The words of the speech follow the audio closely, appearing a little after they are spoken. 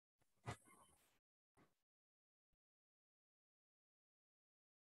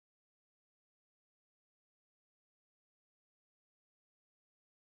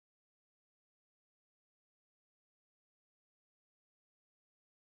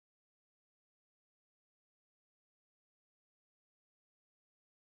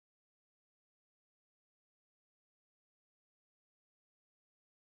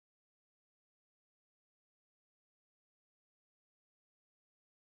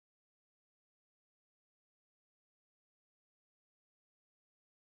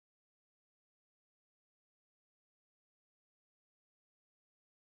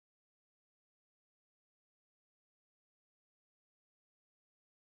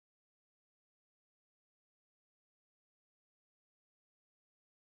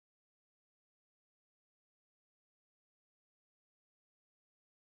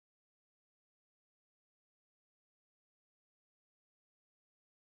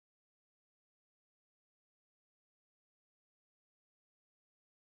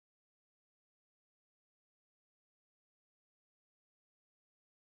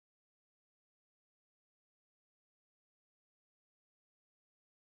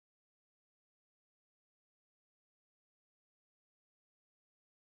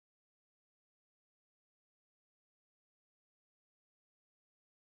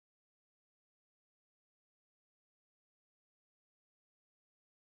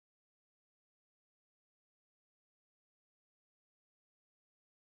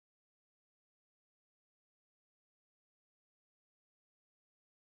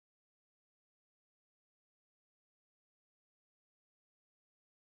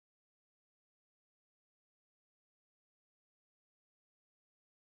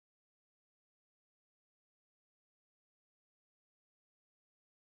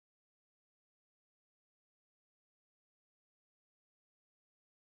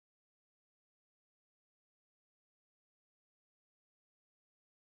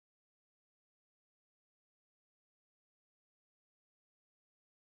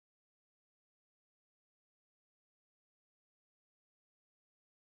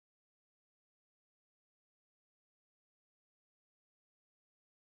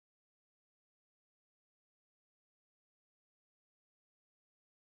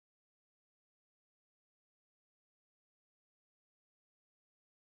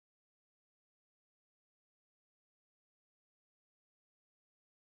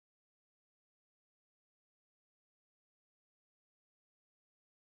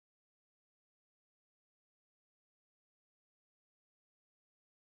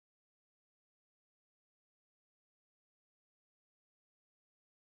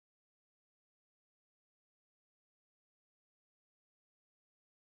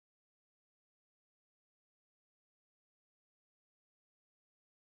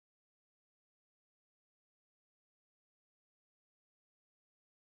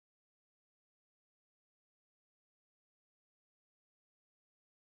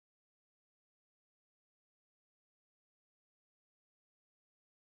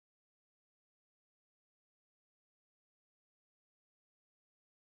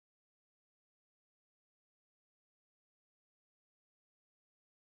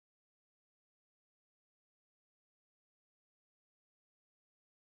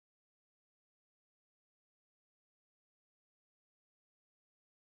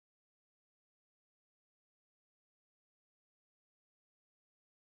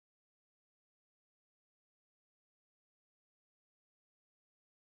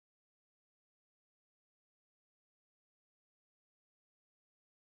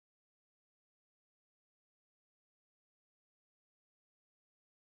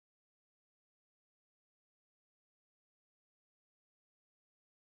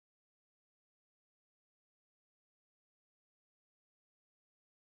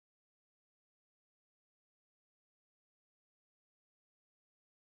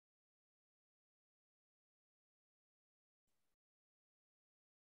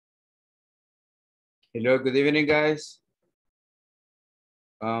Hello, good evening, guys.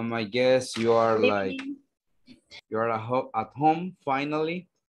 I guess you are like, you are at home finally.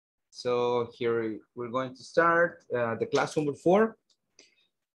 So here we're going to start the class number 4.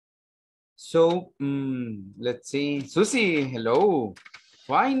 So let's see. Susie, hello.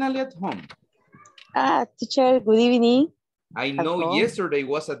 Finally at home. Teacher, good evening. I know yesterday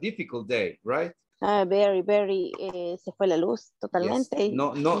was a difficult day, right? Very, se fue la luz totalmente. Yes.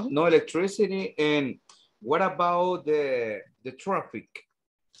 No electricity. And what about the traffic?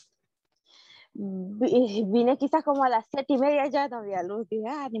 Vine quizás como a las 7:30, ya no había luz.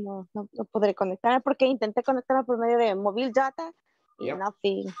 Dije, no podré conectarme porque intenté conectarme por medio de móvil data y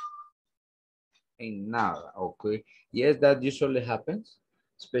nothing. And nada, okay. Yes, that usually happens,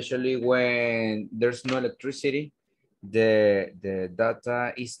 especially when there's no electricity. The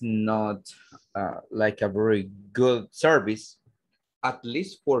data is not like a very good service, at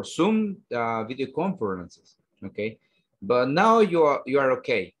least for some video conferences, okay? But now you are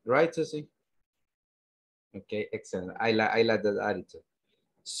okay, right, Susie? Okay, excellent. I like that attitude.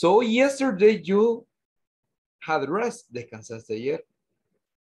 So yesterday you had rest, descansaste ayer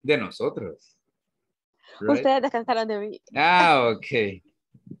de nosotros. Right? Ustedes descansaron de mí. Okay.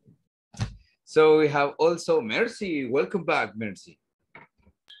 So we have also Mercy. Welcome back, Mercy.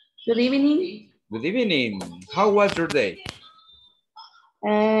 Good evening. Good evening. How was your day?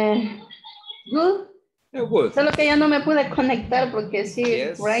 Good. Yeah, good. Solo que ya no me pude conectar porque sí,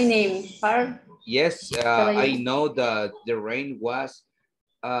 yes. Raining hard. Yes, I know that the rain was,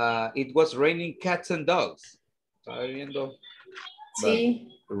 it was raining cats and dogs. ¿Estaba viendo? Sí,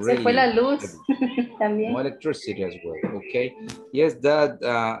 really, se fue la luz también. No electricity as well, okay? Yes,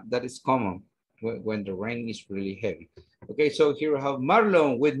 that is common when the rain is really heavy. Okay, so here we have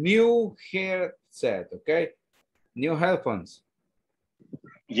Marlon with new headset, okay? New headphones.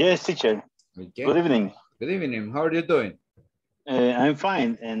 Yes, teacher. Okay. Good evening. Good evening. How are you doing? I'm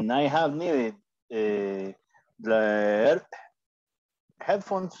fine, and I have needed the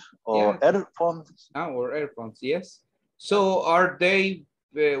headphones or earphones. Or earphones, yes. So are they,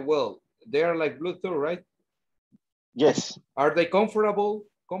 well, they are like Bluetooth, right? Yes. Are they comfortable?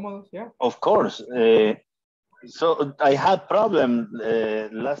 Cómodos, yeah? Of course. So I had problem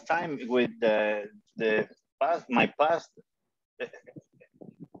last time with my past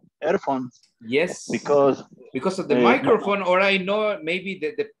earphones. Yes. Because of the microphone, or I know maybe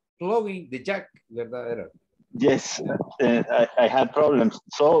the plugging, the jack, ¿verdad? Yes, I had problems.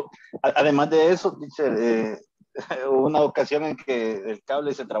 So, además de eso, teacher, hubo una ocasión en que el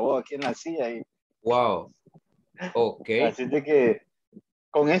cable se trabó aquí en la silla. Y... Wow. Okay. Así de que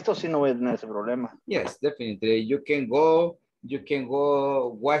con esto sí no voy a tener ese problema. Yes, definitely. You can go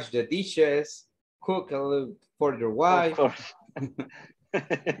wash the dishes, cook a little for your wife. Of course.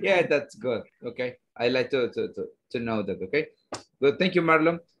 Yeah, that's good. Okay. I like to know that. Okay. Good. Thank you,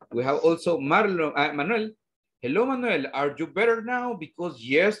 Marlon. We have also Manuel. Hello, Manuel. Are you better now? Because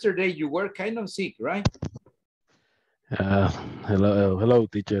yesterday you were kind of sick, right? Hello,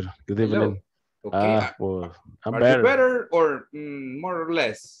 teacher. Good evening. Okay. Well, I'm Are better. you better or more or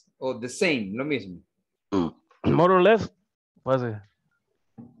less? Or the same? Lo mismo. More or less. Was it?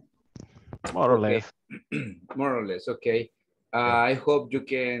 More or less. More or less. Okay. I hope you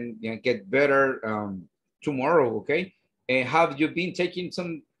can get better tomorrow. Okay. And have you been taking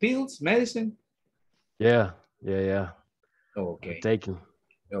some pills, medicine? Yeah. Okay. I'm taking.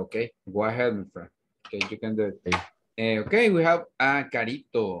 Okay. Go ahead, my friend. Okay, you can do it. Okay, we have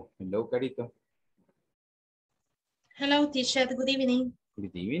Carito. Hello, Carito. Hello, teacher. Good evening.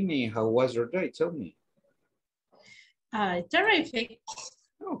 Good evening. How was your day? Tell me. Terrific.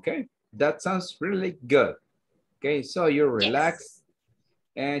 Okay, that sounds really good. Okay, so you're relaxed.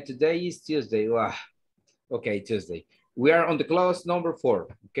 Yes. And today is Tuesday. Wow. Okay, Tuesday. We are on the class number 4.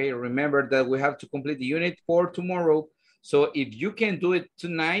 Okay, remember that we have to complete the unit for tomorrow. So if you can do it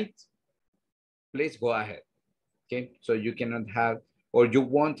tonight, please go ahead. Okay, so you cannot have, or you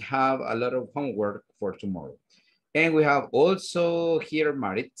won't have a lot of homework for tomorrow. And we have also here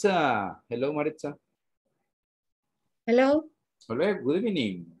Maritza. Hello, Maritza. Hello. Hello, good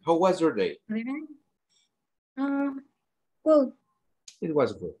evening. How was your day? Good evening. Good. It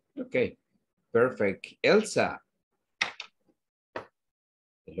was good. Okay, perfect. Elsa.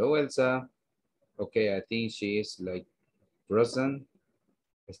 Hello, Elsa. Okay, I think she is like frozen.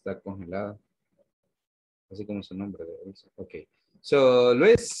 Está congelada. Así como su nombre de Elsa. Okay. So,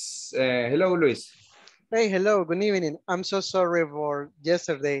 Luis. Hello, Luis. Hey, hello, good evening. I'm so sorry for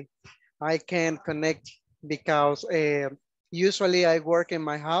yesterday. I can't connect because usually I work in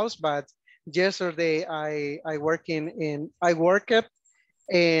my house, but yesterday I worked in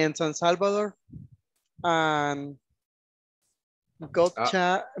San Salvador, and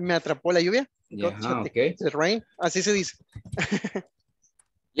gotcha, me atrapó la lluvia. Gotcha, okay. the rain. Así se dice.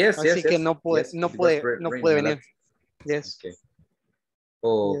 Yes, Así que yes. no pude, Yes, no it was pude, no raining pude a lot. venir. Yes. Okay.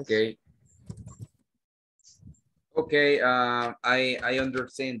 Okay. Yes. Okay, I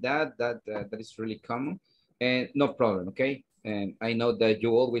understand that that is really common, and no problem. Okay, and I know that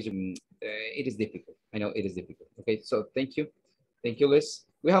you always it is difficult. I know it is difficult. Okay, so thank you, Liz.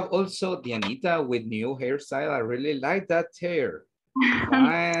 We have also Dianita with new hairstyle. I really like that hair.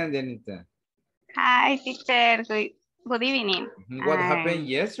 Fine, Dianita. Hi, teacher. Good evening. What happened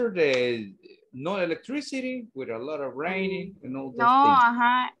yesterday? No electricity with a lot of raining and all those No, things.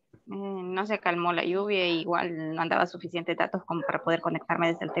 ajá. No se calmó la lluvia, igual no andaba suficientes datos como para poder conectarme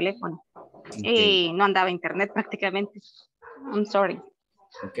desde el teléfono. Okay. Y no andaba internet prácticamente. I'm sorry.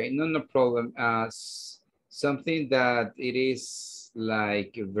 Okay, no problem. Something that it is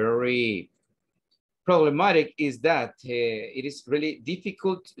like very problematic is that it is really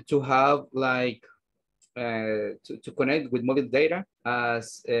difficult to have like to connect with mobile data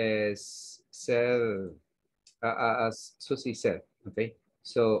as said as Susie said. Okay,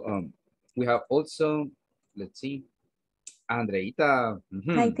 so we have also, let's see, Andreita.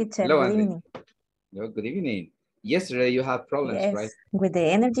 Hi, teacher. Hello, Good Andre. evening. Hello, good evening. Yesterday you had problems, Yes, right? with the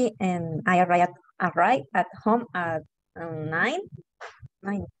energy, and I arrived at home at 9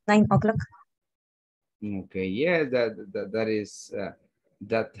 o'clock. Okay, yeah, that is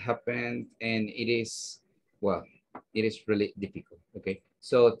that happened, and it is, well, it is really difficult. Okay,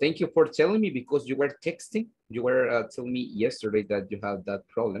 so thank you for telling me, because you were texting, you were telling me yesterday that you have that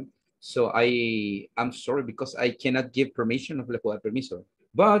problem. So I'm sorry, because I cannot give permission, no le puedo dar permiso.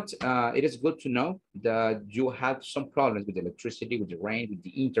 But it is good to know that you have some problems with electricity, with the rain, with the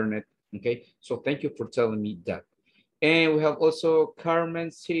internet. Okay, so thank you for telling me that. And we have also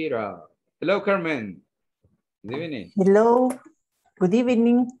Carmen Sira. Hello, Carmen. Good evening. Hello. Good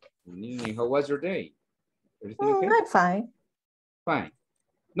evening. Good evening. How was your day? Everything okay? I'm fine. Fine.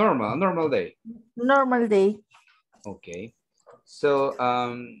 Normal day. Normal day. Okay. So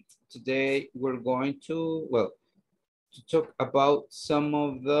today we're going to, well, to talk about some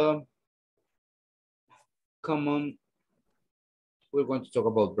of the common, we're going to talk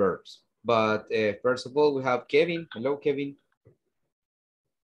about verbs. But first of all, we have Kevin. Hello, Kevin.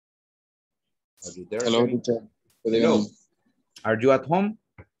 Are you there? Hello, Kevin? teacher. Good Hello. evening. Are you at home?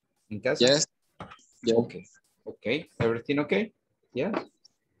 In casa? Yes. Yeah. Okay. Okay. Everything okay? Yeah.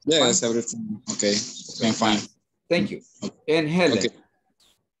 Yes, Fine. everything okay. I'm fine. Thank you. And Helen. Okay.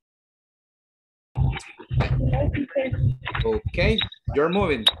 Okay. You're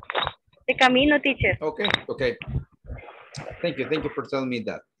moving. De camino, teacher. Okay. Okay. Thank you for telling me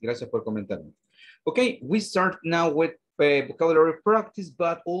that. Gracias por comentarme. Okay, we start now with vocabulary practice,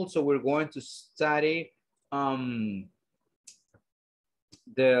 but also we're going to study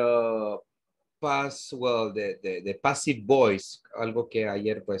the past, well, the passive voice, algo que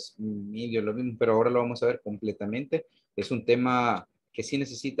ayer pues medio lo vimos, pero ahora lo vamos a ver completamente. Es un tema que sí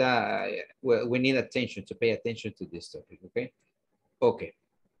necesita, we need attention, to pay attention to this topic, okay? Okay.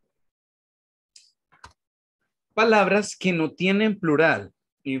 Palabras que no tienen plural.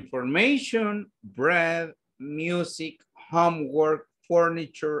 Information, bread, music, homework,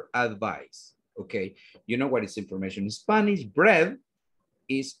 furniture, advice. Okay, you know what is information in Spanish? Bread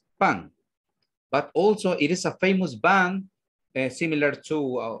is pan, but also it is a famous band similar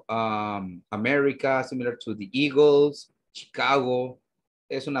to America, similar to the Eagles, Chicago.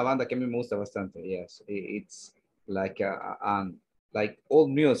 Es una banda que a mí me gusta bastante. Yes, it's like like old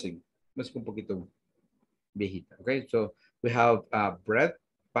music. Música un poquito viejita. Okay, so we have bread,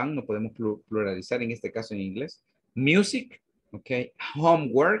 pan, no podemos pluralizar en este caso en inglés. Music, okay.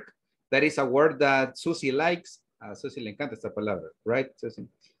 Homework, that is a word that Susie likes. A Susie le encanta esta palabra, right, Susie?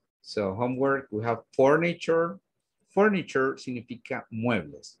 So homework, we have furniture. Furniture significa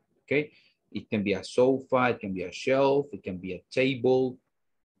muebles, okay? It can be a sofa, it can be a shelf, it can be a table,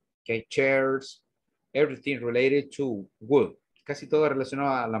 okay, chairs, everything related to wood. Casi todo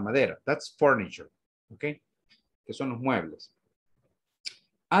relacionado a la madera. That's furniture, okay? Que son los muebles.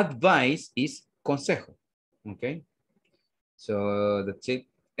 Advice is consejo, okay? So that's it.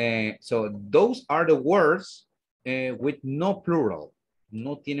 So those are the words with no plural.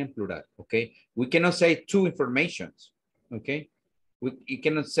 No tienen plural, okay? We cannot say two informations, okay? You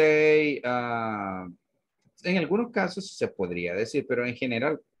cannot say, en algunos casos se podría decir, pero en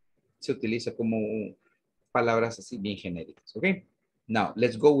general se utiliza como palabras así bien genéricas, okay? Now,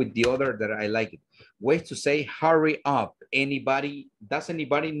 let's go with the other that I like it. Ways to say hurry up. Does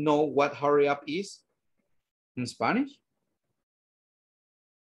anybody know what hurry up is in Spanish?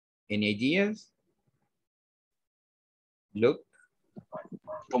 Any ideas? Look.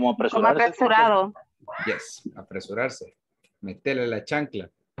 Como Como apresurarse. apresurado. Yes, apresurarse. Meterle la chancla.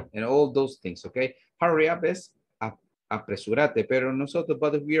 And all those things, okay? Hurry up es apresurate, pero nosotros,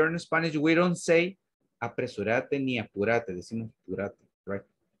 but if we are in Spanish, we don't say apresurate ni apurate, decimos apurate, right?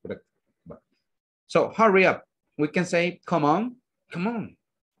 Apurate. So hurry up. We can say, come on, come on.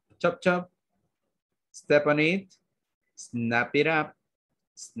 Chop, chop. Step on it. Snap it up.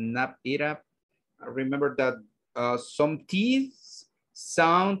 Snap it up. Remember that some T's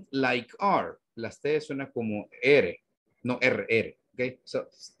sound like R. Las T suena como R. No, R, R. Okay, so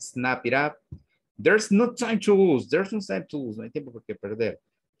snap it up. There's no time to lose. There's no time to lose. No hay tiempo por qué perder.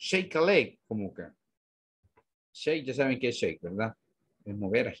 Shake a leg. Como que. Shake, ya saben qué es shake, ¿verdad? Es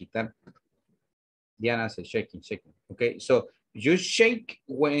mover, agitar. Diana hace shaking, shaking. Okay, so you shake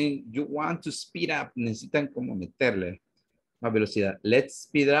when you want to speed up. Necesitan como meterle más velocidad. Let's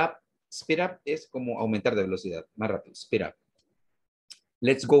speed up. Speed up es como aumentar de velocidad. Más rápido. Speed up.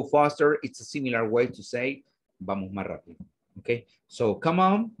 Let's go faster. It's a similar way to say vamos más rápido. Okay, so come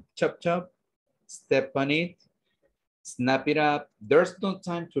on. Chop, chop. Step on it. Snap it up. There's no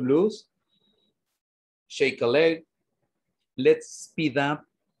time to lose. Shake a leg. Let's speed up.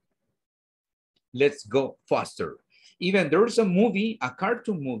 Let's go faster. Even there's a movie, a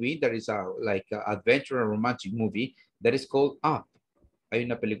cartoon movie that is like an adventure and romantic movie that is called Up. Hay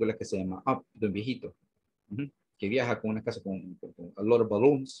una película que se llama Up, de un viejito, que viaja con una casa con a lot of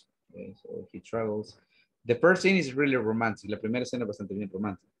balloons. Okay, so he travels. The first scene is really romantic. La primera escena es bastante bien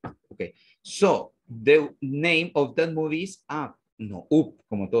romántica. Okay, so the name of that movie is Up. No, Up,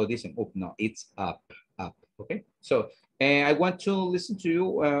 como todos dicen, Up. No, it's Up, Up. Okay, so I want to listen to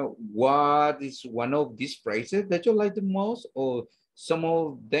you. What is one of these phrases that you like the most, or some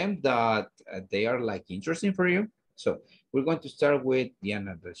of them that they are like interesting for you? So we're going to start with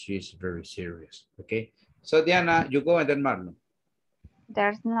Diana, that she's very serious. Okay, so Diana, you go and then Marlon.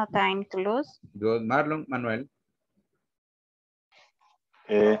 There's no time to lose. Good, Marlon, Manuel.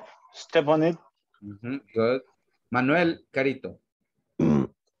 Step on it. Good. Manuel, Carito.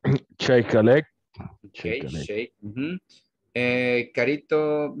 Shake a leg. Okay, shake.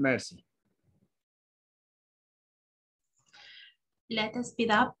 Carito, Mercy. Let us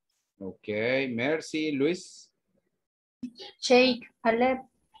speed up. Okay, Mercy, Luis. Shake a leg.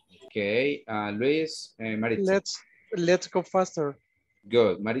 Okay, Luis, Maritza. Let's go faster.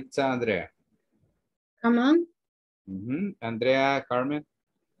 Good. Maritza, Andrea. Come on. Andrea, Carmen.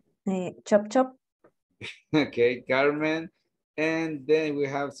 Chop, chop. Okay, Carmen. And then we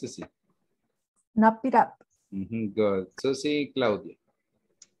have Susie. Snap it up. Good. Susie, Claudia.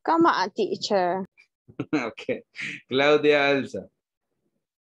 Come on, teacher. Okay. Claudia, Elsa.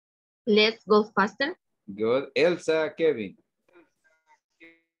 Let's go faster. Good. Elsa, Kevin.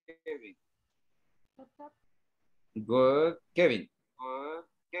 Good. Kevin.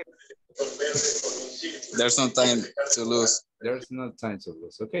 There's no time to lose. There's no time to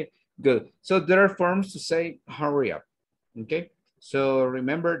lose. Okay, good. So there are forms to say hurry up. Okay, so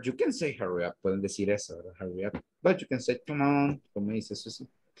remember, you can say hurry up. Pueden decir eso, hurry up. But you can say, come on, como dice Susie.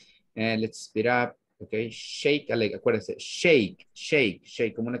 And let's speed up. Okay, shake a leg. Acuérdense, shake, shake,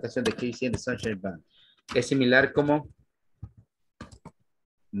 shake. Como una canción de Casey and the Sunshine Band. Es similar como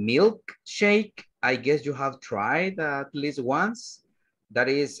milkshake. I guess you have tried at least once. That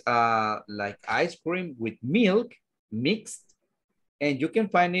is like ice cream with milk mixed. And you can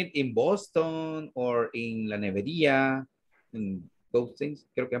find it in Boston or in La Nevería. And those things.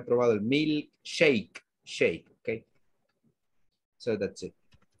 Creo que han probado el milkshake. Shake, okay? So that's it.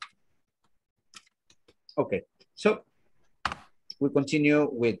 Okay, so we continue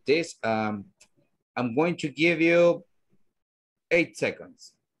with this. I'm going to give you 8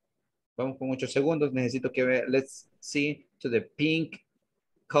 seconds. Vamos con 8 segundos. Necesito que vea. Let's see to the pink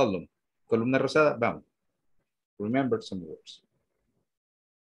column. Columna rosada. Vamos. Remember some words.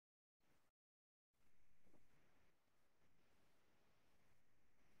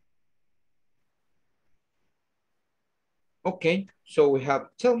 Okay, so we have,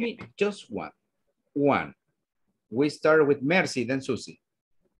 tell me just one. One. We start with Mercy, then Susie.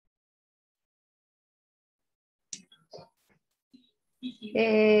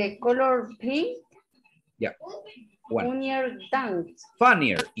 Color pink. Yeah. One. Funnier than.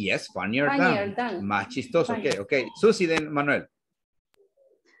 Funnier. Yes, funnier Funnier than. than. Más chistoso. Funnier. Okay, okay. Susie, then Manuel.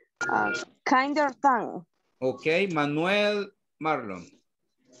 Kinder than. Okay, Manuel, Marlon.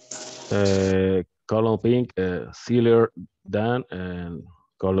 Color pink, silver than, and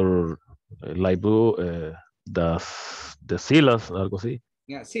color light blue, the silas, algo así.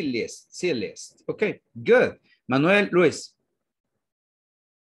 Yeah, silliest, silliest. Okay, good. Manuel, Luis.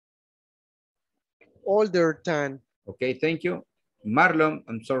 Older than. Okay, thank you. Marlon,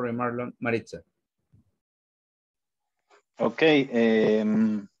 I'm sorry, Marlon. Maritza. Okay.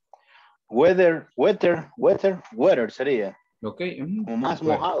 Weather sería. Okay. Como más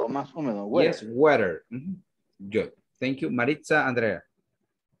mojado, más húmedo. Weather. Yes, weather. Good. Thank you. Maritza, Andrea.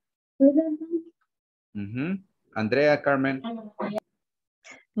 Andrea, Carmen.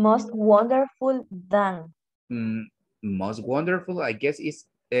 Most wonderful than. Most wonderful, I guess, is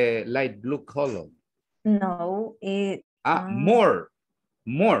light blue color. No, it. More.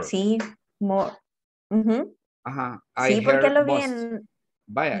 Sí, more. Ajá. Sí, I porque heard lo vi most. en.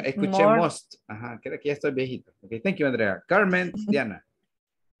 Vaya, escuché More. most. Ajá, creo que ya estoy viejito. Okay, thank you, Andrea. Carmen, Diana.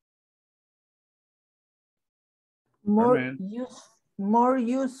 More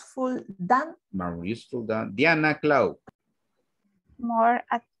useful than. More useful than. Diana, Clau. More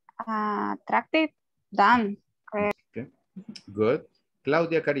attractive than. Okay. Good.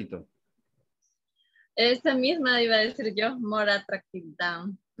 Claudia, Carito. Esta misma iba a decir yo, more attractive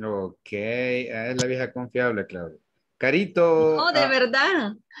than. Ok, es la vieja confiable, Claudia. Carito. No, de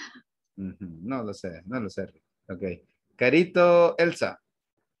verdad. No lo sé, no lo sé. Ok. Carito, Elsa.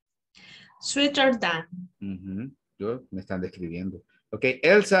 Sweeter than. Yo, me están describiendo. Ok,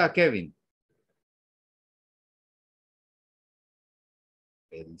 Elsa, Kevin.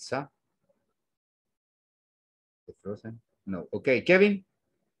 Elsa. Frozen? No. Okay, Kevin.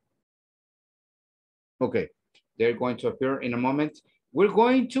 Okay, they're going to appear in a moment. We're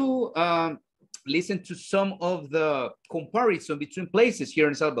going to listen to some of the comparison between places here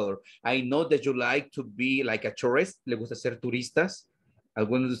in Salvador. I know that you like to be like a tourist. Le gusta ser turistas.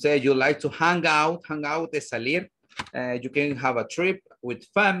 Algunos de ustedes, you like to hang out es salir. You can have a trip with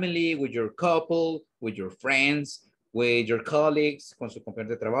family, with your couple, with your friends, with your colleagues, con su compañero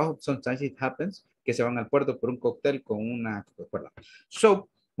de trabajo. Sometimes it happens que se van al puerto por un cóctel con una Coca-Cola. So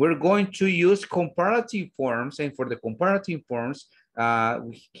we're going to use comparative forms, and for the comparative forms,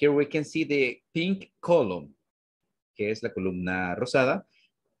 here we can see the pink column, que es la columna rosada.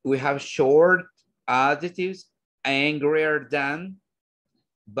 We have short adjectives, angrier than,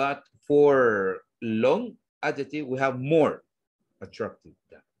 but for long adjective, we have more attractive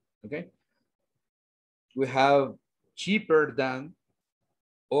than, okay? We have cheaper than,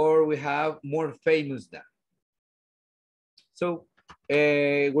 or we have more famous than. So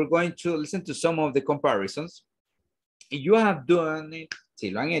we're going to listen to some of the comparisons. If you have done it, si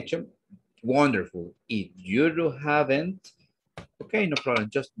lo han hecho, wonderful. If you haven't, okay, no problem,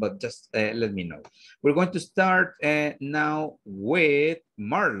 just let me know. We're going to start now with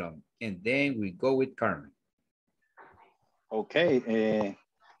Marlon, and then we go with Carmen. Okay,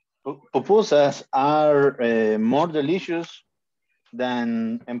 pupusas are more delicious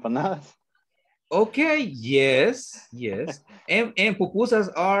than empanadas. Okay, yes. And pupusas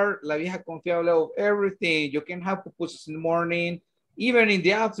are la vieja confiable of everything. You can have pupusas in the morning, even in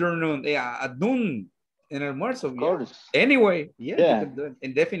the afternoon, at noon, in almuerzo. Of course. Yeah. Anyway, yeah, you can do it,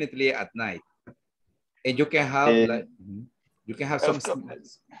 and definitely at night. And you can have you can have some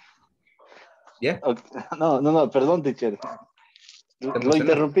snacks. Yeah. No, perdón, teacher. Lo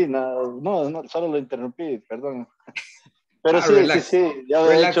interrumpí, no, solo lo interrumpí, perdón. Pero sí, ya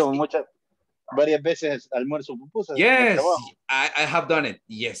he hecho varias veces almuerzo pupusas. Yes, I have done it,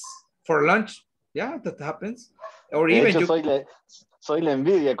 yes. For lunch, yeah, that happens. Or de even hecho, soy la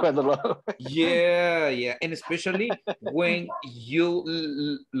envidia cuando lo hago. Yeah, and especially when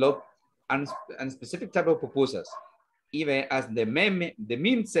you love a specific type of pupusas. Even as the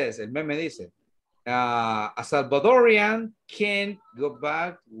meme says, el meme dice, a Salvadorian can go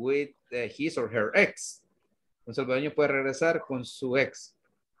back with his or her ex. Un salvadoreño puede regresar con su ex,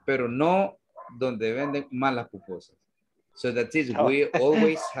 pero no donde venden malas pupusas. So that is, we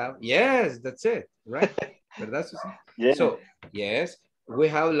always have, yes, that's it, right? ¿Verdad, Susan? Yeah. So, yes, we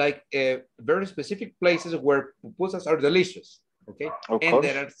have like very specific places where pupusas are delicious, okay? Of and course.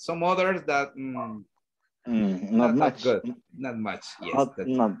 There are some others that not much. Good. Not much, yes.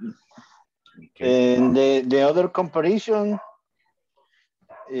 Not. Okay. And the other comparison,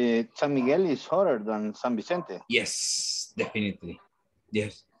 San Miguel is hotter than San Vicente. Yes, definitely.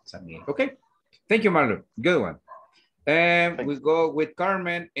 Yes, San Miguel. Okay. Thank you, Marlon. Good one. And we go with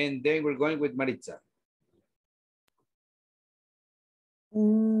Carmen, and then we're going with Maritza.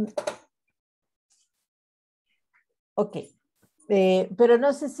 Ok. Pero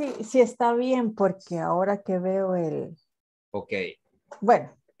no sé si está bien porque ahora que veo el... Ok. Bueno.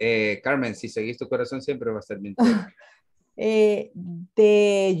 Carmen, si seguís tu corazón siempre va a estar bien.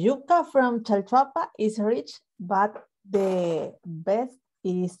 The yuca from Chalchuapa is rich, but the best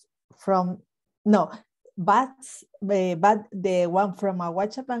is from... No, but the one from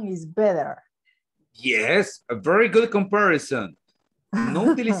Aguachapan is better. Yes, a very good comparison.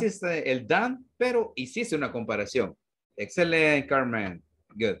 No utilices el than, pero hiciste una comparación. Excelente, Carmen.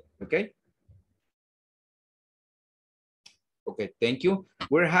 Good, okay? Okay, thank you.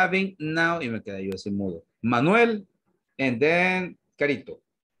 We're having now, y me quedé yo sin mudo, Manuel, and then Carito.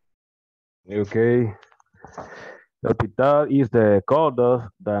 Okay. The hospital is the coldest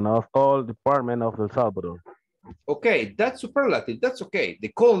than of all departments of El Salvador. Okay, that's superlative. That's okay. The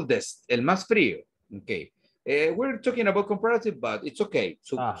coldest, el más frío. Okay. We're talking about comparative, but it's okay.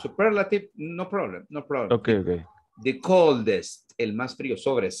 Superlative, no problem. No problem. Okay, okay. The coldest, el más frío,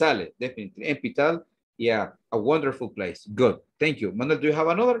 sobresale. Definitely. Hospital, yeah, a wonderful place. Good. Thank you. Manuel, do you have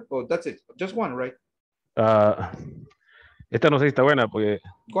another? Oh, that's it. Just one, right? Esta no sé si está buena porque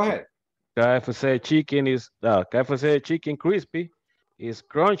Go ahead. KFC chicken crispy is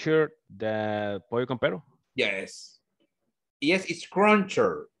crunchier than pollo con perro. Yes. Yes, it's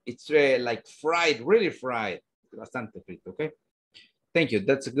cruncher. It's like fried, really fried. Bastante frito, okay? Thank you.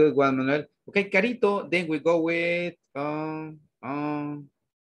 That's a good one, Manuel. Okay, Carito, then we go with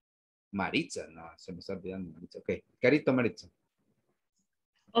Maritza. No, se me está olvidando Maritza. Okay, Carito, Maritza.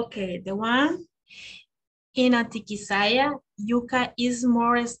 Okay, the one in Atiquizaya, yuca is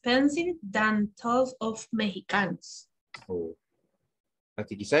more expensive than those of Mexicanos. Oh.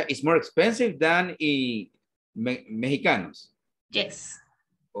 Atiquizaya is more expensive than Mexicanos. Yes.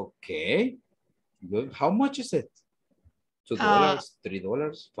 Okay. Good. How much is it? $2,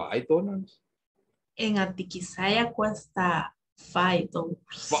 $3, $5? En Atiquizaya cuesta $5.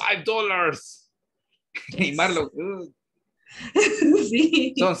 $5. Y Marlo,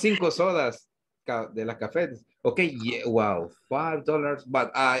 sí. son 5 sodas de las cafés. Okay, yeah, wow, $5.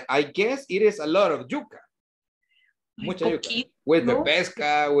 But I guess it is a lot of yuca. Mucha yuca. With the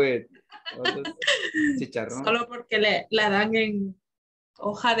pesca, with chicharrón. Solo porque la dan en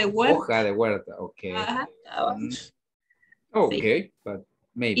hoja de huerta. Hoja de huerta, okay. Ajá. Okay, sí. but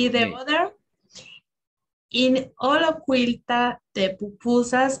maybe. Y the other, in Oloquilta, the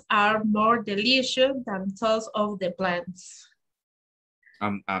pupusas are more delicious than those of the plants.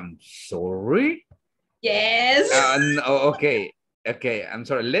 I'm sorry? Yes. No, okay, I'm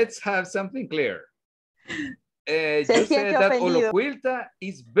sorry. Let's have something clear. You said that Oloquilta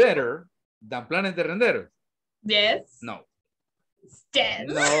is better than Planes de Renderos. Yes. No. Yes.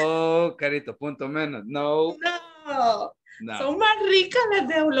 No, Carito, punto menos. No. No. Son más ricas las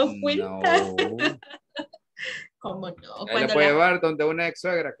de Oloquilta. No. ¿Cómo no? Ahí la puede llevar donde una ex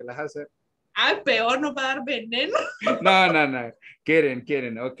suegra que las hace. Ah, peor, no va a dar veneno. No.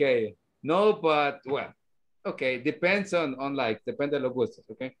 Quieren. Okay. No, but, well, okay. Depends on like, depende de los gustos,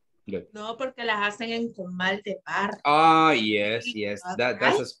 okay? Good. No, porque las hacen en comal de barro. Ah, yes.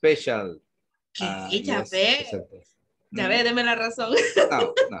 That's a special. Ya ve. Ya ve, deme la razón.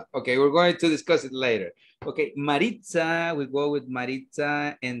 No. Okay, we're going to discuss it later. Okay, Maritza, we go with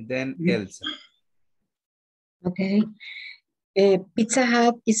Maritza and then Elsa. Okay. Pizza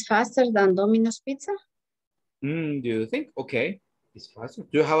Hut is faster than Domino's Pizza? Do you think? Okay, it's faster.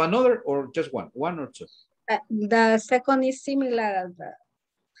 Do you have another or just one? One or two? The second is similar.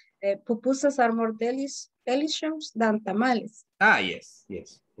 Pupusas are more delicious than tamales. Ah, yes.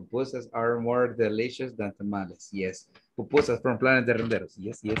 Pupusas are more delicious than tamales. Yes. Pupusas from Planes de Renderos.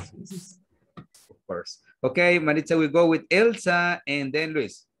 Yes. Of course. Okay, Maritza, we go with Elsa and then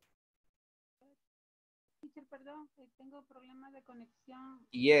Luis. Perdón, tengo problemas de conexión.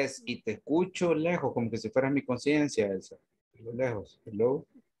 Yes, y te escucho lejos, como que si fuera mi conciencia, Elsa. Lejos. Hello.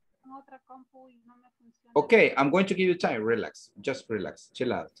 Otra compu y no me funciona. Okay, I'm going to give you time. Relax. Just relax.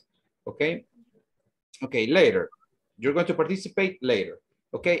 Chill out. Okay. Okay, later. You're going to participate later.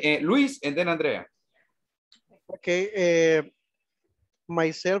 Okay, Luis and then Andrea. Okay,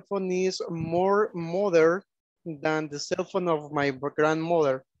 my cell phone is more modern than the cell phone of my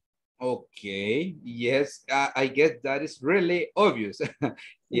grandmother. Okay, yes, I guess that is really obvious.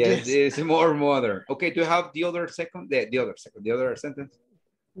 Yes, it's more modern. Okay, do you have the other sentence?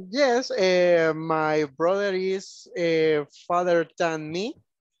 Yes, my brother is farther than me.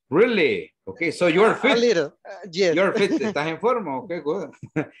 Really? Okay, so you're fit. A little, yes. You're fit. ¿Estás en forma? Okay, good.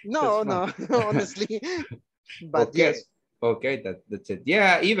 No, honestly, but okay. Yes. Okay, that's it.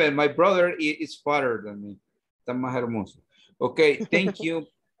 Yeah, even my brother is farther than me. Está más hermoso. Okay, thank you.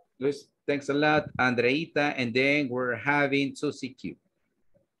 Luis, thanks a lot, Andreita, and then we're having Susie Q.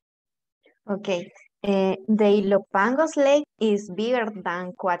 Okay. The Ilopangos Lake is bigger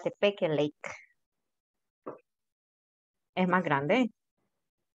than Coatepeque Lake. Es más grande.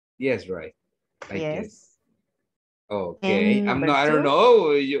 Yes, right. I Yes. guess. Okay. I don't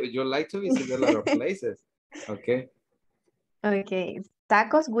know. You like to visit a lot of places. Okay. Okay.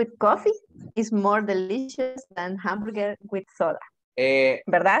 Tacos with coffee is more delicious than hamburger with soda.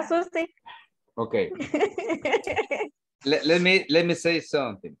 ¿Verdad, Susi? Okay. let me say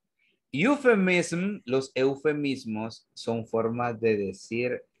something. Euphemism, los eufemismos son formas de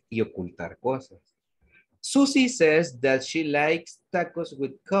decir y ocultar cosas. Susie says that she likes tacos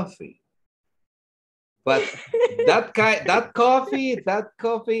with coffee. But that coffee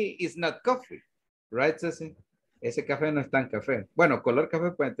is not coffee. Right, Susie? Ese café no es tan café. Bueno, color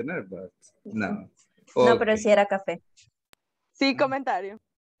café pueden tener, but no. No, pero sí era café. Sí, comentario.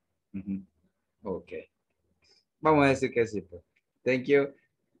 Ok. Vamos a decir que sí. Pues. Thank you.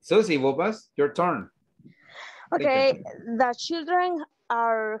 Susie, Bobas, your turn. Okay, the children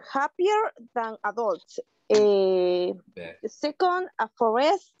are happier than adults. Second, a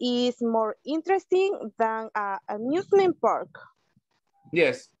forest is more interesting than an amusement park.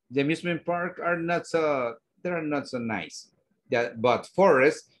 Yes, the amusement park are not so, they're not so nice. Yeah, but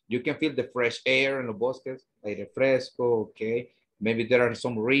forests, you can feel the fresh air in los bosques, aire fresco, okay. Maybe there are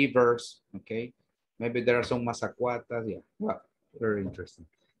some rivers, okay. Maybe there are some mazacuatas, yeah. Well, very interesting.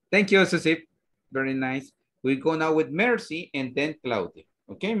 Thank you, Susie. Very nice. We go now with Mercy and then Claudia.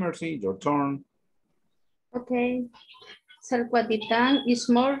 Okay, Mercy, your turn. Okay. Salcuatitán is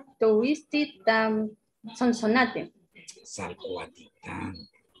more touristic than Sonsonate. Salcuatitán.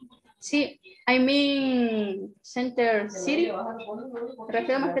 Sí, I mean Center City. Me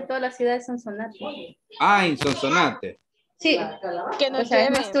refiero más que toda la ciudad de Sonsonate. Ah, en Sonsonate. Sí, que nos o sea,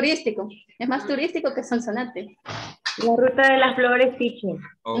 lleven. es más turístico. Es más turístico que Sonsonate. La ruta de las flores, teacher.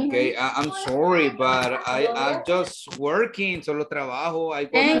 Okay, I'm sorry, but I'm just working, solo trabajo. I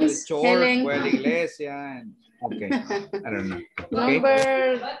go to the church, voy a la iglesia. And, okay, I don't know. Okay.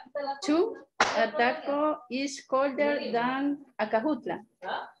 Number 2, Ataco is colder than Acajutla.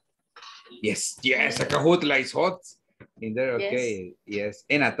 Yes, Acajutla is hot. In there, okay, yes.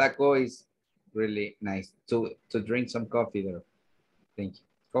 And Ataco is really nice to drink some coffee there. Thank you.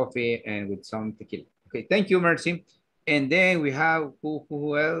 Coffee and with some tequila. Okay, thank you, Mercy. And then we have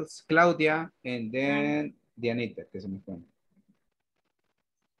who else? Claudia, and then Dianita, que se me fue.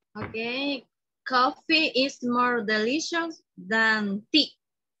 Okay, coffee is more delicious than tea.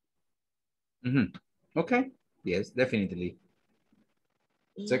 Okay, yes, definitely.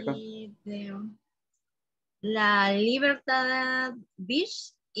 Second. La Libertad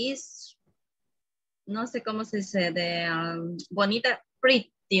Beach is, no sé cómo se dice, de bonita,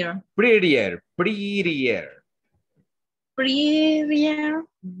 prettier. Prettier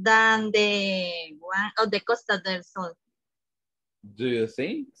Than the one of the Costa del Sol. Do you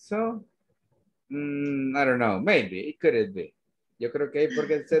think so? I don't know. Maybe it could be. Yo creo que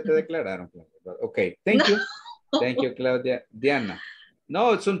porque se te declararon. Okay, thank you. Thank you, Claudia. Diana.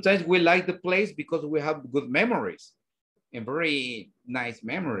 No, sometimes we like the place because we have good memories and very nice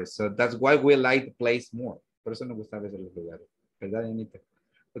memories. So that's why we like the place more. Por eso nos gusta a veces los lugares. ¿Verdad, Dianita?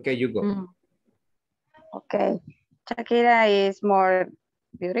 Okay, you go. Okay. Shakira is more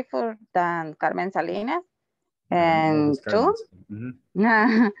beautiful than Carmen Salinas. And two,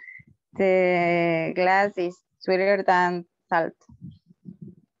 the glass is sweeter than salt.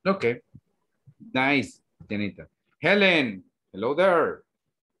 Okay. Nice, Janita. Helen, hello there.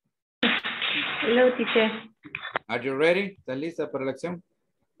 Hello, teacher. Are you ready? ¿Estás lista para la acción?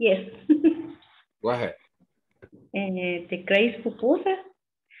 Yes. Go ahead. The crazy pupusas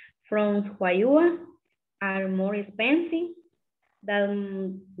from Huayua are more expensive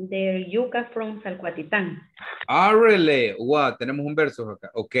than the yuca from Salcuatitán. Ah, really? Wow, tenemos un verso acá.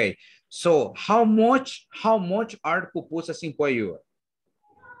 Okay. So, how much are pupusas in Huayua?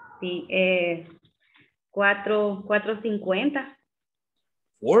 Sí, $4.50.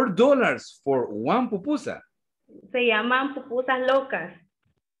 $4 for one pupusa. Se llaman pupusas locas.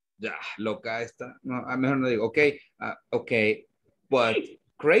 Ya, loca esta. No, mejor no digo. Okay, okay. But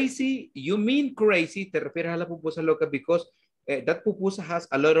crazy, you mean crazy, te refieres a la pupusa loca because that pupusa has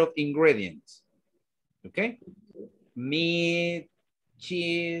a lot of ingredients. Okay? Meat,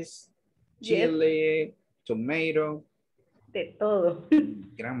 cheese, chili, tomato. De todo.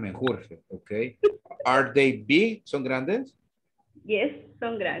 Gran menjurje, okay. Are they big? ¿Son grandes? Yes,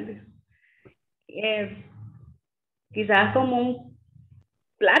 son grandes. Quizás como un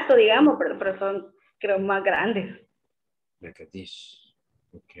plato, digamos, pero son, creo, más grandes. Like a dish.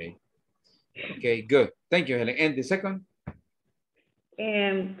 Okay. Okay, good. Thank you, Helen. And the second?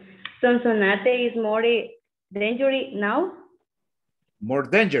 Sonsonate is more dangerous now. More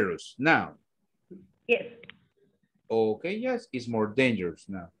dangerous now. Yes. Okay, yes, it's more dangerous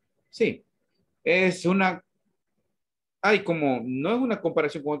now. Sí. Es una... Hay como... No es una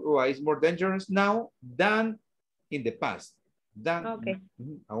comparación con... it's more dangerous now than in the past. Than. Okay.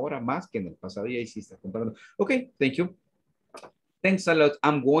 Ahora más que en el pasado ya hiciste. Okay, thank you. Thanks a lot.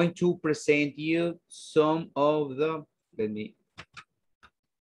 I'm going to present you some of the, let me,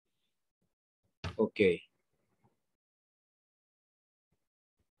 okay.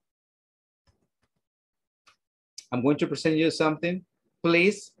 I'm going to present you something.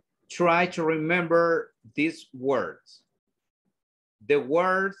 Please try to remember these words. The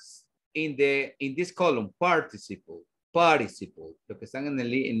words in this column, participle, lo que están en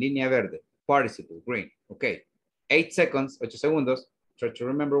línea verde, participle, green, okay. 8 seconds, 8 segundos. Try to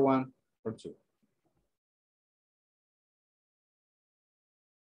remember 1 or 2.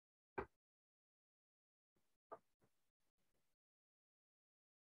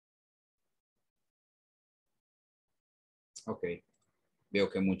 Ok, veo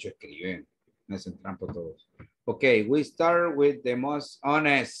que muchos escriben, me hacen trampa todos. Ok, we start with the most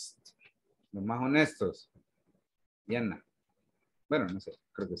honest, los más honestos. Diana. Bueno, no sé,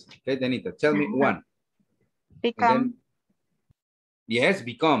 creo que sí. Okay, Danita, tell me one. Become. Yes,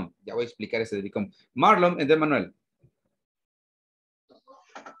 become. Ya voy a explicar ese de become. Marlon and then Manuel.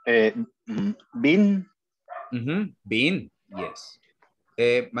 Been. Been, yes.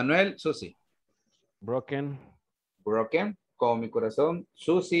 Manuel, Susie. Broken. Broken, como mi corazón.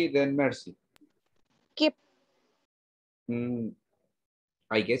 Susie, then Mercy. Keep.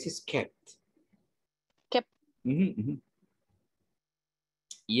 I guess it's kept. Kept.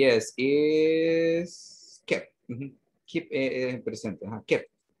 Yes, is kept. Keep presente. Kept.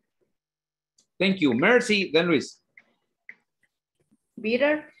 Thank you. Mercy, then Luis.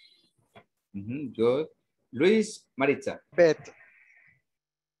 Bitter. Good. Luis, Maritza. Bet.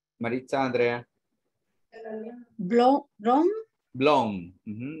 Maritza, Andrea. Blown. Blown.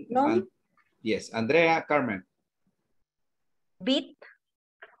 Blown. Yes, Andrea, Carmen. Beat.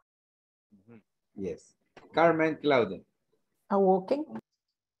 Yes. Carmen, Claudia. Awoken.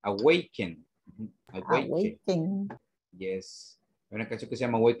 Awaken. Awaken. Yes. Hay una canción que se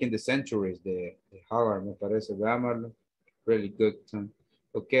llama Awaken the Centuries de Howard, me parece. Veámoslo. Really good.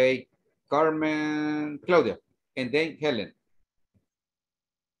 Okay. Carmen, Claudia. And then Helen.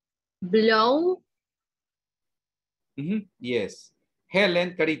 Blow. Yes.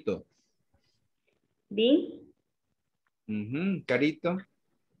 Helen, Carito. Been. Carito.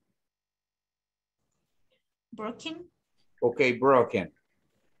 Broken. Okay, broken.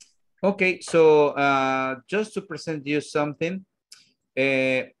 Okay, so just to present you something,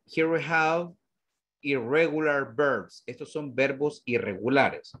 here we have irregular verbs. Estos son verbos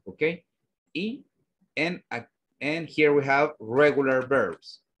irregulares, okay? And here we have regular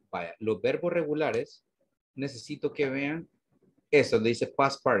verbs. Vaya, los verbos regulares, necesito que vean eso, donde dice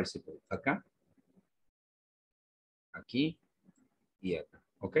past participle, acá, aquí y acá,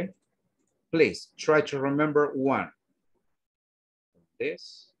 okay? Please try to remember one.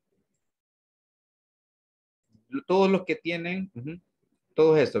 This. Todos los que tienen,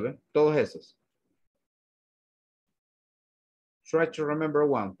 todos estos, ¿ven? Todos esos. Try to remember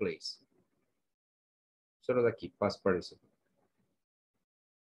one, please. Solo de aquí, past participle.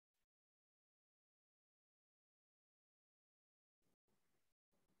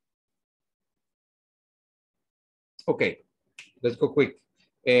 Okay, let's go quick.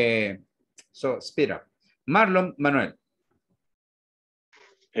 So speed up. Marlon, Manuel.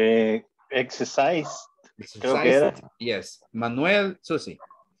 Exercise. Creo que era. Yes. Manuel, Susi.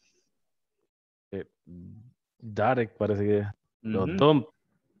 Derek parece que. Dump.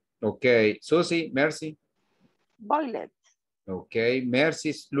 Ok. Susi, Mercy. Boilet. Ok.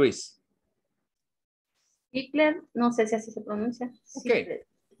 Mercy, Luis. Hitler, no sé si así se pronuncia. Ok.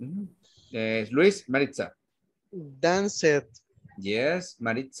 Luis, Maritza. Danced. Yes.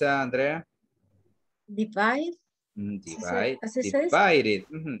 Maritza, Andrea. Divide. Divided.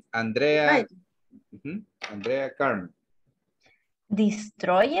 Andrea. Andrea, Carmen.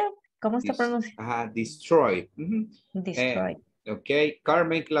 Destroyer. ¿Cómo se pronuncia? Destroy. Destroy. Ok.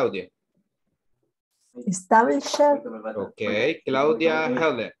 Carmen, Claudia. Establisher. Ok. Claudia,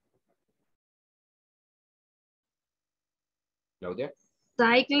 Helen. Claudia.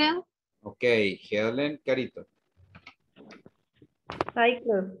 Cycle. Ok. Helen, Carito.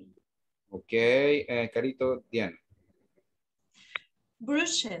 Cycle. Ok. Carito, Diana.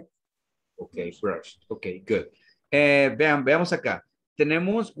 Brushed. Ok, brushed. Ok, good. Veamos acá.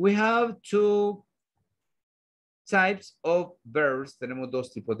 We have two types of verbs. Tenemos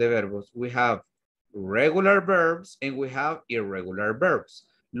dos tipos de verbos. We have regular verbs and we have irregular verbs.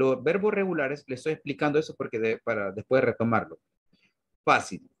 Los verbos regulares, les estoy explicando eso porque para después retomarlo.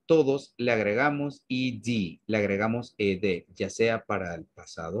 Fácil. todos le agregamos ed, le agregamos ed, ya sea para el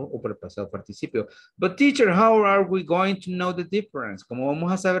pasado o para el pasado participio. But teacher, how are we going to know the difference? ¿Cómo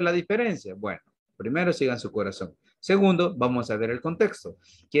vamos a saber la diferencia? Bueno, primero sigan su corazón. Segundo, vamos a ver el contexto.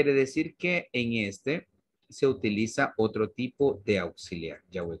 Quiere decir que en este se utiliza otro tipo de auxiliar.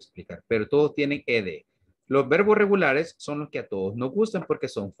 Ya voy a explicar, pero todos tienen ed. Los verbos regulares son los que a todos nos gustan porque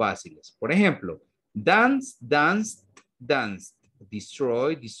son fáciles. Por ejemplo, dance, danced, danced.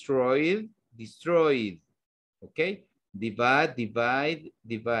 Destroy, destroyed, destroyed. ¿Ok? Divide, divide,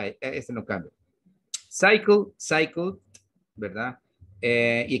 divide. Este no cambia. Cycle, cycled, ¿verdad?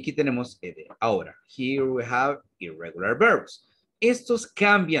 Y aquí tenemos ed. Ahora, here we have irregular verbs. Estos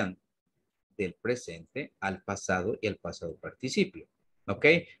cambian del presente al pasado y al pasado participio. ¿Ok?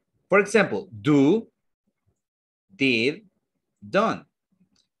 For example, do, did, done.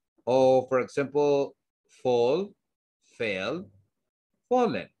 O, for example, fall, fell,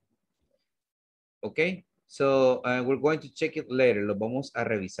 fallen. Okay, so we're going to check it later. Lo vamos a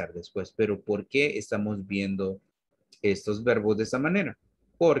revisar después. Pero ¿por qué estamos viendo estos verbos de esa manera?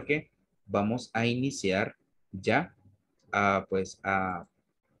 Porque vamos a iniciar ya, vamos a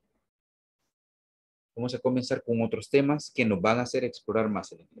comenzar con otros temas que nos van a hacer explorar más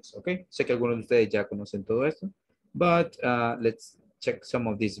el inglés. Ok, sé que algunos de ustedes ya conocen todo esto, but let's check some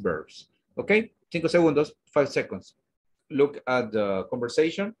of these verbs. Ok, 5 segundos, 5 seconds. Look at the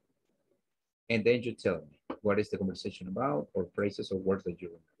conversation. And then you tell me what is the conversation about or phrases or words that you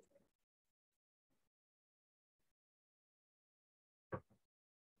remember.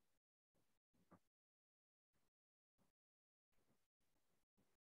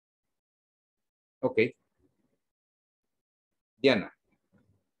 Okay. Diana.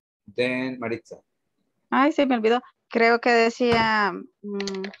 Then Maritza. Ay, se me olvidó. Creo que decía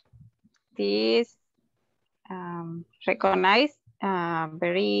this recognize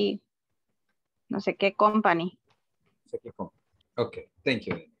very no sé qué company. Okay, thank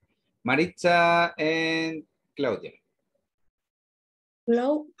you. Maritza and Claudia.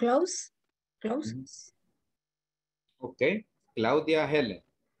 Close. Okay, Claudia, Helen.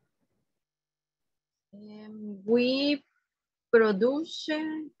 We produce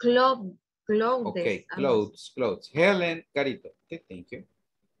clothes. Okay, clothes. Helen, Carito. Okay, thank you.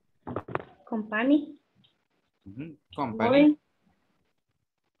 Company. Company.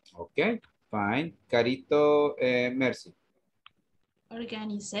 Okay, fine. Carito, Mercy.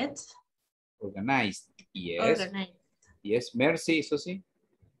 Organized. Organized, yes. Organized. Yes, Mercy, Susie.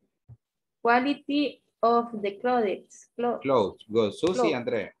 Quality of the clothes. Clothes, good. Susie,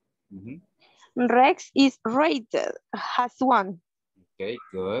 Andrea. Rex is rated, has one. Okay,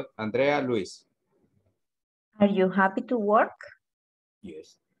 good. Andrea, Luis. Are you happy to work?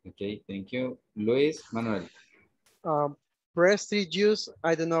 Yes. Okay, thank you. Luis, Manuel. Prestigious,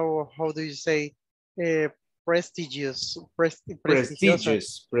 I don't know, how do you say, prestigious. Prestigious.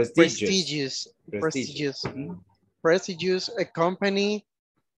 Prestigious, a company,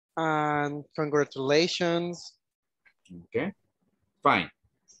 and congratulations. Okay, fine.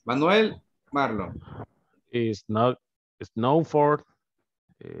 Manuel, Marlon. It's known for,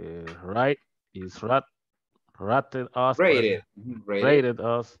 right, is rated us. Rated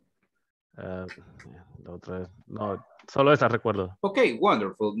us. No, solo esa recuerdo. Okay,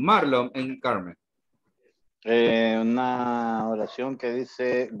 wonderful. Marlon and Carmen. Una oración que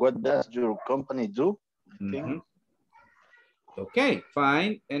dice, what does your company do? Okay,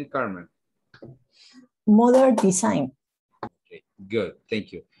 fine. And Carmen. Modern design. Okay, good.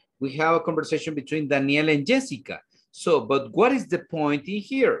 Thank you. We have a conversation between Danielle and Jessica. So, but what is the point in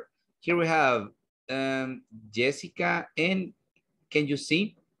here? Here we have Jessica, and can you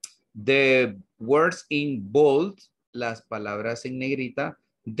see the words in bold, las palabras en negrita,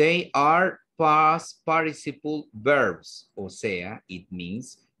 they are past participle verbs. O sea, it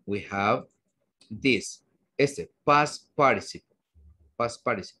means we have this, past participle. Past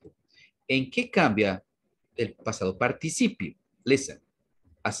participle. ¿En qué cambia el pasado participio? Listen.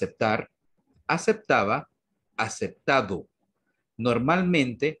 Aceptar, aceptaba, aceptado.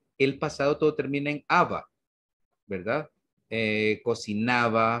 Normalmente el pasado todo termina en aba, ¿verdad?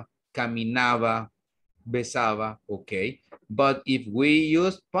 Cocinaba, caminaba, besaba, ok. But if we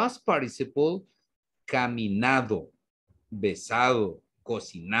use past participle, caminado, besado,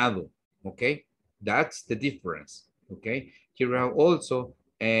 cocinado, ok. That's the difference, ok. Here we have also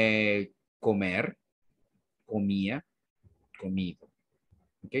comer, comía, comido.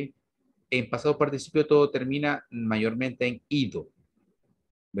 ¿Ok? En pasado participio todo termina mayormente en ido,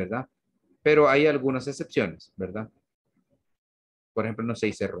 ¿verdad? Pero hay algunas excepciones, ¿verdad? Por ejemplo, no se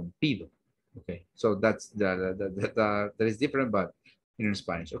dice rompido. Okay, so that is different, but in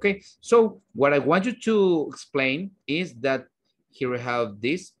Spanish. Okay, so what I want you to explain is that here we have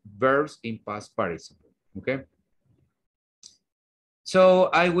these verbs in past participle. Okay, so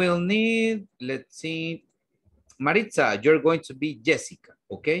I will need, let's see, Maritza, you're going to be Jessica,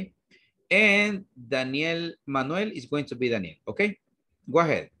 okay? And Manuel is going to be Daniel, okay? Go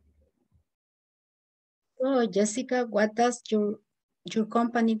ahead. Oh, Jessica, what does your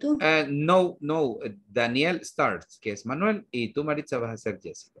company do? No, Daniel starts, que es Manuel, y tú, Maritza, vas a ser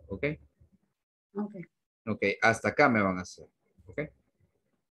Jessica, okay? Okay. Okay, hasta acá me van a hacer, okay?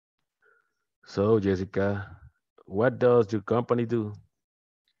 So, Jessica, what does your company do?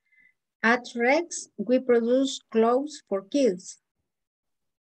 At Rex, we produce clothes for kids.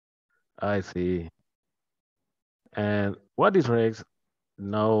 I see. And what is Rex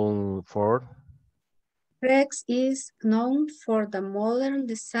known for? Rex is known for the modern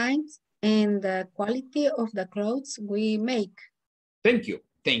designs and the quality of the clothes we make. Thank you.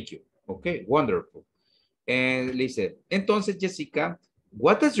 Okay, wonderful. And dice, entonces, Jessica,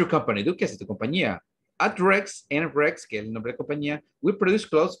 what does your company do? ¿Qué hace tu compañía? At Rex, en Rex, que es el nombre de compañía, we produce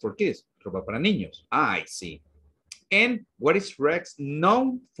clothes for kids, ropa para niños. I see. And what is Rex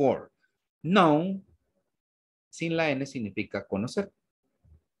known for? Known, sin la N, significa conocer.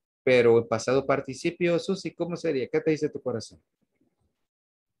 Pero el pasado participio, Susi, ¿cómo sería? ¿Qué te dice tu corazón?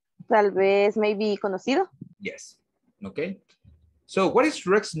 Tal vez, maybe, conocido. Yes. Okay. So, what is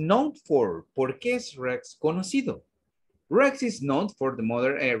Rex known for? ¿Por qué es Rex conocido? Rex is known for the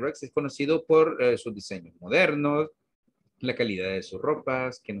modern, Rex es conocido por sus diseños modernos, la calidad de sus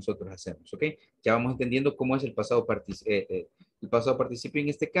ropas que nosotros hacemos, ¿ok? Ya vamos entendiendo cómo es el pasado participio en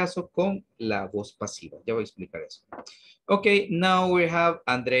este caso con la voz pasiva. Ya voy a explicar eso. Ok, now we have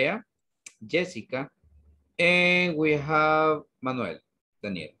Andrea, Jessica, and we have Manuel,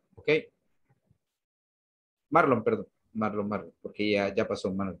 Daniel, ¿ok? Marlon, perdón. Marlon, porque ya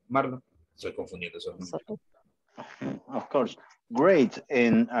pasó Marlon. Estoy confundiendo esos nombres. Of course. Great.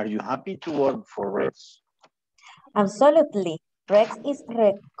 And are you happy to work for Rex? Absolutely. Rex is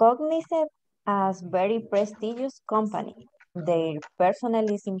recognized as very prestigious company. Their personnel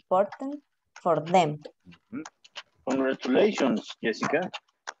is important for them. Congratulations, Jessica.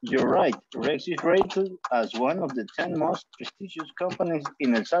 You're right. Rex is rated as one of the 10 most prestigious companies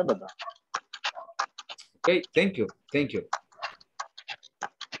in El Salvador. Okay, thank you.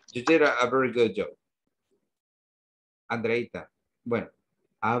 You did a very good job. Andreita, bueno,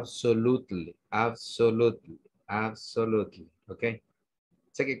 absolutely, okay.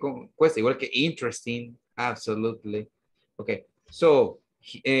 Sé que cuesta igual que interesting, absolutely. Okay, so,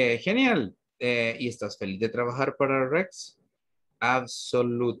 genial. ¿Y estás feliz de trabajar para Rex?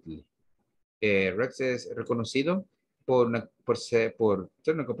 Absolutely. Rex es reconocido por ser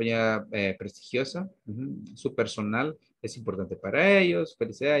una compañía prestigiosa. Su personal es importante para ellos.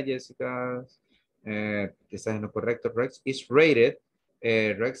 Felicidades, Jessica. Estás en lo correcto. Rex is rated.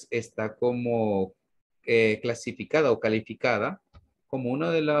 Rex está como clasificada o calificada como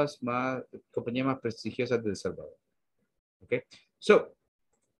una de las compañías más prestigiosas de El Salvador. Okay, so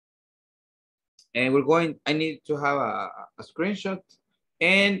and I need to have a screenshot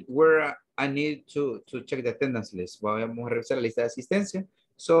and I need to check the attendance list. Vamos a revisar la lista de asistencia.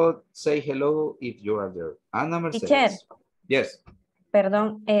 So say hello if you are there. Ana Mercedes. Teacher. Yes.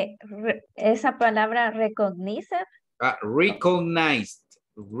 Perdón, esa palabra recognized. Recognized.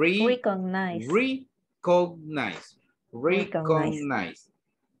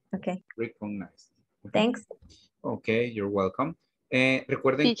 Okay. Recognized. Okay. Thanks. Okay, you're welcome.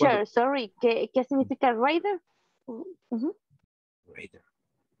 Recuerden Teacher, sorry, ¿qué significa rider? Rider.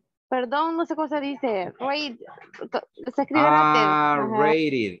 Perdón, no sé cómo se dice. Se escribe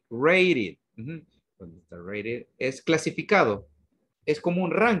antes. Rated. Rated es clasificado. Es como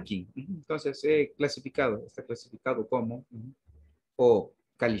un ranking. Entonces, clasificado. Está clasificado como o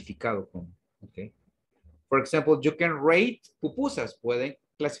calificado como. Okay. For example, you can rate pupusas. Pueden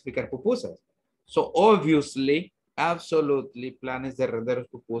clasificar pupusas. So, obviously, absolutely, Planes de Renderos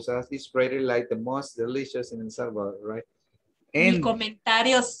Pupusas is rated like the most delicious in El Salvador, right? Mi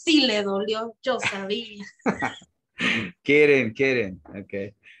comentario sí le dolió, yo sabía. Kidding.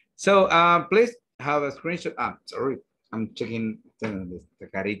 Okay. So, please have a screenshot. Sorry, I'm checking the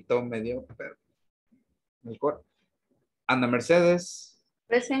carito medio. Ana Mercedes.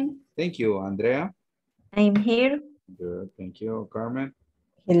 Present. Thank you, Andrea. I'm here. Good, thank you, Carmen.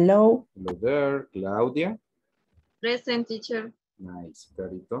 Hello. Hello there, Claudia. Present, teacher. Nice,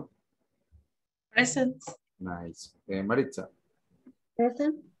 Carito. Present. Nice. Maritza.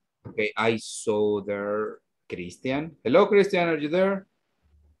 Present. Okay, I saw there Christian. Hello, Christian, are you there?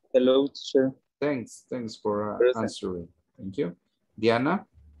 Hello, teacher. Thanks for answering. Thank you. Diana?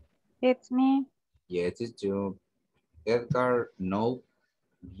 It's me. Yes, it's you. Edgar, no.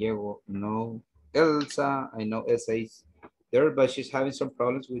 Diego, no. Elsa, I know Elsa is there, but she's having some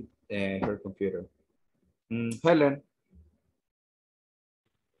problems with her computer. Helen?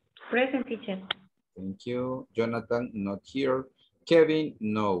 Present, teacher. Thank you. Jonathan, not here. Kevin,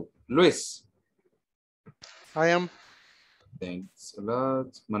 no. Luis? I am. Thanks a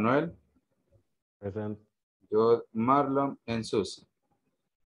lot. Manuel? Present. Good. Marlon and Susie?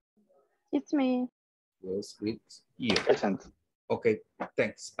 It's me. Yes, it's you. Present. Okay,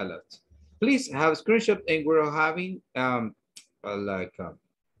 thanks a lot. Please have a screenshot, and we're having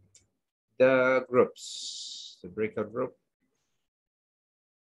the groups, the breakout group.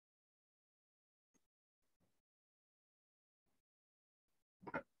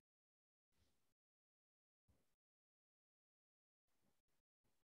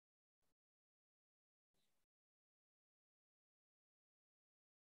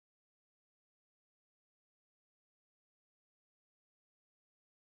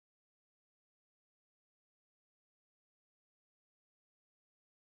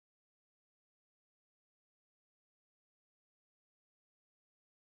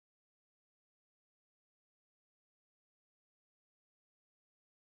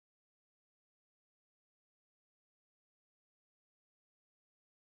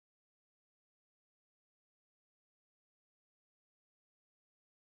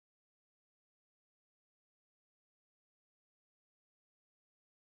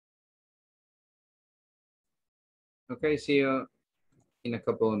 Okay, see you in a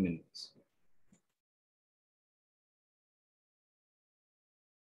couple of minutes.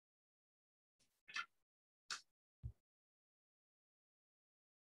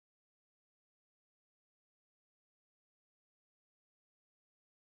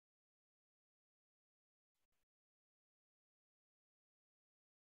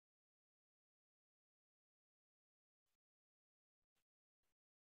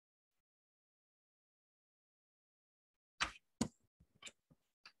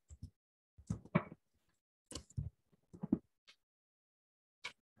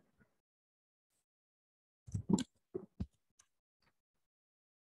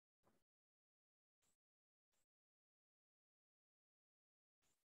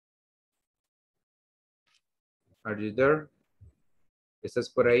 Are you there?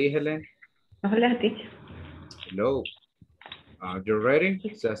 ¿Estás por ahí, Helen? Hola, teacher. Hello. Are you ready?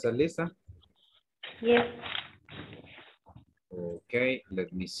 ¿Estás lista? Yes. Okay,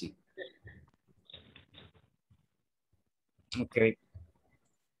 let me see. Okay.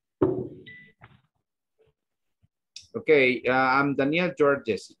 Okay, I'm Daniel, you're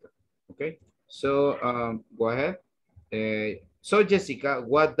Jessica. Okay, so go ahead. So Jessica,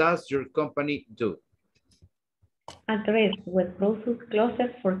 what does your company do? Address with browser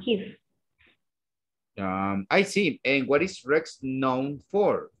closet for kids. I see. And what is Rex known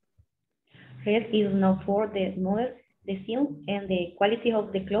for? Rex is known for the model, the film, and the quality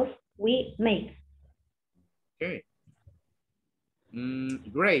of the clothes we make. Okay.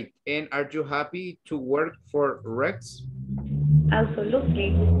 Great. And are you happy to work for Rex?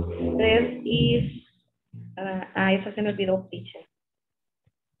 Absolutely. Rex is, esa se me olvidó, teacher.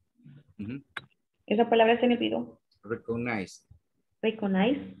 Esa palabra se me olvidó. Recognized.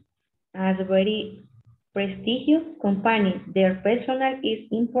 Recognized as a very prestigious company. Their personnel is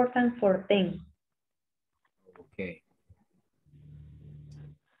important for them. Okay.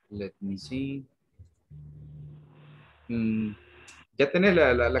 Let me see. Ya tenés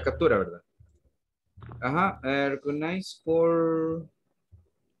la captura, ¿verdad? Ajá. Recognized for...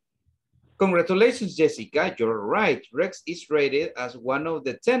 Congratulations, Jessica. You're right. Rex is rated as one of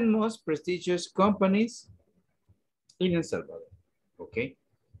the 10 most prestigious companies in El Salvador. Okay.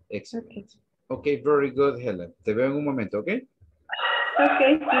 Excellent. Okay, very good, Helen. Te veo en un momento, okay?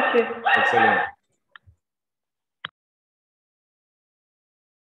 Okay, teacher. Excelente.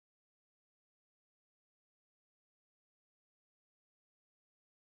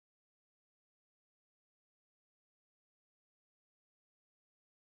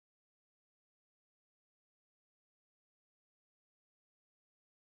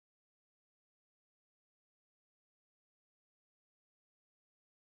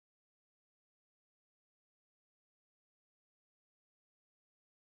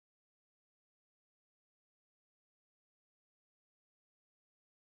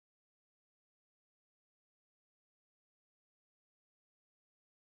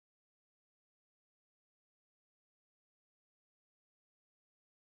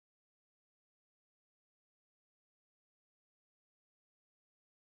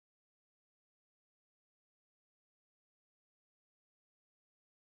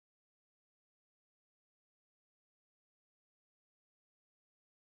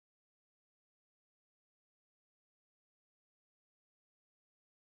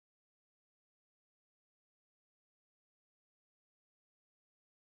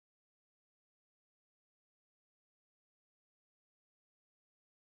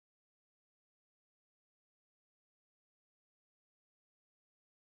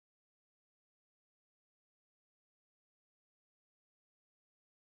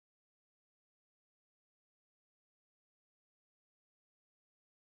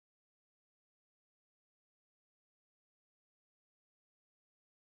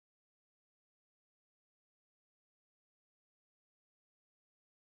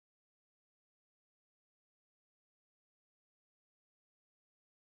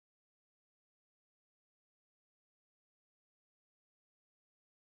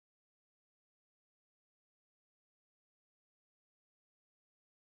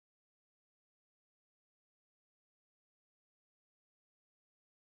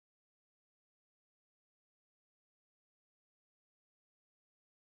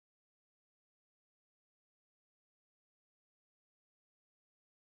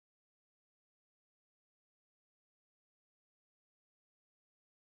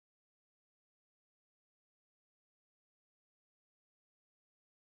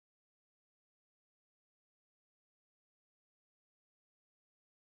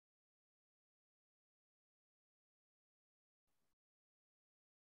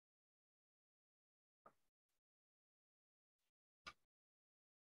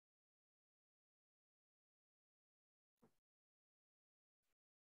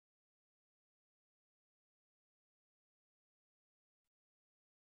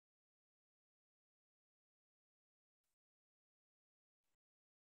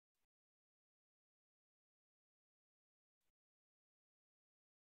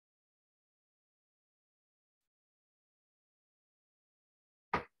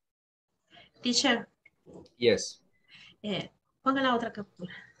 Teacher, Yes. ponga la otra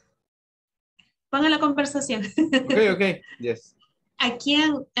captura. Ponga la conversación. Okay. Yes. Aquí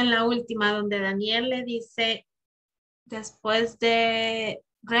en la última, donde Daniel le dice, después de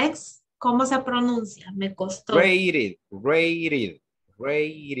Rex, ¿cómo se pronuncia? Me costó. Rated.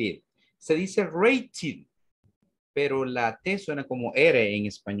 Se dice rated, pero la T suena como R en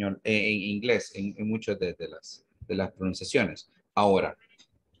español, en inglés, en muchas de las pronunciaciones. Ahora,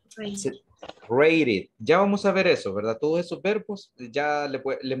 rated. Ya vamos a ver eso, ¿verdad? Todos esos verbos, ya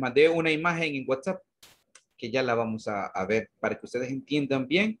les mandé una imagen en WhatsApp que ya la vamos a ver para que ustedes entiendan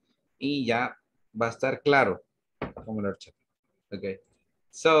bien y ya va a estar claro. Vamos a ver. Okay.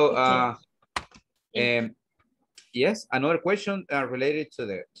 So, yes, another question related to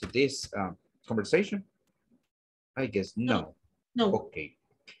this conversation. I guess no. No. Okay.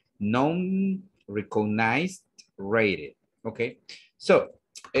 Non-recognized rated. Okay. So,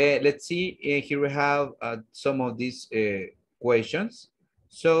 let's see. Here we have some of these questions.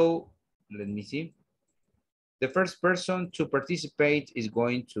 So, let me see. The first person to participate is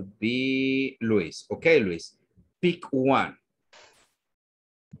going to be Luis. Okay, Luis. Pick one.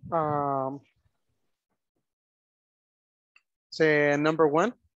 Say number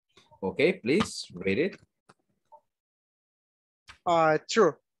one. Okay, please read it.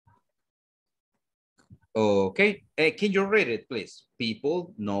 True. Okay, can you read it, please?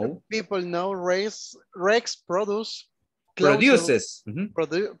 People know. People know Rex produces clothes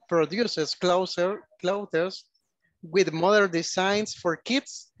with modern designs for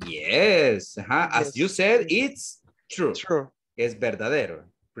kids. Yes, as you said, it's true. True. Es verdadero.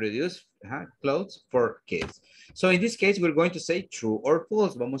 Produce clothes for kids. So in this case, we're going to say true or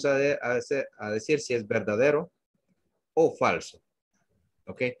false. Vamos a decir si es verdadero o falso.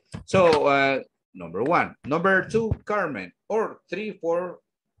 Okay, so number one. Number two, Carmen. Or 3, 4,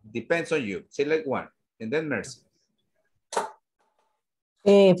 depends on you. Select one. And then Mercy.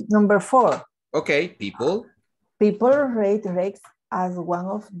 Number 4. Okay, people. People rate Rex as one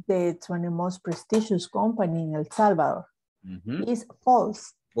of the 20 most prestigious companies in El Salvador. It's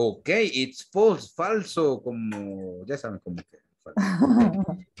false. Okay, it's false. Falso, como, ya saben cómo que.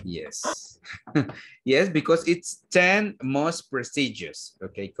 Yes. Yes, because it's 10 most prestigious.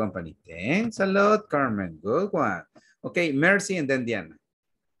 Okay, company. Thanks a lot, Carmen. Good one. Okay, Mercy and then Diana.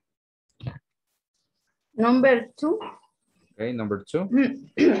 Number 2. Okay, number 2.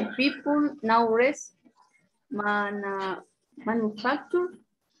 People nowadays manufacture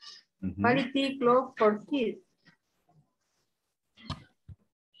quality clothes for kids.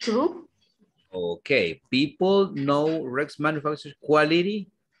 True. Okay, people know Rex manufactures quality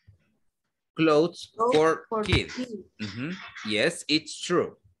clothes for kids. Yes, it's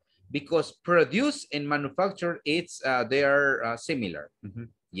true. Because produce and manufacture, it's they are similar.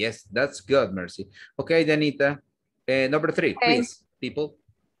 Yes, that's good, Mercy. Okay, Danita. Number 3, please, people.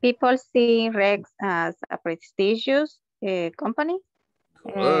 People see Rex as a prestigious company.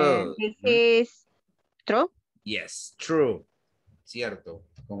 This is true? Yes, true. Cierto,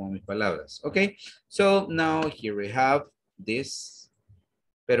 como mis palabras. Okay, so now here we have this.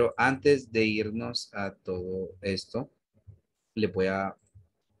 Pero antes de irnos a todo esto, le voy a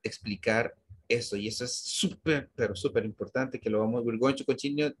explicar eso. Y eso es súper, pero súper importante que lo vamos, we're going to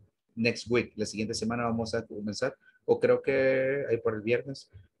continue next week. La siguiente semana vamos a comenzar, o creo que ahí por el viernes,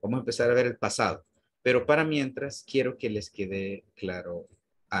 vamos a empezar a ver el pasado. Pero para mientras, quiero que les quede claro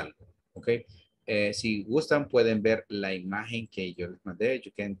algo, ¿ok? Si gustan, pueden ver la imagen que yo les mandé.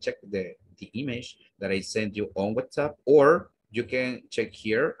 You can check the image that I sent you on WhatsApp, or you can check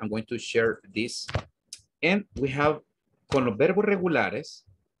here. I'm going to share this. And we have, con los verbos regulares,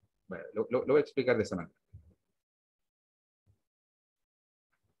 bueno, lo voy a explicar de esa manera.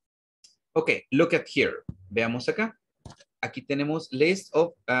 Ok, look at here. Veamos acá. Aquí tenemos list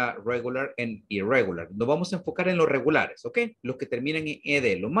of regular and irregular. Nos vamos a enfocar en los regulares, ¿ok? Los que terminan en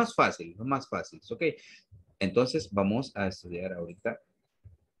ed, lo más fácil, ¿ok? Entonces vamos a estudiar ahorita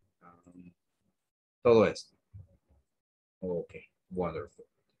todo esto. Ok, wonderful.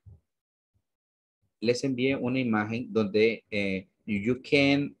 Les envié una imagen donde you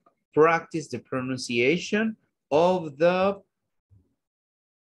can practice the pronunciation of the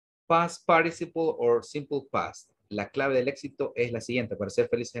past participle or simple past. La clave del éxito es la siguiente. Para ser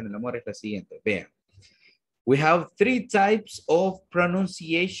felices en el amor es la siguiente. Vean. We have 3 types of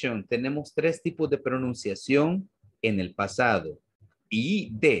pronunciation. Tenemos 3 tipos de pronunciación en el pasado.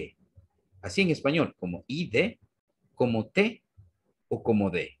 ID. Así en español. Como ID, como T o como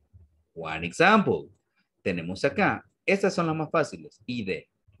D. One example. Tenemos acá. Estas son las más fáciles. ID.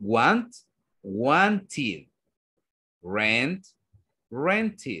 Want, wanted. Rent,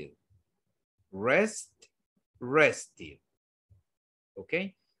 rented. rest, rested. ¿Ok?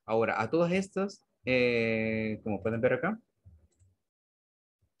 Ahora, a todas estas, como pueden ver acá,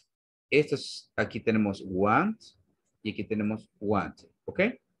 estos, aquí tenemos want y aquí tenemos wanted. ¿Ok?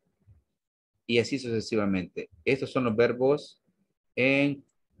 Y así sucesivamente. Estos son los verbos en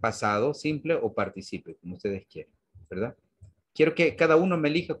pasado simple o participio, como ustedes quieran, ¿verdad? Quiero que cada uno me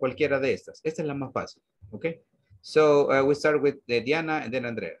elija cualquiera de estas. Esta es la más fácil, ¿ok? So, we start with Diana and then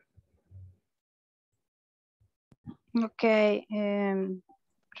Andrea. Okay. Rent.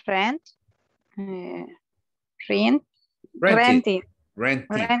 Rent. Rented. Rented.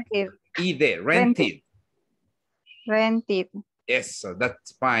 Rented. Rented. Rented. Rented. Yes,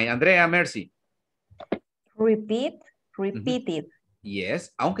 that's fine. Andrea, Mercy. Repeat, repeated.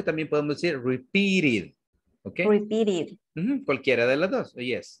 Yes, aunque también podemos decir repeated. ¿Ok? Repeated. Cualquiera de las dos.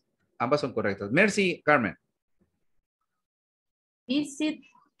 Yes. Ambas son correctas. Mercy, Carmen. Visited.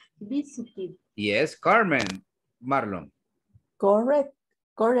 Yes, Carmen. Marlon.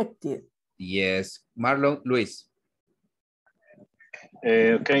 Corrected. Yes, Marlon. Luis.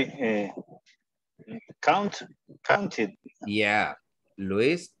 Okay. Counted. Yeah.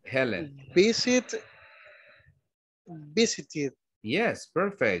 Luis, Helen. Visited. Yes,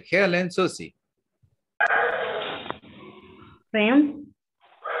 perfect. Helen, Susie. Friends,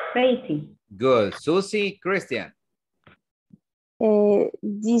 crazy. Good. Susie, Christian.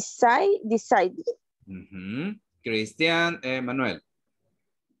 Decide. Christian, Manuel.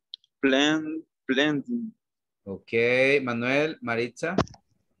 Blending. Okay, Manuel, Maritza.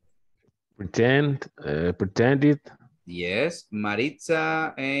 Pretended. Yes,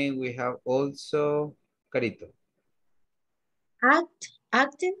 Maritza, and we have also Carito.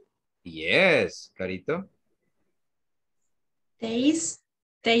 Acting. Yes, Carito.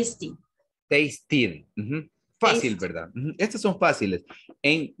 Tasty. Tasted. Fácil, ¿verdad? Estas son fáciles.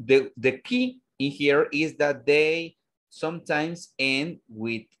 And the key in here is that they sometimes end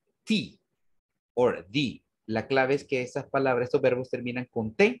with T or D. La clave es que esas palabras, estos verbos terminan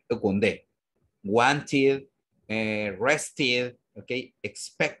con T o con D. Wanted, rested, okay,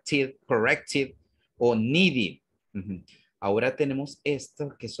 expected, corrected o needed. Ahora tenemos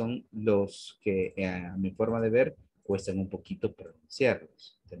estos que son los que a mi forma de ver cuestan un poquito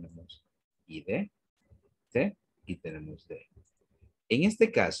pronunciarlos. Tenemos ID, T y tenemos D. En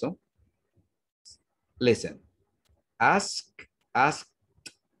este caso, listen, ask,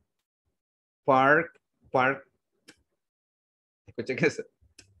 park, escuchen eso.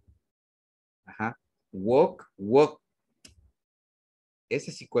 Ajá. Walk.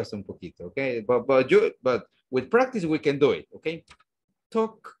 Ese sí cuesta un poquito, okay? But with practice we can do it, okay?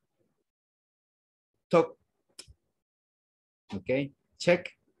 Talk. Okay?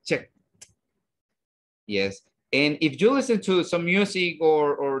 Check. Yes. And if you listen to some music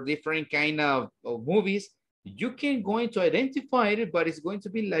or different kind of movies, you can going to identify it, but it's going to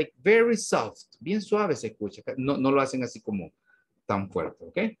be like very soft. Bien suave se escucha. No lo hacen así como tan fuerte,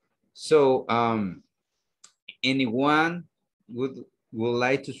 okay? So, anyone would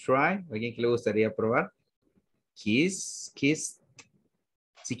like to try? ¿Alguien que le gustaría probar? Kiss.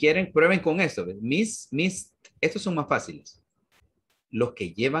 Si quieren, prueben con esto. Miss, estos son más fáciles. Los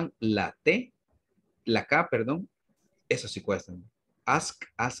que llevan la T, la K, perdón, esos sí cuestan. Ask,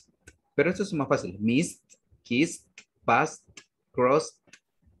 pero estos son más fáciles. Missed, kissed, passed, crossed.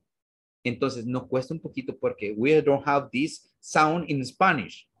 Entonces nos cuesta un poquito porque we don't have this sound in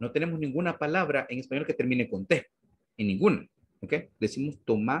Spanish. No tenemos ninguna palabra en español que termine con T. En ninguna. ¿Ok? Decimos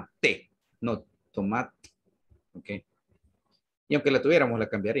tomate. No, tomate. ¿Ok? Y aunque la tuviéramos, la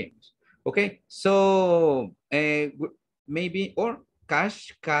cambiaríamos. ¿Ok? So, maybe, or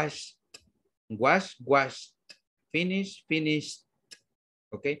cash, wash, finish.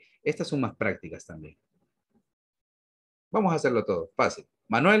 ¿Ok? Estas son más prácticas también. Vamos a hacerlo todo. Fácil.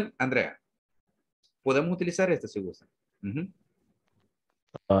 Manuel, Andrea. Podemos utilizar esto si gustan.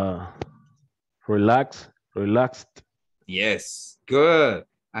 Relaxed. Yes, good.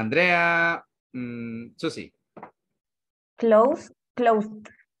 Andrea, Susie. Closed.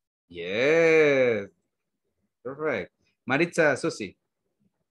 Yes. Perfect. Maritza, Susie.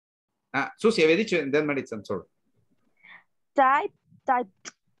 Susie, había dicho, and then Maritza, I'm sorry. Type.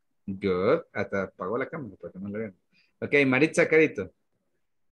 Good. Hasta apagó la cámara porque no le ven. Ok, Maritza, Carito.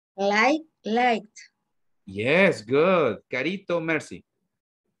 Liked. Yes, good. Carito, Mercy.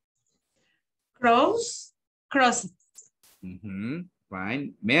 Crossed.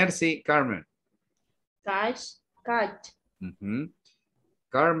 Fine. Mercy, Carmen. Catch.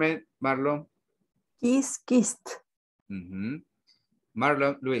 Carmen, Marlon. Kissed.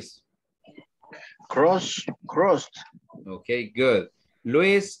 Marlon, Luis. Crossed. Okay, good.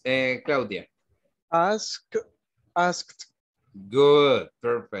 Luis, Claudia. Ask, asked. Good,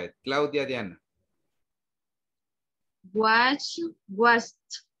 perfect. Claudia, Diana. Watch, watched.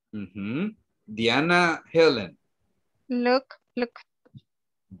 Diana, Helen. Look, look.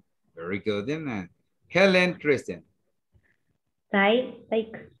 Very good, Diana. Helen, Christian.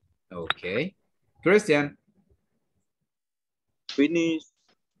 Take. Okay. Christian.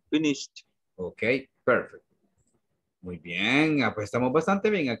 Finished. Okay, perfect. Muy bien, pues estamos bastante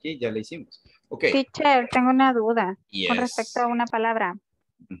bien aquí, ya le hicimos. Ok. Teacher, tengo una duda con Yes. respecto a una palabra.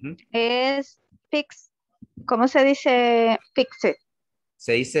 Es fix. ¿Cómo se dice fix it?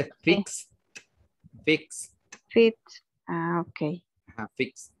 Se dice fixed. Fixed. Fit. Ah, ok. Ajá,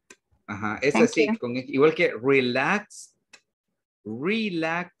 fixed. Ajá, es Thank así, you. igual que relaxed.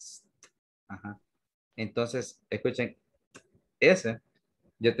 Relaxed. Ajá. Entonces, escuchen, ese,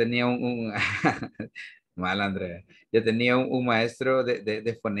 yo tenía un mal, Andrea. Yo tenía un maestro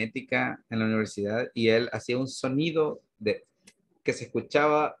de fonética en la universidad y él hacía un sonido que se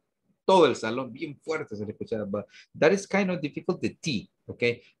escuchaba todo el salón, bien fuerte se le escuchaba. But that is kind of difficult, the T, ¿ok?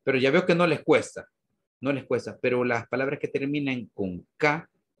 Pero ya veo que no les cuesta, pero las palabras que terminan con K,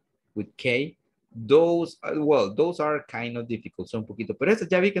 with K, those are kind of difficult, son un poquito, pero eso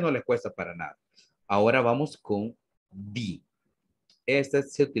ya vi que no les cuesta para nada. Ahora vamos con D. Esta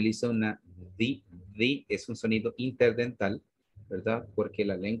se utiliza una D es un sonido interdental, ¿verdad? Porque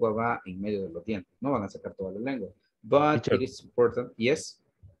la lengua va en medio de los dientes. No van a sacar toda la lengua. But Teacher. it is important. Yes.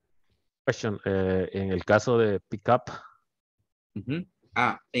 Question. En el caso de pick up.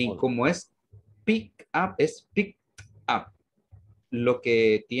 En como es pick up, es pick up. Lo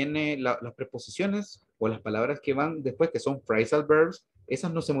que tiene las preposiciones o las palabras que van después, que son phrasal verbs,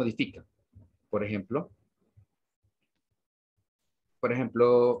 esas no se modifican. Por ejemplo,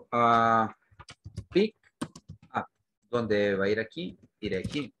 pick up, donde va a ir aquí, iré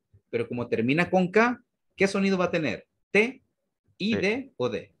aquí. Pero como termina con K, ¿qué sonido va a tener? T, I, D o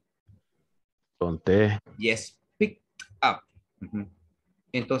D. Con T. Yes, pick up.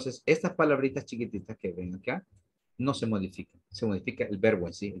 Entonces, estas palabritas chiquititas que ven acá, no se modifican. Se modifica el verbo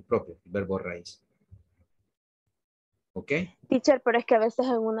en sí, el propio, el verbo raíz. ¿Ok? Teacher, pero es que a veces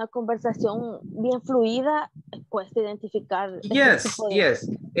en una conversación bien fluida cuesta identificar. Yes, yes.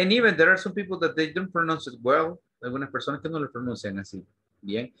 And even there are some people that they don't pronounce it well. Algunas personas que no lo pronuncian así.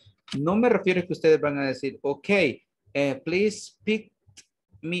 Bien. No me refiero a que ustedes van a decir, ok, please pick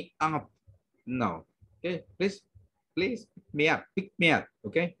me up. No. Okay, please pick me up. Pick me up.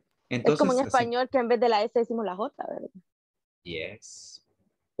 Ok. Entonces, es como en así. español que en vez de la S decimos la J, ¿verdad? Yes.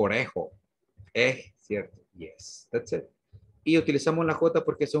 Orejo. Cierto. Yes. That's it. Y utilizamos la J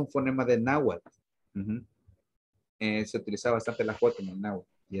porque es un fonema de náhuatl. Se utiliza bastante la J en el náhuatl.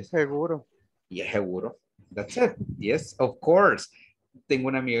 Yes. Seguro. Yeah, seguro. That's it. Yes, of course. Tengo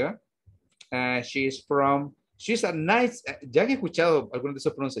una amiga. She's a nice, ya he escuchado algunas de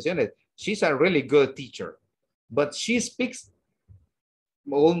sus pronunciaciones. She's a really good teacher. But she speaks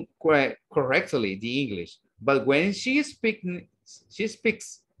correctly the English. But when she speaks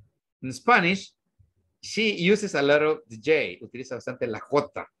in Spanish, she uses a lot of the J. Utiliza bastante la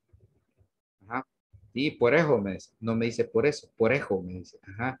J. Ajá. Y por eso me dice. No me dice por eso. Por eso me dice.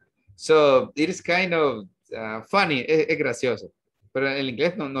 Ajá. So, it is kind of funny. Es gracioso. Pero en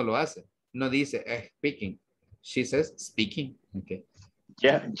inglés no lo hace. No dice speaking. She says speaking. Okay.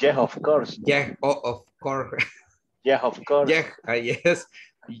 Yeah, of course. Yeah, of course. Yeah, of course. Yeah, yes.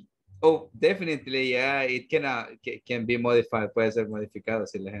 Oh, definitely, yeah. It can be modified. Puede ser modificado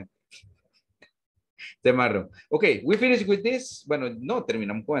si la gente. De marrón. Ok, we finish with this. Bueno, no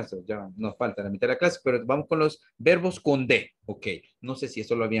terminamos con esto. Ya nos falta la mitad de la clase, pero vamos con los verbos con D. Ok, no sé si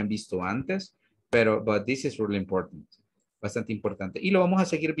eso lo habían visto antes, pero but this is really important. Bastante importante. Y lo vamos a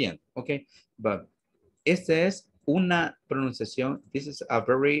seguir viendo. Ok, but esta es una pronunciación. This is a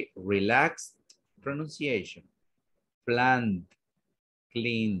very relaxed pronunciation. Planned,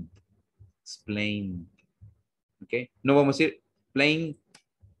 cleaned, explained. Ok, no vamos a decir plain,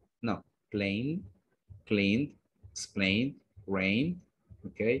 no, plain, cleaned, explained, rained,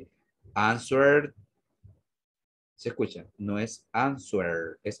 ok, answered, se escucha, no es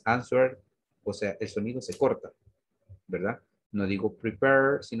answer, es answered, o sea, el sonido se corta, ¿verdad? No digo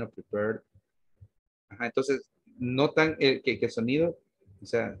prepare, sino prepared. Ajá, entonces, notan que el sonido, o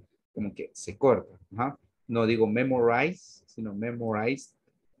sea, como que se corta. Ajá. No digo memorize, sino memorized.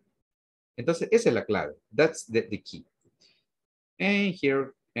 Entonces, esa es la clave. That's the key. And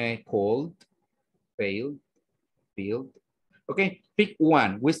here, cold, failed, field. Okay, pick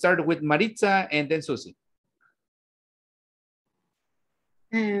one. We start with Maritza and then Susie.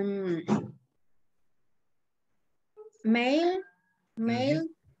 Mail.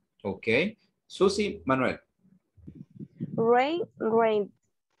 Okay, Susi, Manuel. Rain, rain.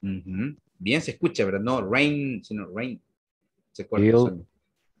 Bien se escucha, ¿verdad? No rain, sino rain. Se corta el Kill, sonido.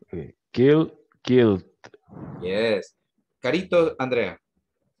 kill, killed. Yes. Carito, Andrea.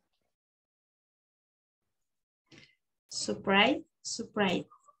 Surprise, surprise.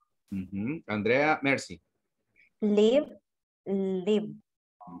 Andrea, Mercy. Live, live.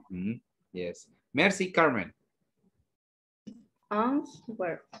 Yes. Mercy, Carmen.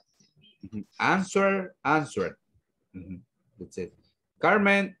 Answer. Answer, answer. That's it.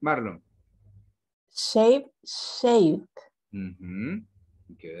 Carmen, Marlon. Shave, shaved.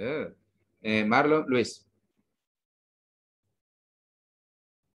 Good. Marlon, Luis.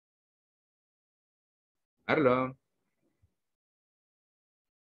 Marlon.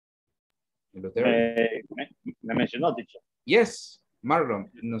 Me mencionó, teacher. Yes, Marlon.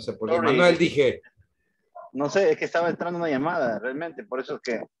 No sé por qué. Sorry. Manuel dije. No sé, es que estaba entrando una llamada, realmente, por eso es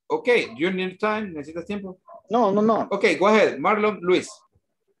que... Ok, do you need time? ¿Necesitas tiempo? No, no, no. Ok, go ahead. Marlon, Luis.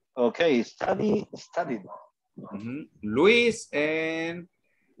 Ok, studied. Luis and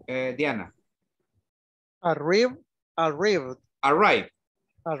Diana. Arrived. Arrive.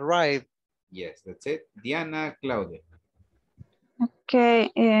 Yes, that's it. Diana, Claudia. Okay,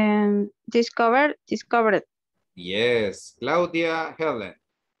 discovered. Yes, Claudia, Helen.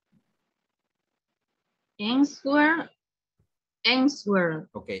 Answer.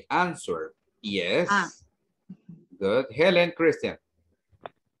 Okay, answer. Yes. Good. Helen, Christian.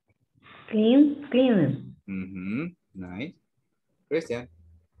 Clean. Nice. Christian.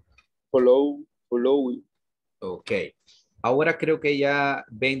 Follow. Ok. Ahora creo que ya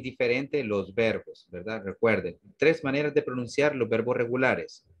ven diferente los verbos, ¿verdad? Recuerden, 3 maneras de pronunciar los verbos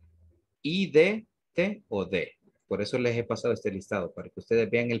regulares. I, de, te o de. Por eso les he pasado este listado, para que ustedes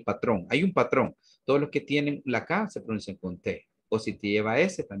vean el patrón. Hay un patrón. Todos los que tienen la K se pronuncian con T. O si te lleva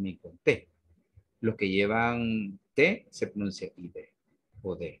S, también con T. Los que llevan T se pronuncia I, de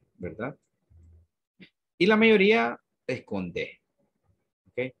o de, ¿verdad? Y la mayoría es con D.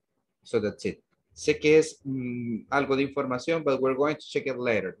 Ok. So that's it. Sé que es algo de información, but we're going to check it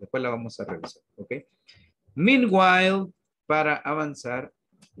later. Después la vamos a revisar, ¿ok? Meanwhile, para avanzar,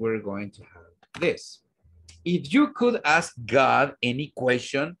 we're going to have this. If you could ask God any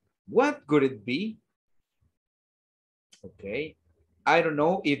question, what could it be? Okay. I don't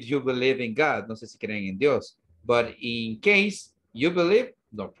know if you believe in God. No sé si creen en Dios. But in case you believe,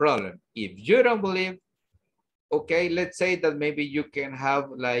 no problem. If you don't believe, okay, let's say that maybe you can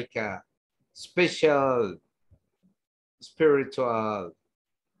have like a special spiritual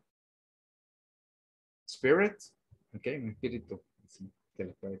spirit. Okay, un espíritu que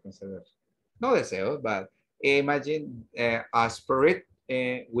les puede conceder. No deseo, but imagine a spirit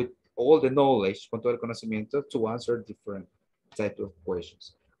with all the knowledge, con todo el conocimiento, to answer different type of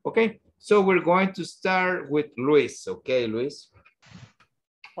questions. Okay, so we're going to start with Luis. Okay, Luis.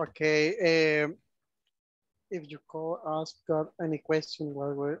 Okay, if you call ask God any question,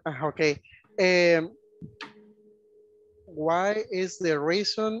 okay. Why is the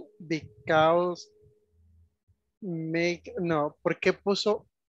reason? Because ¿por qué puso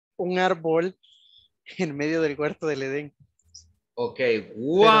un árbol en medio del huerto del Edén? Okay,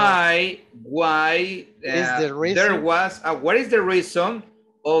 why there was what is the reason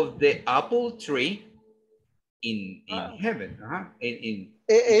of the apple tree in heaven?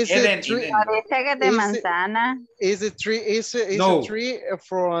 Parece que de manzana. Is a tree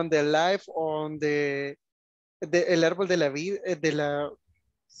from the life on el árbol de la vida,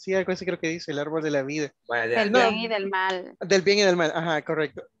 sí, algo así creo que dice, el árbol de la vida. Del bien y del mal. Del bien y del mal, ajá,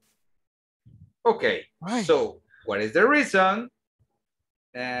 correcto. Okay, so what is the reason?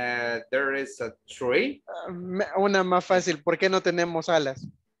 There is a tree. Una más fácil, ¿por qué no tenemos alas?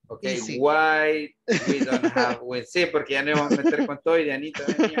 Okay, why we don't have wings? Sí, porque ya no vamos a meter con todo y Anita.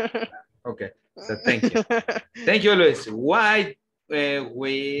 Okay, so thank you. Thank you, Luis. Why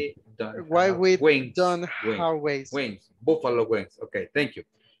we don't have wings? Wings, buffalo wings. Okay, thank you.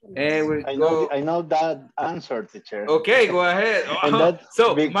 And I know that answer, teacher. Okay, go ahead.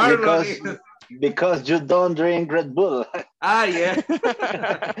 So, Marlon, because you don't drink Red Bull. Yeah.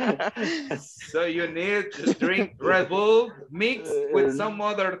 So you need to drink Red Bull mixed with some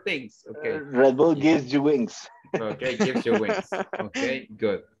other things. Okay. Red Bull gives you wings. Okay, gives you wings. Okay,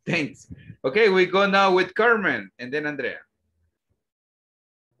 good. Thanks. Okay, we go now with Carmen and then Andrea.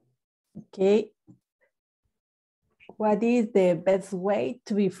 Okay. What is the best way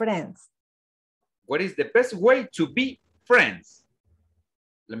to be friends? What is the best way to be friends?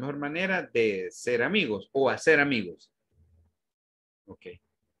 La mejor manera de ser amigos o hacer amigos. Okay.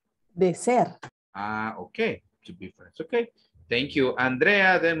 De ser. Okay. To be friends. Okay. Thank you.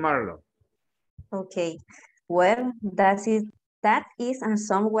 Andrea, then Marlon. Okay. Well, that is a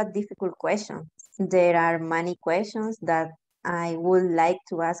somewhat difficult question. There are many questions that I would like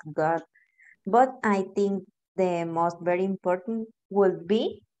to ask God, but I think the most very important would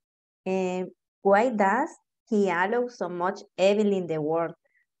be why does He allow so much evil in the world?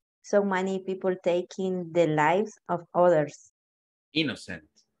 So many people taking the lives of others. Innocent.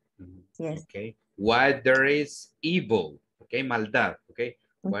 Yes. Okay. Why there is evil. Okay. Maldad. Okay.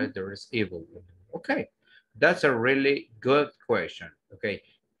 Why there is evil. Okay. That's a really good question. Okay.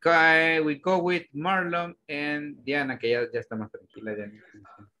 Okay, we go with Marlon and Diana, que ya está más tranquila.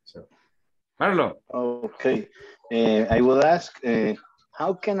 So, Marlon. Okay. I will ask,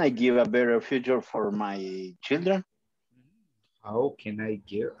 how can I give a better future for my children? How can I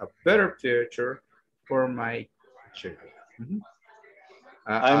give a better future for my children?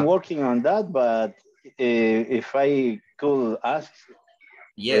 I'm working on that, but if I could ask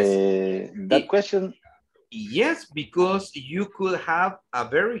that question. Yes, because you could have a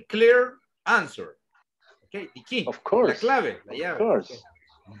very clear answer. Okay, the key. Of course. La clave, la llave. Of course.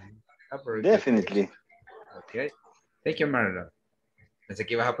 Okay. Definitely. Okay. Thank you, Marlon. Pensé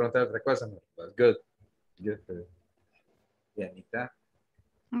que ibas a preguntar otra cosa. But good. Good. Yanita.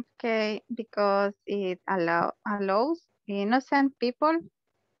 Okay, because it allows innocent people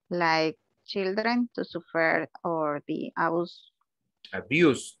like children to suffer or be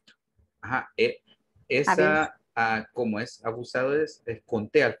Abused. Ajá. Esa, ¿cómo es? Abusado es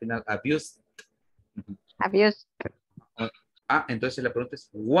conté al final. Abused. Abused. Entonces la pregunta es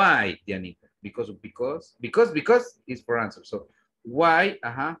why, Dianita? Because is for answer. So, why,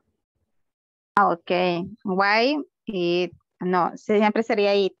 Okay. Why it, no, siempre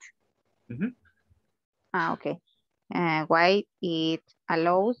sería it. Okay. Why it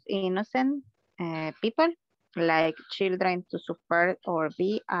allows innocent people like children to suffer or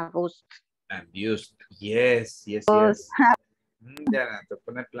be abused. Abused. Yes. Ya, te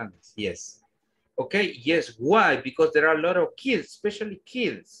pone planes. Yes. Okay, yes. Why? Because there are a lot of kids, especially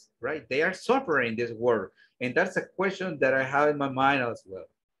kids, right? They are suffering in this world. And that's a question that I have in my mind as well.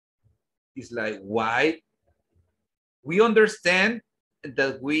 It's like, why? We understand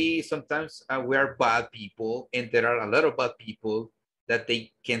that we sometimes we are bad people and there are a lot of bad people that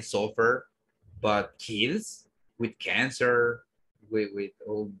they can suffer, but kids with cancer,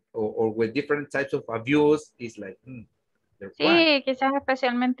 or with different types of abuse, is like, sí, quizás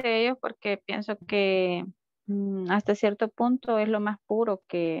especialmente ellos porque pienso que hasta cierto punto es lo más puro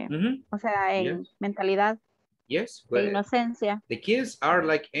que, o sea, en mentalidad de inocencia. The kids are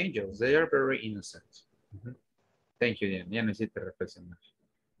like angels. They are very innocent. Thank you, Diana. Ya necesito reflexionar.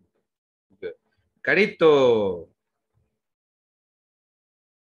 Good. Carito.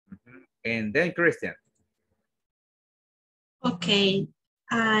 And then Christian. Okay.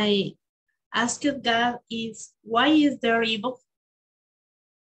 I ask you God is why is there evil?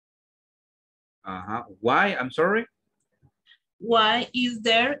 Why? I'm sorry? Why is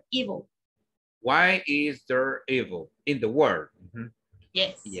there evil? Why is there evil in the world?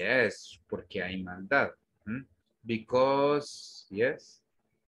 Yes. Yes, porque hay maldad. Because, yes,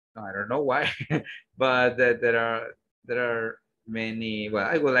 I don't know why, but there are many, well,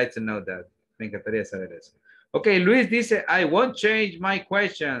 I would like to know that. Me encantaría saber eso. Okay, Luis dice, I won't change my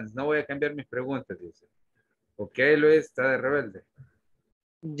questions. No voy a cambiar mis preguntas, dice. Okay, Luis, está de rebelde.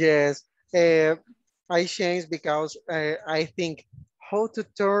 Yes, I changed because I think how to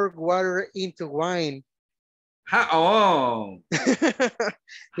turn water into wine. How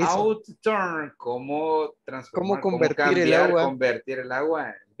to turn, cómo transformar, cómo cambiar, convertir el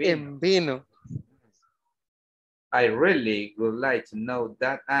agua en vino. I really would like to know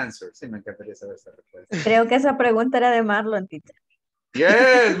that answer. Sí, me encantaría saber esa respuesta. Creo que esa pregunta era de Marlon, teacher.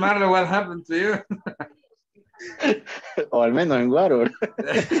 Yes, Marlon, what happened to you? O al menos en Guaro.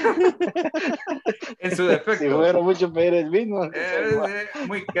 En su defecto. Si fuera mucho pedir el vino.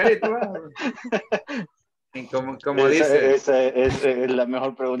 Muy carito. Como dice. Esa es la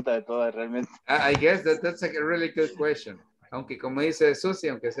mejor pregunta de todas, realmente. I guess that's a really good question. Aunque como dice Susi,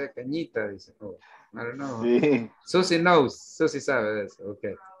 aunque sea cañita, dice. Oh, I don't know. Sí. Susi knows. Susi sabe de eso.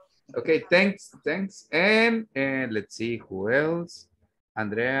 Okay. Okay, thanks. And let's see who else.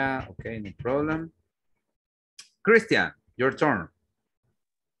 Andrea, okay, no problem. Christian, your turn.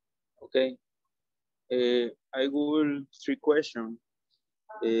 Okay. I will three questions.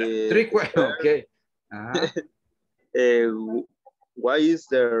 Three questions, okay. Why is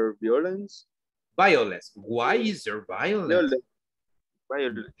there violence? Violence. Why is there violence?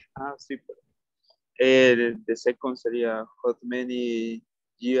 Violence. Sí. The second sería, how many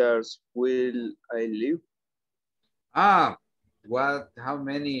years will I live? how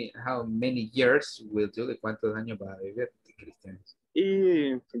many years will do? ¿De cuántos años va a vivir, Cristian?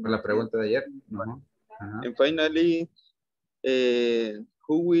 Y Por la pregunta de ayer. And finally,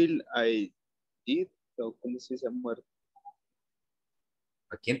 who will I eat? O ¿cómo se dice muerto?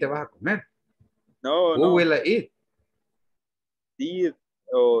 ¿A quién te vas a comer? No, Who will I eat? Did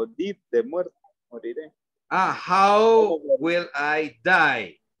de muerto, moriré. How will I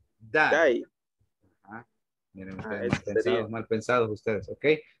die? Die. Miren ustedes, mal pensados ustedes, ¿ok?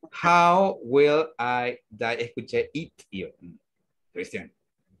 How will I die? Escuché eat, yo. Cristian.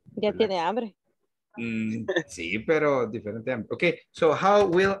 Ya tiene hambre. Sí, pero diferente hambre. Ok, so how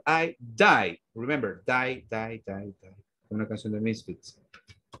will I die? Remember, die. Una canción de Misfits.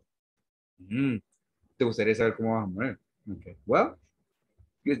 ¿Te gustaría saber cómo vas a morir? Okay, well,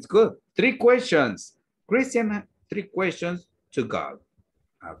 it's good. 3 questions. Christian, 3 questions to God.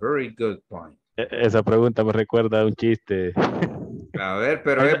 A very good point. Esa pregunta me recuerda a un chiste. A ver,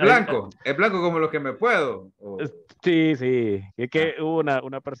 pero es blanco. Es blanco como lo que me puedo. Sí. Es que hubo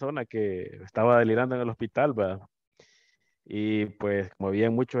una persona que estaba delirando en el hospital, ¿va? Y pues como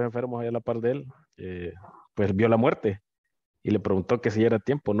había muchos enfermos ahí a la par de él, pues vio la muerte. Y le preguntó que si era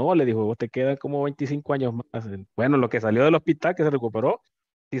tiempo. No, le dijo, vos te quedan como 25 años más. Bueno, lo que salió del hospital, que se recuperó,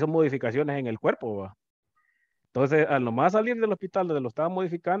 hizo modificaciones en el cuerpo, ¿va? Entonces, al nomás salir del hospital donde lo estaba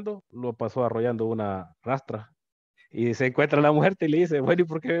modificando, lo pasó arrollando una rastra. Y se encuentra la muerte y le dice, bueno, ¿y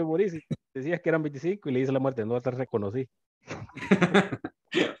por qué me morís? Decías que eran 25 y le dice la muerte, no, te reconocí.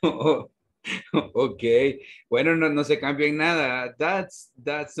 Ok, bueno, no se cambia en nada. That's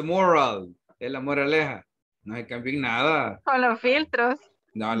the moral. Es la moraleja. No se cambia en nada. Con los filtros.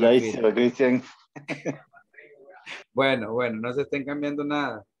 No, ya hice, Cristian. Bueno, no se estén cambiando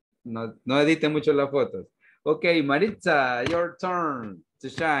nada. No editen mucho las fotos. Ok, Maritza, your turn to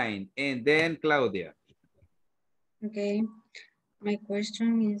shine. And then Claudia. Okay, my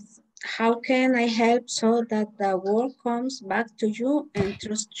question is, how can I help so that the work comes back to you and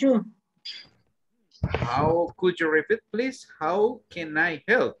trust you? How could you repeat, please? How can I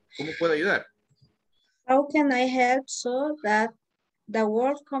help? ¿Cómo puedo ayudar? How can I help so that the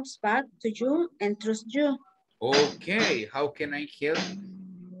world comes back to you and trust you? Okay, how can I help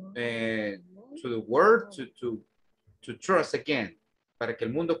to the world to trust again? Para que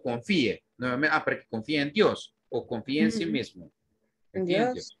el mundo confíe. Nuevamente, para que confíe en Dios o confíe en sí mismo.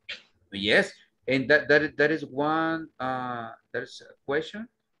 Yes. Yes, and that is one, there's a question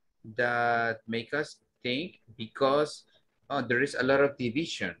that make us think because there is a lot of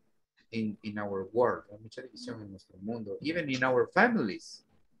division in our world. Hay mucha división en nuestro mundo. Even in our families,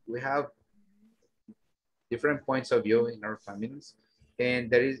 we have different points of view in our families. And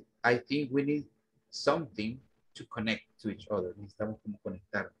there is, I think we need something to connect to each other. Necesitamos como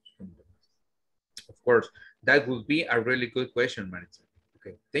conectarnos. Of course, that would be a really good question, Maritza.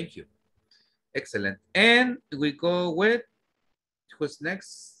 Okay, thank you. Excellent. And we go with, who's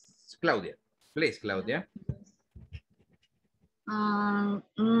next? Claudia. Please, Claudia.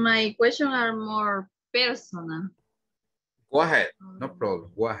 My questions are more personal. Go ahead. No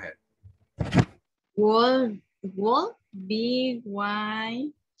problem. Go ahead. Will be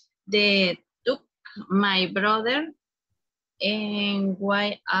why they took my brother and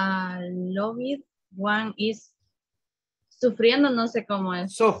why I love it. One is sufriendo, no sé cómo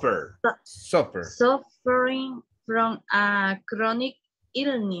es. Suffering from a chronic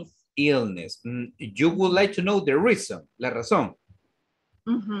illness. You would like to know the reason, la razón.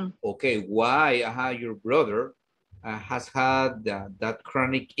 Okay, why your brother has had that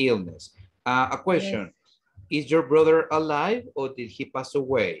chronic illness. A question, yes. Is your brother alive or did he pass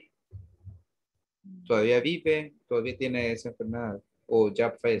away? ¿Todavía vive? ¿Todavía tiene esa enfermedad? ¿O ya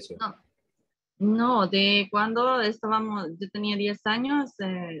falleció? No, de cuando yo tenía 10 años,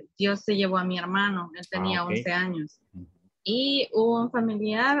 Dios se llevó a mi hermano, él tenía 11 años. Y un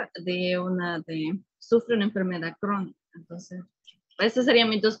familiar sufre una enfermedad crónica. Entonces, esas serían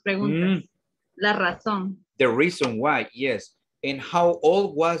mis dos preguntas. La razón. The reason why, yes. And how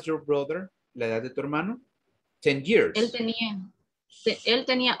old was your brother? ¿La edad de tu hermano? 10 years. Él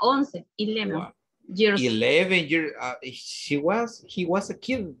tenía 11, 11 wow. years. 11 years. He was a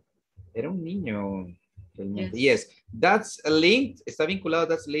kid. Era un niño. Yes. That's linked. Está vinculado.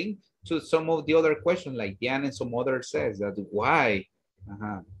 That's linked to some of the other questions, like Diane and some others says that why.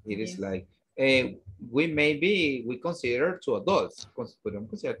 It is like we consider to adults. Podemos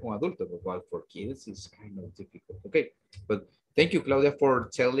considerar como adultos, but for kids it's kind of difficult. Okay, but thank you, Claudia, for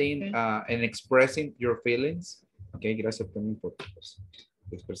telling and expressing your feelings. Okay, gracias también por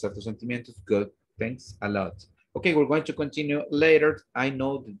expresar tus sentimientos. Good, thanks a lot. Okay, we're going to continue later. I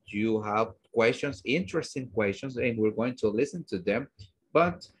know that you have questions, interesting questions, and we're going to listen to them,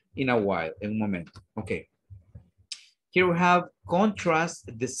 but in a while, en un momento. Okay. Here we have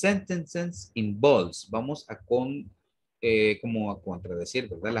contrast the sentences in bold. Vamos a como a contradecir,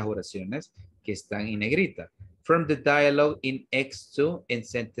 ¿verdad? Las oraciones que están en negrita. From the dialogue in X2 and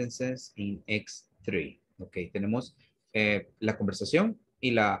sentences in X3. Ok, tenemos la conversación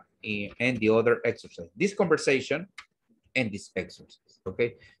y and the other exercise. This conversation and this exercise.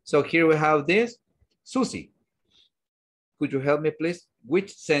 Okay, so here we have this. Susie, could you help me please?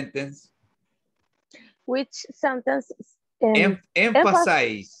 Which sentence? Which sentence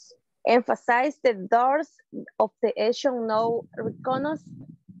emphasize the doors of the action now recognize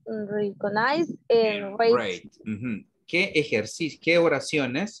and rate. ¿Qué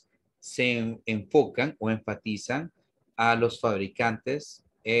oraciones se enfocan o enfatizan a los fabricantes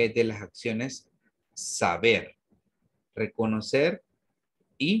de las acciones saber, reconocer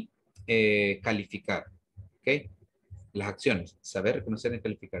y calificar? ¿Ok? Las acciones, saber, reconocer y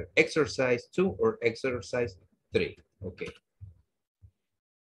calificar. Exercise 2 or exercise 3. Okay.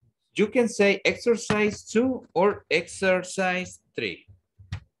 You can say exercise 2 or exercise 3.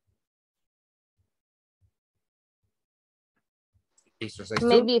 Exercise 2.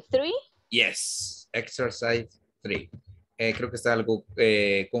 Maybe 3? Yes, exercise 3. Creo que está algo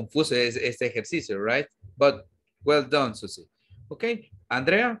confuso este ejercicio, right? But well done, Susie. Okay,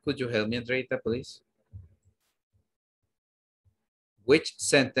 Andrea, could you help me, Andreita, please? Which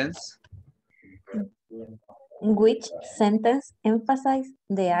sentence emphasize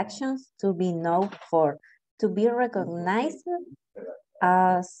the actions to be known for, to be recognized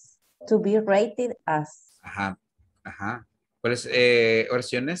as, to be rated as? Ajá, ajá. ¿Cuáles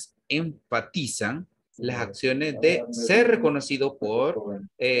oraciones enfatizan las acciones de ser reconocido por,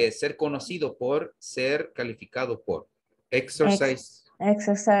 ser conocido por, ser calificado por? Exercise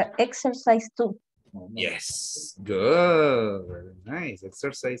 2. Yes, good, very nice.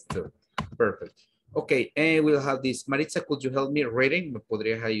 Exercise 2, perfect. Okay, and we'll have this. Maritza, could you help me reading? ¿Me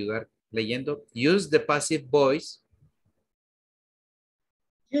podrías ayudar leyendo? Use the passive voice.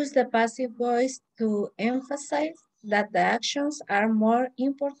 Use the passive voice to emphasize that the actions are more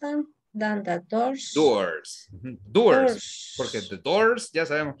important than the doors. Doors. Doors. Porque the doors, ya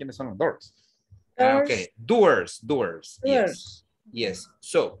sabemos quiénes son los doors. Okay, doors. Yes. Yes.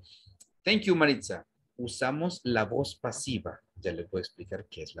 So, thank you, Maritza. Usamos la voz pasiva. Ya les voy a explicar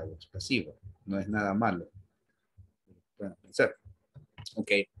qué es la voz pasiva. No es nada malo. Pueden pensar.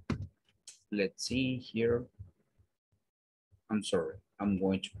 Okay. Let's see here. I'm sorry. I'm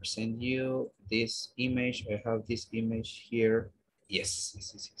going to present you this image. I have this image here. Yes.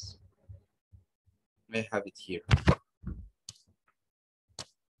 I have it here.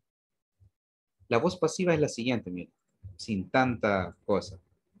 La voz pasiva es la siguiente, miren. Sin tanta cosa.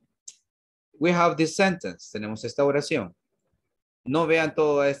 We have this sentence. Tenemos esta oración. No vean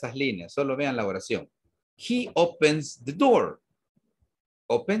todas estas líneas, solo vean la oración. He opens the door.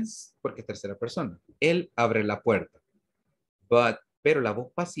 Opens porque es tercera persona. Él abre la puerta. Pero la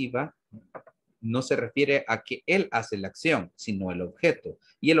voz pasiva no se refiere a que él hace la acción, sino el objeto.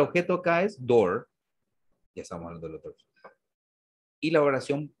 Y el objeto acá es door. Ya estamos hablando de los dos. Y la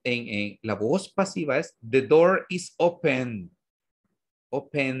oración en la voz pasiva es the door is open.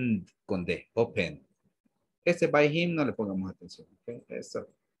 Opened con D. Open. Este by him no le pongamos atención. ¿Okay? Eso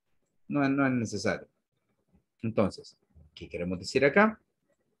no es necesario. Entonces, ¿qué queremos decir acá?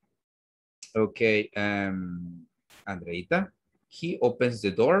 Ok. Andreita. He opens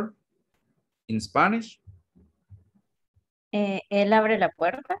the door. In Spanish. Él abre la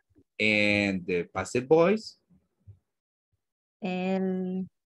puerta. And the passive voice. No,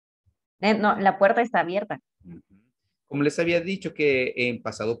 la puerta está abierta. Como les había dicho que en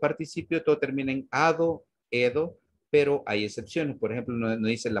pasado participio todo termina en ado, edo, pero hay excepciones. Por ejemplo, no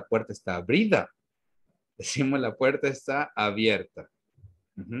dice la puerta está abrida. Decimos la puerta está abierta.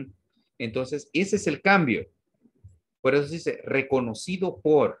 Entonces, ese es el cambio. Por eso dice reconocido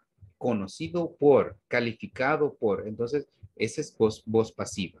por, conocido por, calificado por. Entonces, esa es voz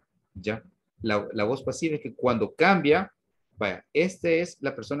pasiva. ¿Ya? La voz pasiva es que cuando cambia, vaya, este es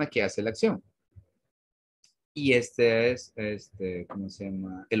la persona que hace la acción. Y este es, ¿cómo se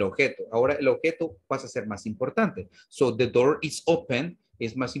llama? El objeto. Ahora el objeto pasa a ser más importante. So, the door is open.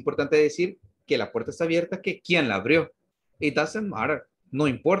 Es más importante decir que la puerta está abierta que quién la abrió. It doesn't matter. No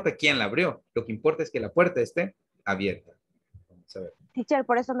importa quién la abrió. Lo que importa es que la puerta esté abierta. Vamos a ver. Teacher,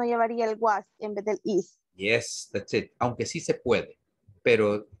 por eso no llevaría el was en vez del is. Yes, that's it. Aunque sí se puede.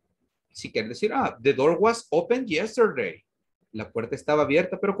 Pero si quieren decir, the door was open yesterday. La puerta estaba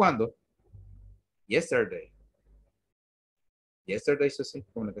abierta, pero ¿cuándo? Yesterday. Yesterday, eso sí,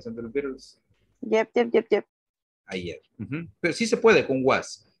 como la canción de los Beatles. Yep. Ayer. Pero sí se puede con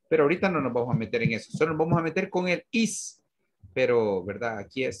was. Pero ahorita no nos vamos a meter en eso. Solo nos vamos a meter con el is. Pero, ¿verdad?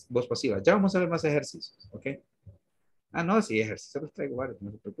 Aquí es voz pasiva. Ya vamos a ver más ejercicios. ¿Ok? Ah, no, sí, ejercicios los traigo varios.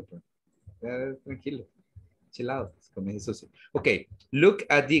 No se preocupen. Tranquilo. Chill out. Como dice Susi. Ok. Look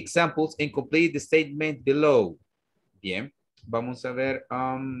at the examples and complete the statement below. Bien. Vamos a ver.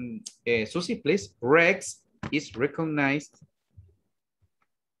 Susi, please. Rex is recognized.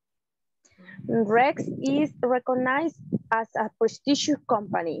 Rex is recognized as a prestigious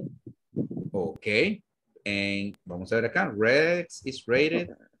company. Ok. And vamos a ver acá. Rex is rated.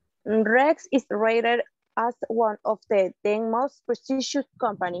 Rex is rated as one of the 10 most prestigious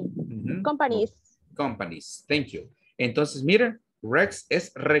companies. Companies. Thank you. Entonces, miren, Rex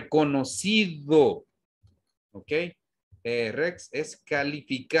es reconocido. Ok. Rex es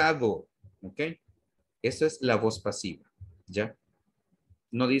calificado. Ok. Eso es la voz pasiva. ¿Ya?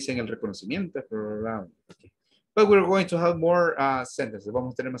 No dicen el reconocimiento, pero... Okay. But we're going to have more sentences.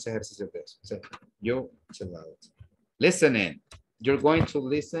 Vamos a tener más ejercicios de eso. So, listening. You're going to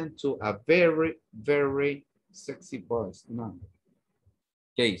listen to a very, very sexy voice. No.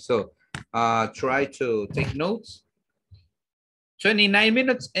 Okay, so try to take notes. 29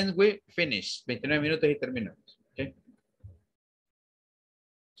 minutes and we finish. 29 minutos y terminamos. Okay.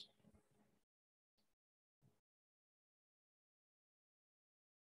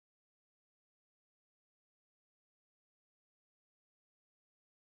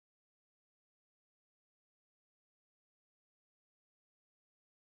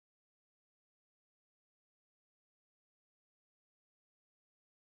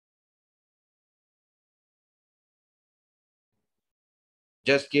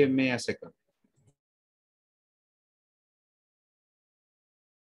 Just give me a second.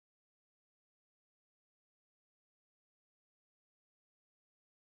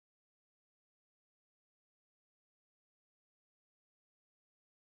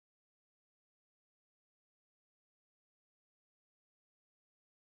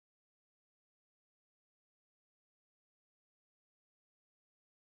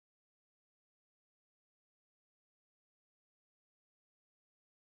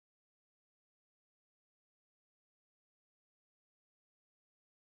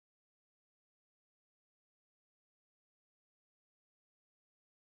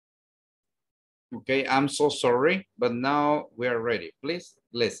 Okay, I'm so sorry, but now we are ready. Please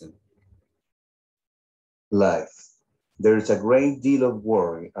listen. Life. There is a great deal of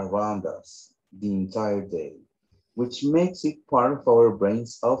worry around us the entire day, which makes it part of our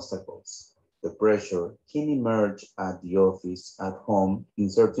brain's obstacles. The pressure can emerge at the office, at home, in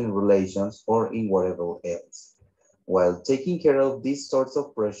certain relations, or in whatever else. While taking care of these sorts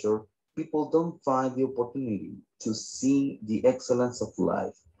of pressure, people don't find the opportunity to see the excellence of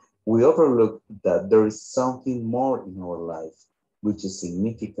life. We overlook that there is something more in our life, which is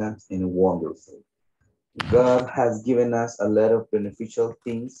significant and wonderful. God has given us a lot of beneficial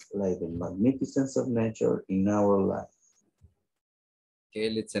things like the magnificence of nature in our life. Okay,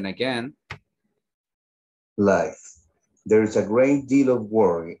 listen again. Life. There is a great deal of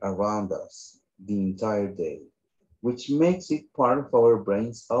worry around us the entire day, which makes it part of our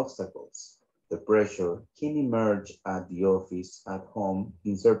brain's obstacles. The pressure can emerge at the office, at home,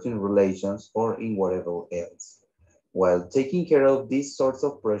 in certain relations, or in whatever else. While taking care of these sorts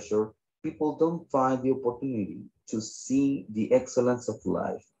of pressure, people don't find the opportunity to see the excellence of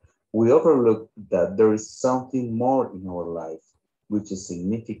life. We overlook that there is something more in our life, which is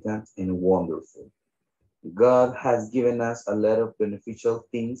significant and wonderful. God has given us a lot of beneficial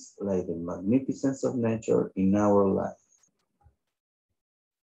things like the magnificence of nature in our life.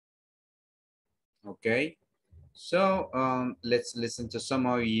 Okay, so let's listen to some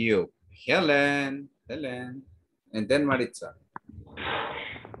of you. Helen, and then Maritza.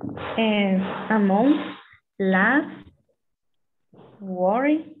 Among, laugh,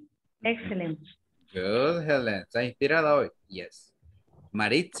 worry, excellent. Good, Helen. ¿Está inspirada hoy? Yes.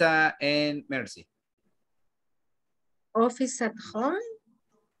 Maritza and Mercy. Office at home?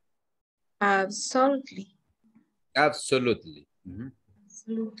 Absolutely. Absolutely.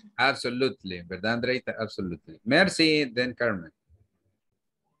 Absolutely. ¿Verdad, Andreita? Absolutely. Mercy, then Carmen.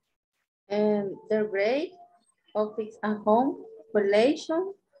 They're great. Office at home,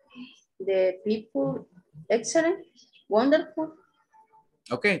 relation, the people, excellent, wonderful.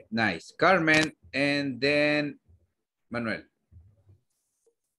 Okay, nice. Carmen, and then Manuel.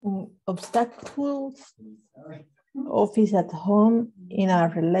 Obstacles, office at home, in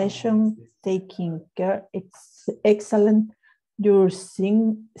a relation, taking care, excellent, your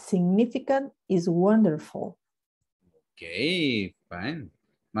significant is wonderful. Okay, fine.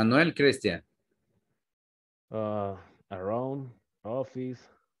 Manuel, Christian. Around, office,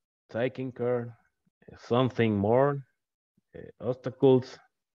 taking care, something more, obstacles,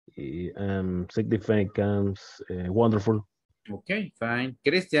 significance, wonderful. Okay, fine.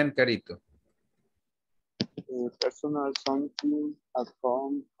 Christian, Carito. Personal, something, at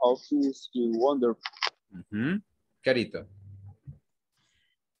home, office, y wonderful. Carito.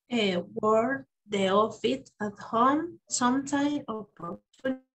 Work, the office, at home, sometime,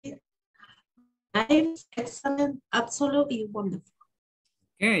 opportunity, nice, excellent, absolutely wonderful.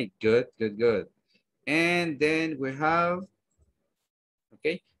 Okay, good, good, good. And then we have,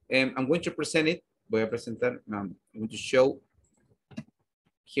 okay, I'm going to present it. Voy a presentar, I'm going to show.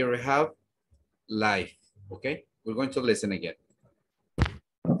 Here we have life, okay? We're going to listen again.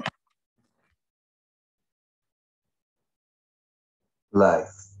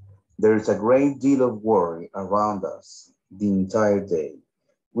 Life. There is a great deal of worry around us the entire day,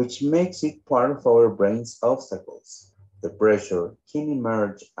 which makes it part of our brain's obstacles. The pressure can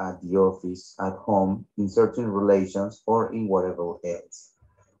emerge at the office, at home, in certain relations, or in whatever else.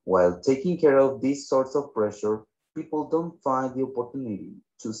 While taking care of these sorts of pressure, people don't find the opportunity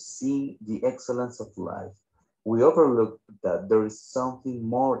to see the excellence of life. We overlook that there is something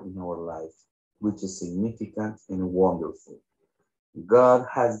more in our life, which is significant and wonderful. God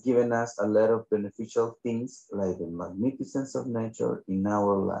has given us a lot of beneficial things like the magnificence of nature in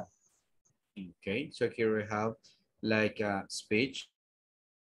our life. Okay, so here we have like a speech,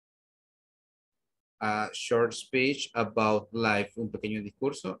 a short speech about life, un pequeño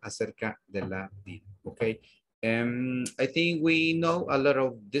discurso acerca de la vida. Okay, I think we know a lot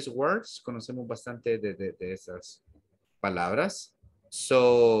of these words, conocemos bastante de esas palabras.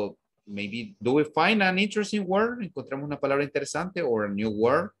 So maybe, do we find an interesting word? ¿Encontramos una palabra interesante or a new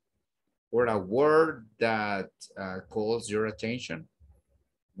word? Or a word that calls your attention?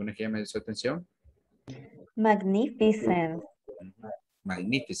 ¿Una que llame su atención? Magnificent.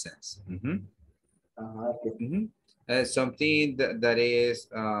 Magnificence. Something that is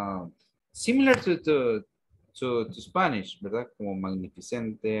similar to Spanish, ¿verdad? Como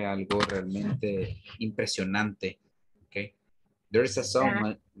magnificente, algo realmente impresionante. Okay. There is a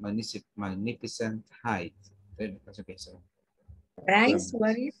song, magnificent height. Okay, so. Brains,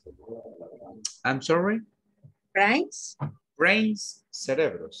 what is? I'm sorry? Brains? Brains,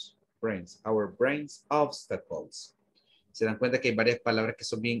 cerebros. Brains, our brains, obstacles. Se dan cuenta que hay varias palabras que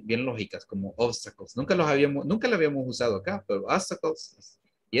son bien lógicas, como obstacles. Nunca la habíamos usado acá, pero obstacles.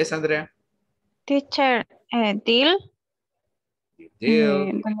 Yes, Andrea? Teacher, deal.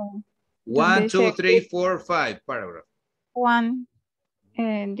 Deal. 1, 2, 3, 4, 5, paragraph. 1,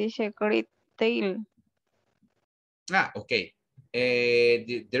 dice great deal. Ok.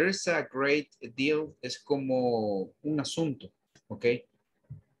 There is a great deal, es como un asunto, ok.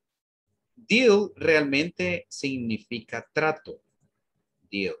 Deal realmente significa trato.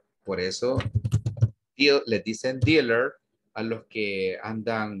 Deal. Por eso deal, les dicen dealer a los que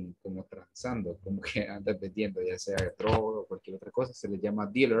andan como transando, como que andan vendiendo, ya sea droga o cualquier otra cosa, se les llama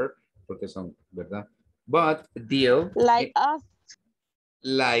dealer porque son, ¿verdad? But deal. Like us.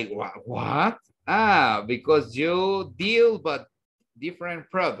 Like what? Ah, because you deal but different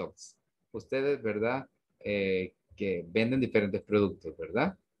products. Ustedes, ¿verdad? Que venden diferentes productos,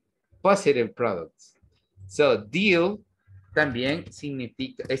 ¿verdad? Positive products. So, deal también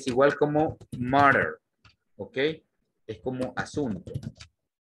significa, es igual como matter, ¿ok? Es como asunto.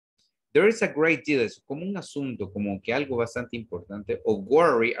 There is a great deal, es como un asunto, como que algo bastante importante, o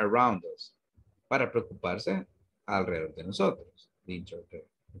worry around us, para preocuparse alrededor de nosotros,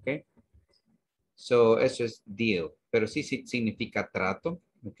 ¿ok? So, eso es deal, pero sí significa trato,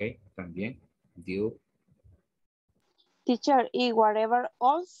 ¿ok? También, deal. Teacher, y whatever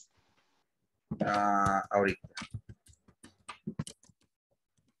else. Ahorita.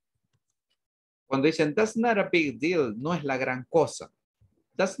 Cuando dicen, that's not a big deal, no es la gran cosa.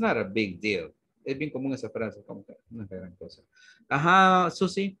 That's not a big deal. Es bien común esa frase, como que no es la gran cosa. Ajá,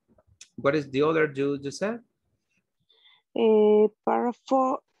 Susie, what is the other you said? Paragraph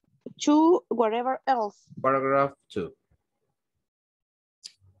 2, whatever else. Paragraph 2.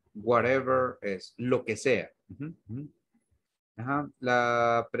 Whatever es, lo que sea. Ajá.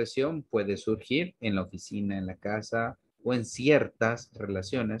 La presión puede surgir en la oficina, en la casa o en ciertas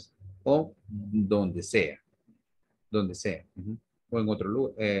relaciones o donde sea. Donde sea. O en otro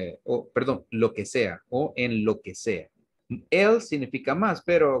lugar. Perdón, lo que sea o en lo que sea. El significa más,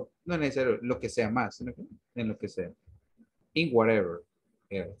 pero no es necesario lo que sea más, sino que en lo que sea. In whatever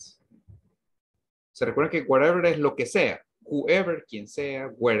else. Se recuerda que whatever es lo que sea. Whoever, quien sea,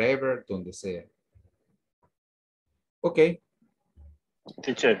 wherever, donde sea. Ok.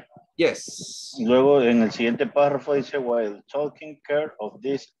 Teacher. Yes. Luego en el siguiente párrafo dice, while taking care of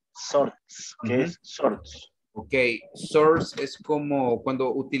these sorts. ¿Qué es sorts? Ok, source es como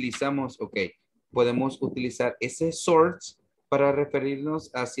cuando utilizamos, ok, podemos utilizar ese sorts para referirnos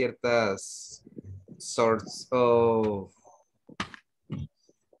a ciertas sorts of,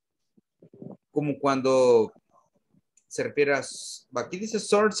 como cuando se refiere a, aquí dice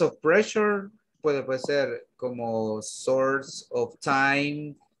source of pressure, puede ser como source of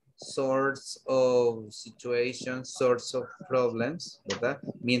time, source of situations, source of problems, ¿verdad?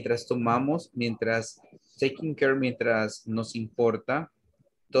 Mientras tomamos, mientras taking care, mientras nos importa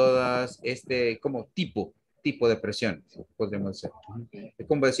todas como tipo de presión, podríamos decir. Es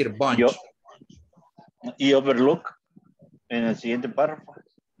como decir bunch. Y overlook en el siguiente párrafo.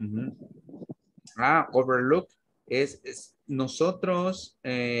 Overlook es nosotros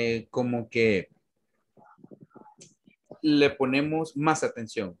como que le ponemos más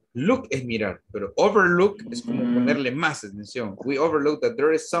atención. Look es mirar, pero overlook es como ponerle más atención. We overlook that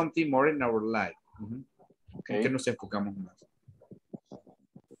there is something more in our life. Que nos enfocamos más.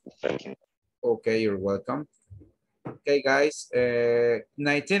 Okay, you're welcome. Okay, guys.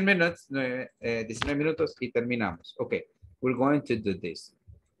 19 minutes, 19 minutos y terminamos. Okay, we're going to do this.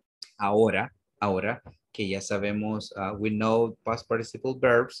 Ahora que ya sabemos, we know past participle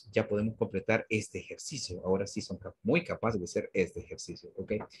verbs, ya podemos completar este ejercicio. Ahora sí son muy capaces de hacer este ejercicio,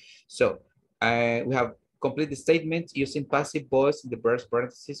 okay? So, we have complete the statement using passive voice in the verbs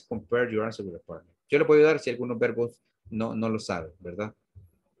parentheses, compare your answer with the partner. Yo le puedo ayudar si algunos verbos no lo saben, ¿verdad?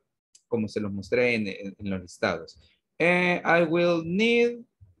 Como se los mostré en los listados. I will need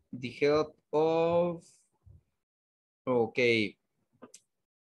the help of, okay,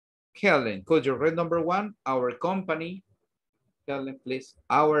 Helen, could you read number 1? Our company. Helen, please.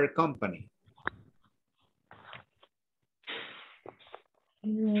 Our company.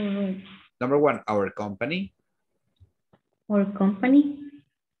 Number 1, our company. Our company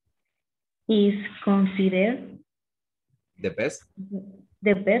is considered the best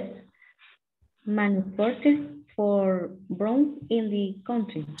manufacturer for bronze in the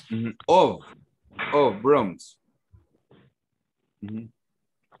country. Of bronze.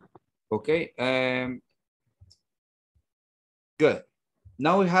 Okay. Good.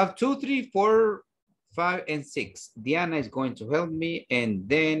 Now we have 2, 3, 4, 5, and 6. Diana is going to help me, and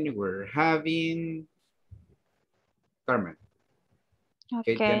then we're having Carmen.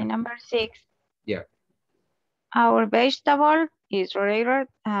 Okay, number 6. Yeah. Our vegetable is rated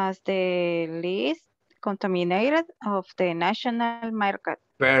as the least contaminated of the national market.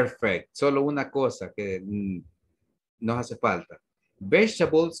 Perfect. Solo una cosa que nos hace falta.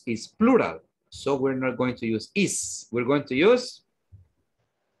 Vegetables is plural, so we're not going to use is. We're going to use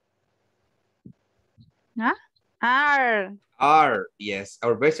are. Yes,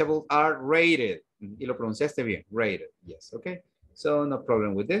 our vegetables are rated. Y lo pronunciaste bien, rated. Yes, okay. So no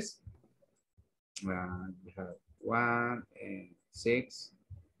problem with this. We have 1 and 6.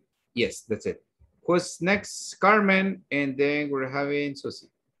 Yes, that's it. Who's next? Carmen, and then we're having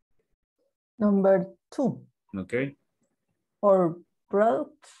Susie. Number 2. Okay. Our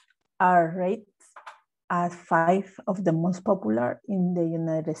products are rated as 5 of the most popular in the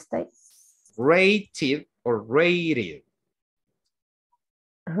United States. Rated or rated?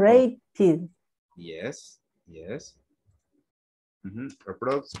 Rated. Yes, yes. Our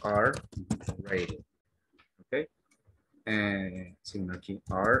products are rated. Okay. And signature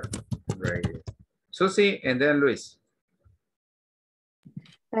are rated. Susie and then Luis.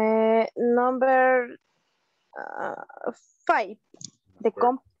 Number 5. The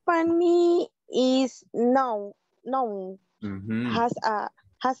company is known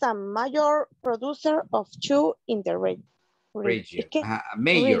has a major producer of shoe in the region.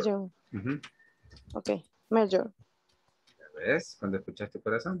 Major. Okay, major. ¿Ves? Cuando escuchaste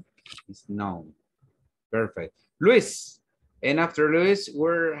corazón, it's known. Perfect. Luis. And after Luis,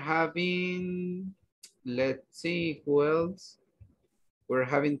 we're having, let's see, who else? We're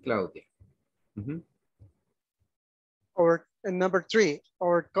having Claudia. Our number 3,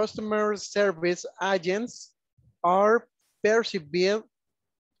 our customer service agents are perceived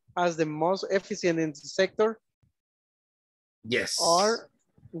as the most efficient in the sector. Yes. Or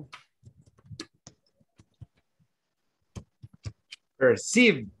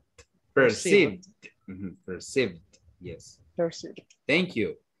perceived. Perceived. Yes. Perceived. Thank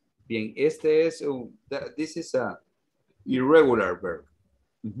you. Bien, este es this is a irregular verb.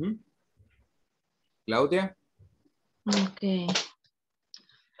 Claudia. Okay.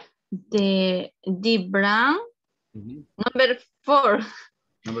 The brand number 4.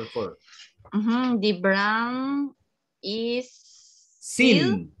 Number 4. The brand is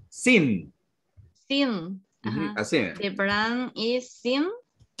sin. Sin. Así. The brand is sin.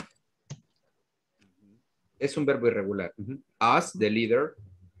 Es un verbo irregular. As the leader.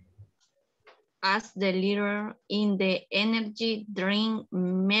 As the leader in the energy drink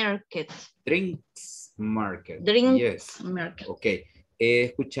market. Drinks market. Drinks market. Ok. He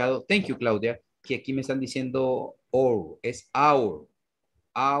escuchado, thank you, Claudia, que aquí me están diciendo our. Es our.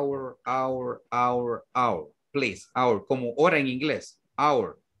 Our. Please, our. Como hora en inglés.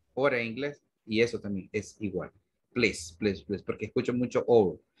 Our. Hora en inglés. Y eso también es igual. Please. Porque escucho mucho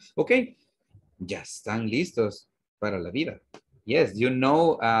our. Ok. Ya están listos para la vida. Yes, you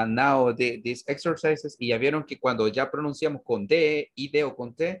know now these exercises, y ya vieron que cuando ya pronunciamos con D, ID o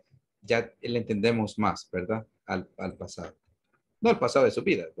con T, ya le entendemos más, ¿verdad? Al pasado. No al pasado de su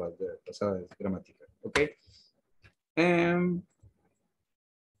vida, al pasado de gramática, ¿ok?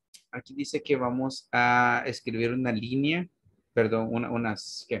 Aquí dice que vamos a escribir una línea, perdón,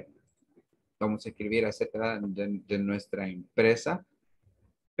 ¿qué? Vamos a escribir acerca de nuestra empresa,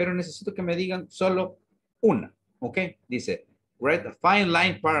 pero necesito que me digan solo una, ¿ok? Dice, write a fine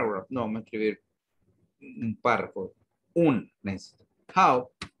line paragraph. No, vamos a escribir un párrafo. Necesito. How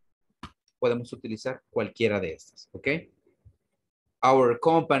podemos utilizar cualquiera de estas, ¿ok? Our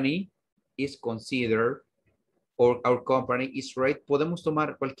company is considered, or our company is right. Podemos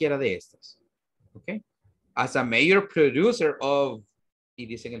tomar cualquiera de estas, ¿ok? As a major producer of, y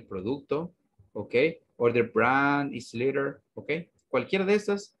dicen el producto, ¿ok? Or the brand is leader, ¿ok? Cualquiera de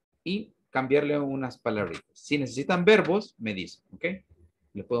estas y cambiarle unas palabritas. Si necesitan verbos, me dicen, ¿ok?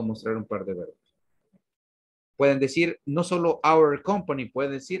 Les puedo mostrar un par de verbos. Pueden decir no solo our company,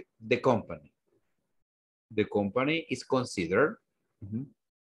 pueden decir the company. The company is considered.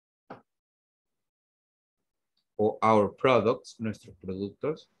 O our products, nuestros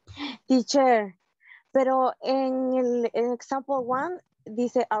productos. Teacher, pero en el example one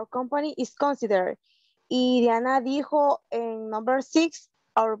dice our company is considered. Y Diana dijo en number 6,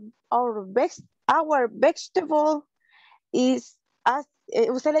 our vegetable is as,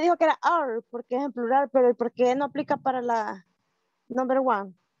 usted le dijo que era our porque es en plural, pero ¿por qué no aplica para la number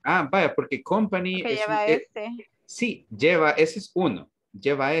 1? Ah, vaya, porque company que es lleva ese. Sí, lleva, ese es uno,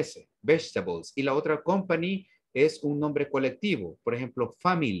 lleva ese, vegetables. Y la otra company es un nombre colectivo. Por ejemplo,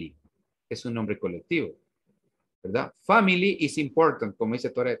 family es un nombre colectivo, ¿verdad? Family is important, como dice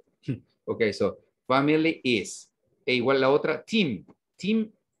Toretto. Ok, so family is. E igual la otra, team. Team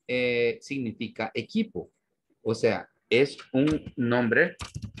significa equipo. O sea, es un nombre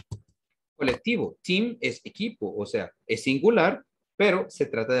colectivo. Team es equipo, o sea, es singular, pero se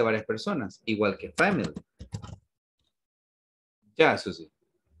trata de varias personas, igual que family. Ya, Susi.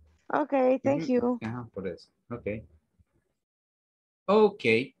 Okay, thank you. Por eso. Okay.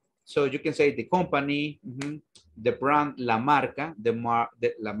 Okay. So you can say the company, the brand, la marca,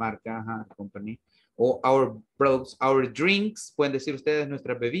 la marca, company, o our products, our drinks, pueden decir ustedes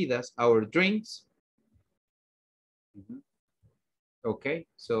nuestras bebidas, our drinks. Okay,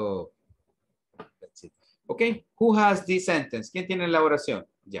 so that's it. Okay, who has this sentence? ¿Quién tiene la oración?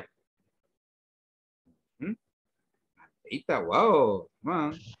 Ya. Andreita, wow. Come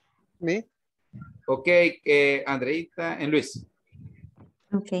on. Me. Okay, Andreita and Luis.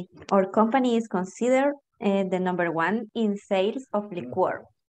 Okay, our company is considered the number 1 in sales of liquor.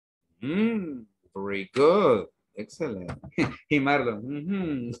 Very good. Excellent. Hey,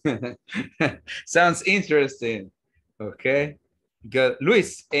 Marlon. Sounds interesting. Okay. Good.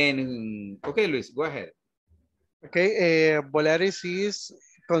 Luis, okay, Luis, go ahead. Okay, Volaris is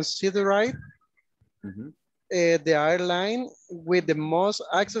considered the airline with the most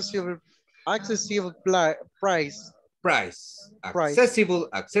accessible price. Accessible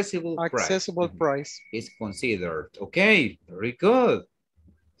price. Is considered. Okay, very good.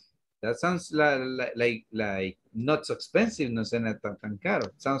 That sounds like not so expensive, no suena tan caro.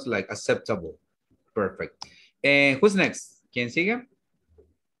 Sounds like acceptable. Perfect. Who's next? ¿Quién sigue?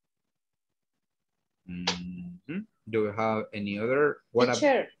 Do we have any other?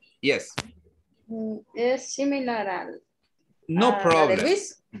 Teacher. Yes. Es similar al. No problem.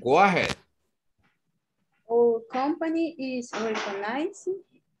 Luis. Go ahead. Our company is recognized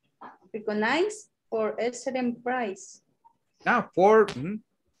for excellent price. Now for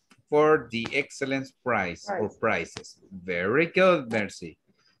the excellence price or prices. Very good, Mercy.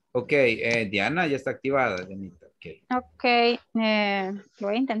 Okay, Diana ya está activada, Dianita. Okay, lo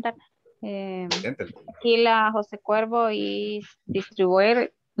voy a intentar. Aquí la José Cuervo y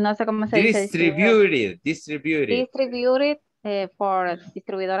distribuir, no sé cómo se dice. Distributed por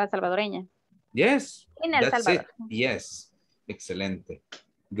distribuidora salvadoreña. Yes. En El Salvador. Yes. Excelente.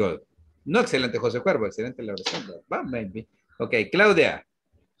 Good. No excelente José Cuervo, excelente la oración. But maybe. Okay, Claudia.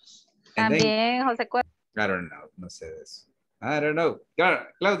 And También José Cuervo. I don't know, no sé de eso. I don't know.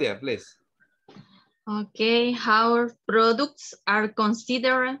 Claudia, please. Okay, how products are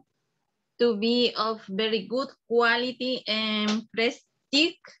considered to be of very good quality and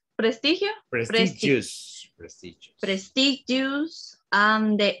prestigious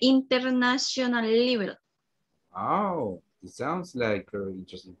and the international level. Oh, it sounds like very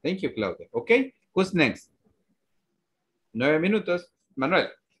interesting. Thank you, Claudia. Okay, who's next? 9 minutos. Manuel.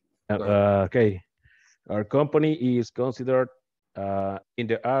 Okay. Our company is considered in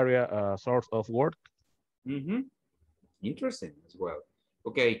the area a source of work. Interesting as well.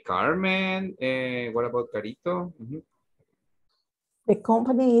 Okay, Carmen. What about Carito? The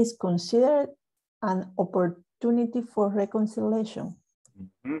company is considered an opportunity for reconciliation.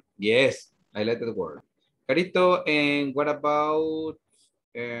 Yes, I like that word. Carito, and what about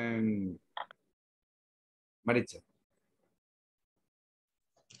Maritza?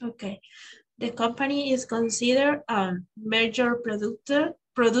 Okay. The company is considered a major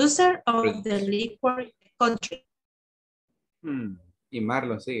producer of the liquor country. Y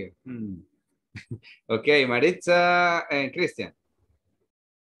Marlon sigue. Okay, Maritza and Christian.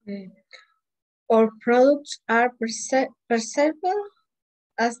 Our products are perceived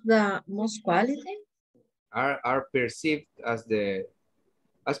as the most quality. Are perceived as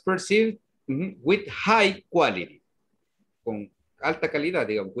perceived with high quality. Con alta calidad,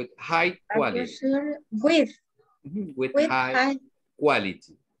 digamos, with high quality. With high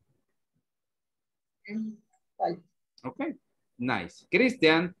quality. Okay, nice.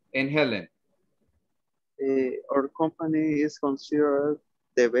 Christian and Helen. Our company is considered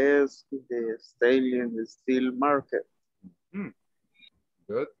the best in the stainless steel market.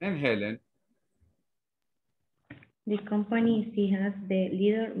 Good. And Helen? The company has the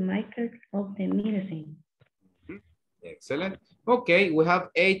leader market of the medicine. Excellent. Okay, we have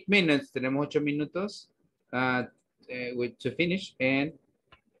 8 minutes. Tenemos 8 minutos to finish. And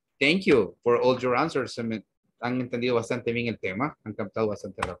thank you for all your answers. Han entendido bastante bien el tema. Han captado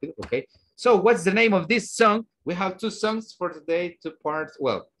bastante rápido. Okay. So what's the name of this song? We have 2 songs for today, 2 parts.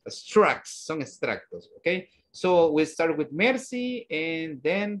 Well, extracts, son extractos. Okay. So we start with Mercy and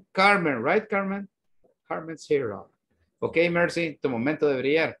then Carmen, right, Carmen? Carmen's here. Okay, Mercy, tu momento de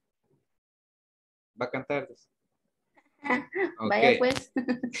brillar. Va a cantar. Okay. Vaya pues.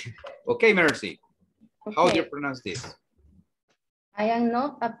 Okay, Mercy. How do you pronounce this? I am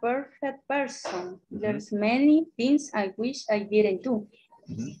not a perfect person. There's many things I wish I didn't do.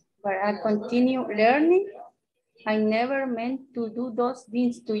 But I continue learning. I never meant to do those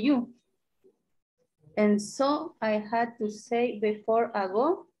things to you. And so I had to say before I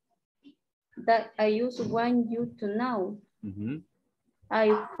go that I just want you to know.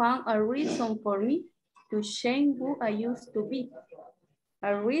 I found a reason for me to change who I used to be.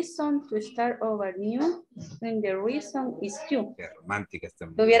 A reason to start over new, and the reason is you. Qué romántica esta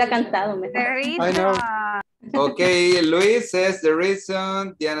Lo hubiera cantado mejor. I know. Okay, Luis says the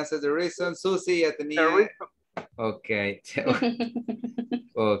reason. Diana says the reason. Susie ya tenía. Okay.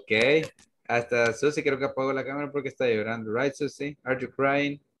 Okay. Hasta Susie creo que apagó la cámara porque está llorando. Right, Susie? Are you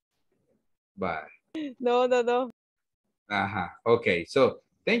crying? Bye. No. Ajá. Okay. So,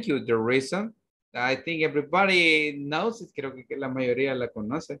 thank you. The reason. I think everybody knows it. Creo que la mayoría la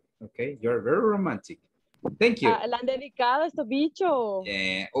conoce. Okay. You're very romantic. Thank you. La han dedicado a estos bichos.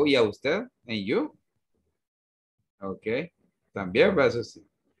 Oye, a usted. And you? Okay. También va a Susie.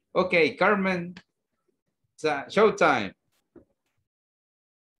 Okay, Carmen. Showtime.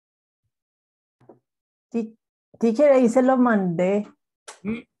 Teacher, ahí se lo mandé.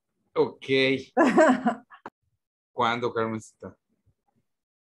 Ok. ¿Cuándo, Carmen? Está?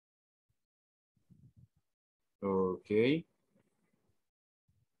 Ok.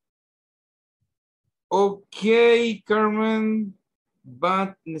 Ok, Carmen.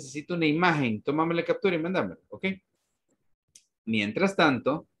 But necesito una imagen. Tómame la captura y mándamela. Ok. Mientras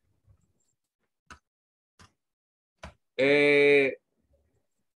tanto. If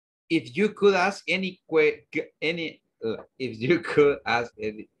you could ask any question,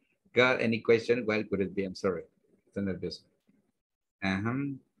 what could it be? I'm sorry. Estoy nervioso.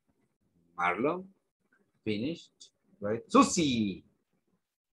 Marlon, finished, right? Susie.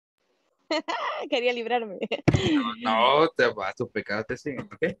 Quería librarme. No, te vas, tus pecados te siguen,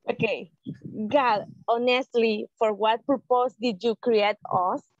 okay? Okay. God, honestly, for what purpose did you create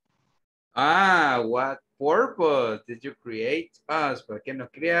us? What purpose did you create us? ¿Para qué nos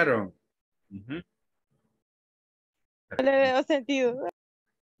crearon? No le veo sentido.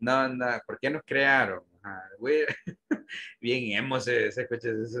 No, no, ¿por qué nos crearon? Bien emo se escucha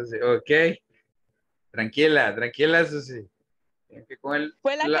eso. Ok. Tranquila, tranquila, Susi. Que con el,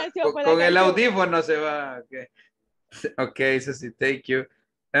 Fue la canción, fue la con el canción. audífono se va. Okay. Ok, Susi, thank you.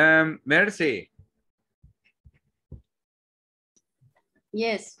 Mercy.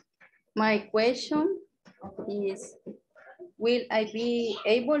 Yes, my question is, will I be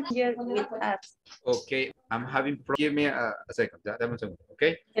able to share with us? Okay, I'm having, give me a second, dame un segundo,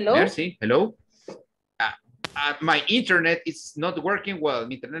 okay? Hello? Mercy, hello? My internet is not working well,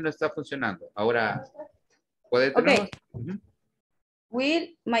 mi internet no está funcionando. Ahora, ¿puede tenerlo?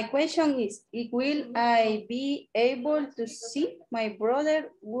 Okay. My question is, will I be able to see my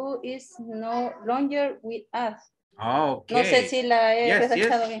brother who is no longer with us? Oh, okay. No sé si la he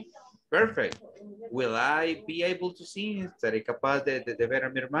redactado bien. Perfect. Will I be able to see? ¿Estaré capaz de ver a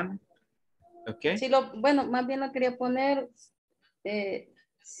mi hermano? Okay. Sí, bueno, más bien lo quería poner,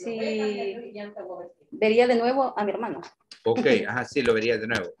 si vería de nuevo a mi hermano. Ok, ajá, sí, lo vería de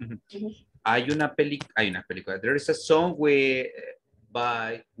nuevo. Hay una película. There is a song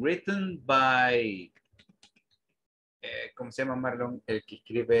written by, ¿cómo se llama, Marlon? El que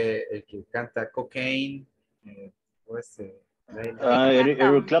escribe, el que canta Cocaine.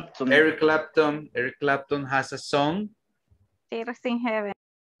 Eric Clapton. Eric Clapton has a song. Tears in Heaven.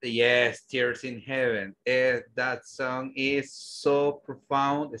 Yes, Tears in Heaven. That song is so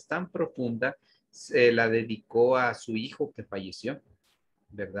profound, es tan profunda. La dedicó a su hijo que falleció,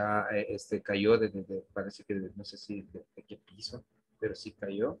 ¿verdad? Cayó parece que no sé si de qué piso, pero sí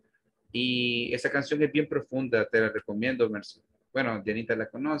cayó. Y esa canción es bien profunda, te la recomiendo, Mercy. Bueno, Dianita la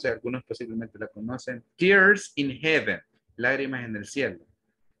conoce, algunos posiblemente la conocen. Tears in Heaven, lágrimas en el cielo.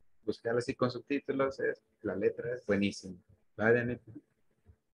 Buscarla así con subtítulos, la letra es buenísima. ¿Va, Dianita?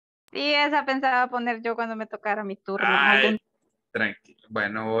 Sí, esa pensaba poner yo cuando me tocara mi turno. Tranquilo.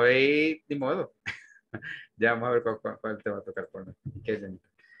 Bueno, hoy ni modo. Ya vamos a ver cuál te va a tocar poner.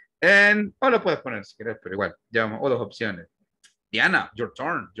 O lo puedes poner si quieres, pero igual. Ya vamos, o dos opciones. Diana, your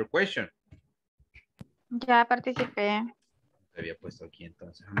turn, your question. Ya participé. Te había puesto aquí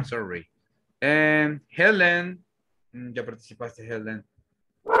entonces. I'm sorry. Helen. ¿Ya participaste, Helen?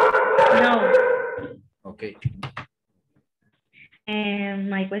 No. Okay.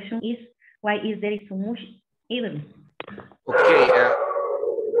 My question is, why is there so much evil? Okay.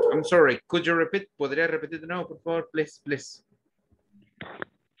 I'm sorry. Could you repeat? ¿Podría repetir de nuevo, por favor? Please.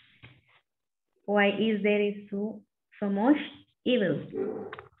 Why is there so much evil?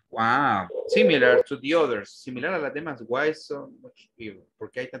 Wow. Similar to the others. Similar a las demás. Why so much evil? ¿Por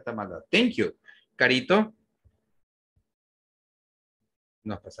qué hay tanta maldad? Thank you. Carito.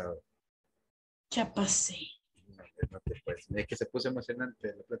 No has pasado. Ya pasé. No te puedes. Es que se puso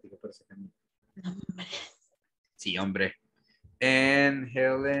emocionante la plática, por eso que no. Hombre. Sí, hombre. And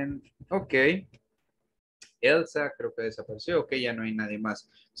Helen. Ok. Elsa creo que desapareció. Ok, ya no hay nadie más.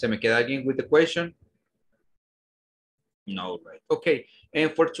 ¿Se me queda alguien with the question? No, right. Okay.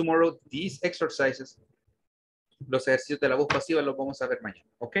 And for tomorrow, these exercises, los ejercicios de la voz pasiva los vamos a ver mañana.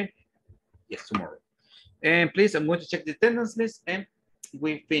 Okay? Yes, tomorrow. And please, I'm going to check the attendance list and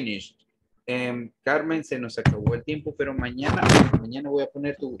we finished. Carmen, se nos acabó el tiempo, pero mañana voy a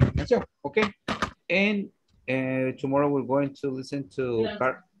poner tu canción. Okay? And tomorrow we're going to listen to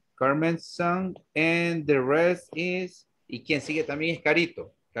Carmen's song and the rest is, y quien sigue también es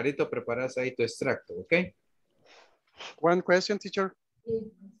Carito. Carito, preparas ahí tu extracto, ¿ok? One question, teacher.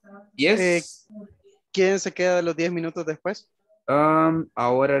 Yes. ¿Quién se queda los 10 minutos después?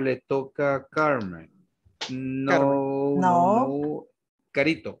 Ahora le toca a Carmen. No.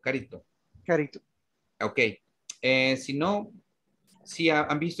 Carito. Ok. Si no, si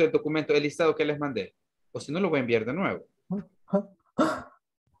han visto el documento, el listado que les mandé, o si no, lo voy a enviar de nuevo.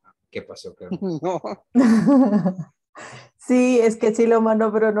 ¿Qué pasó, Carmen? No. Sí, es que sí lo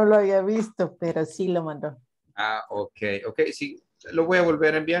mandó, pero no lo había visto, pero sí lo mandó. Ok, sí, lo voy a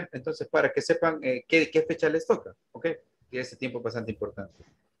volver a enviar, entonces para que sepan qué fecha les toca, ok, y ese tiempo es bastante importante.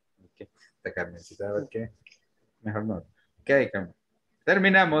 Okay. Carmen, si sabe qué, mejor no. Ok, Carmen.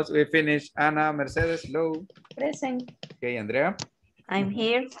 Terminamos, we finish. Ana, Mercedes, hello. Present. Ok, Andrea. I'm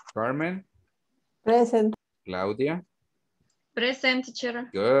here. Carmen. Present. Claudia. Present, teacher.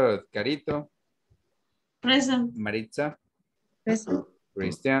 Good. Carito. Present. Maritza. Present.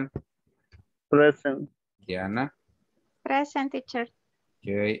 Christian. Present. Diana. Present, teacher.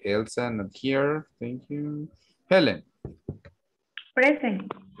 Okay, Elsa, not here. Thank you. Helen.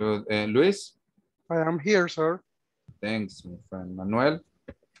 Present. Good. Luis. I am here, sir. Thanks, my friend. Manuel.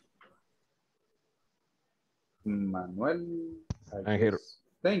 I'm here.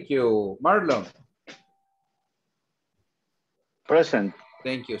 Thank you. Marlon. Present.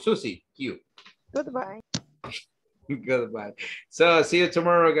 Thank you. Susie, you. Goodbye. Goodbye. So, see you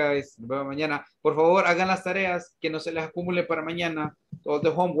tomorrow, guys. Nos vemos mañana. Por favor, hagan las tareas que no se les acumule para mañana. All the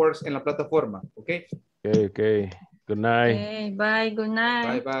homeworks en la plataforma, ¿ok? Okay, okay. Good night. Okay, bye, good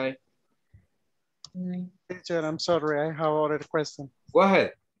night. Bye, bye. Teacher, I'm sorry, I have other question. Go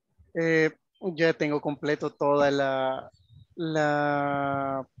ahead. Ya tengo completo toda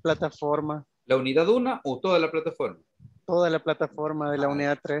la plataforma. ¿La unidad 1 o toda la plataforma? Toda la plataforma de la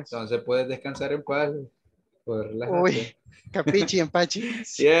unidad 3. Entonces puedes descansar en paz. Uy, capichi, empachi.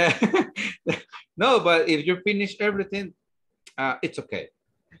 Yeah. No, but if you finish everything, it's okay.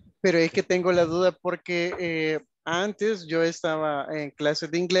 Pero es que tengo la duda porque antes yo estaba en clases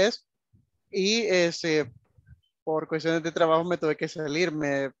de inglés y por cuestiones de trabajo me tuve que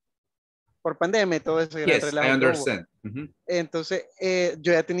salirme por pandemia y todo eso. Y Yes, I understand. Entonces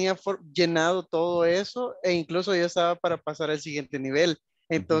yo ya tenía llenado todo eso e incluso yo estaba para pasar al siguiente nivel.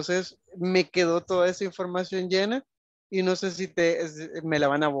 Entonces me quedó toda esa información llena y no sé si me la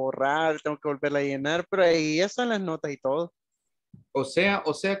van a borrar, tengo que volverla a llenar, pero ahí ya están las notas y todo. O sea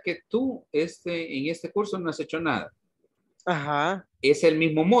que tú en este curso no has hecho nada. Ajá. Es el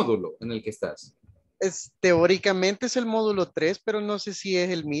mismo módulo en el que estás. Teóricamente es el módulo 3, pero no sé si es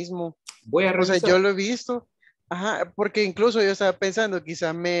el mismo. Voy a revisar. O sea, yo lo he visto. Ajá, porque incluso yo estaba pensando,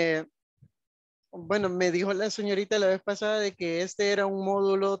 quizás bueno, me dijo la señorita la vez pasada de que este era un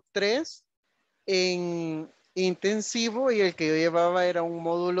módulo 3 en intensivo y el que yo llevaba era un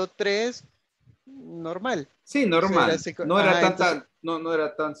módulo 3 normal. Sí, normal. O sea, no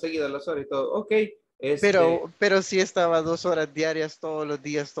era tan seguida las horas y todo. Ok. Pero sí estaba 2 horas diarias todos los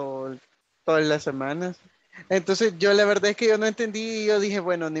días, todas las semanas. Entonces yo la verdad es que yo no entendí y yo dije,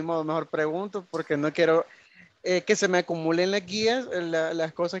 bueno, ni modo, mejor pregunto porque no quiero que se me acumulen las guías,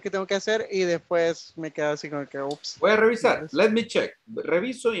 las cosas que tengo que hacer y después me quedo así como que, ups. Voy a revisar. Let me check.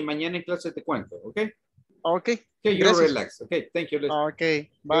 Reviso y mañana en clase te cuento, ¿ok? Ok. Okay, you relax. Ok, thank you. Ok,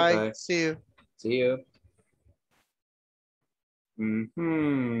 bye. Bye. See you. See you.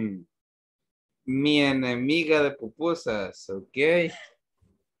 Mi enemiga de pupusas, ¿ok?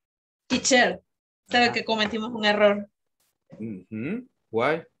 Teacher, ¿sabe que cometimos un error?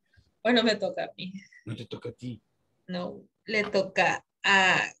 Why? Bueno, me toca a mí. No te toca a ti. No, le toca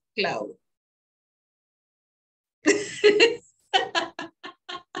a Clau.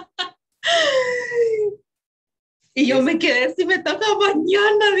 Y yo me quedé, si me toca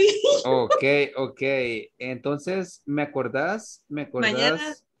mañana, dije. Ok. Entonces, ¿me acordás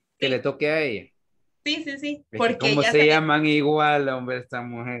Mañana, que le toque a ella? Sí. Porque ¿cómo se llaman igual, hombre, estas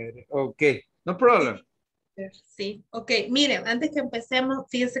mujeres? Ok, no problem. Sí, ok. Miren, antes que empecemos,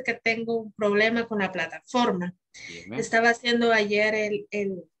 fíjense que tengo un problema con la plataforma. Dime. Estaba haciendo ayer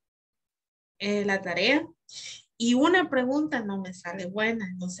la tarea y una pregunta no me sale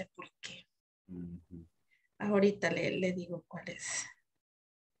buena, no sé por qué. Ahorita le digo cuál es.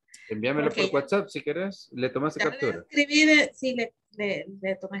 Envíamelo por WhatsApp si querés. ¿Le tomaste captura? Sí,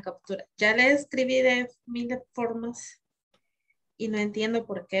 le tomé captura. Ya le escribí de 1000 formas y no entiendo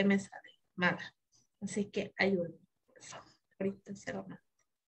por qué me sale mala. Así que ayúdenme, por favor. Ahorita se lo mando.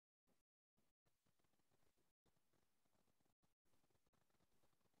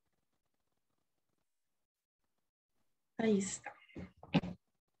 Ahí está.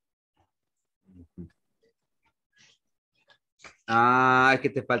 Es que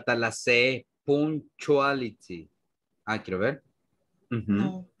te falta la C. Punctuality. Quiero ver.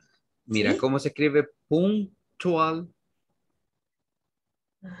 No. Mira, ¿Sí? ¿cómo se escribe punctual?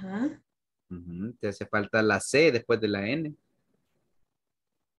 Ajá. Te hace falta la C después de la N.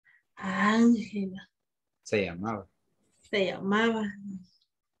 Ángela. Se llamaba.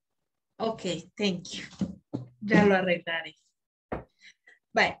 Ok, thank you. Ya lo arreglaré.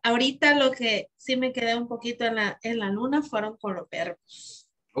 Vale, ahorita lo que sí me quedé un poquito en la luna fueron con los verbos.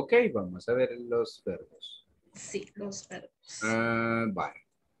 Ok, vamos a ver los verbos. Sí, los verbos. Vale.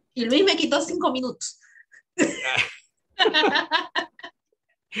 Y Luis me quitó 5 minutos.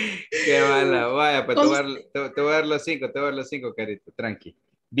 Qué mala. Vaya, pues te voy a dar los 5, carito. Tranqui.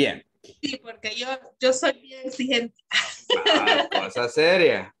 Bien. Sí, porque yo soy bien exigente. Cosa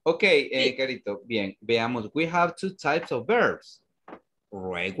seria. Ok, carito. Bien, veamos. We have 2 types of verbs.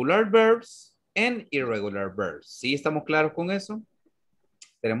 Regular verbs and irregular verbs. ¿Sí estamos claros con eso?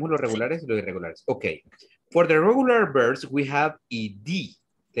 Tenemos los regulares y los irregulares. Ok. For the regular verbs, we have ed.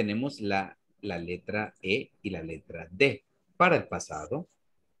 Tenemos la letra E y la letra D. Para el pasado,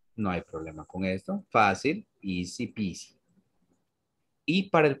 no hay problema con esto. Fácil, easy peasy. Y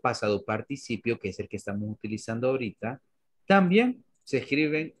para el pasado participio, que es el que estamos utilizando ahorita, también se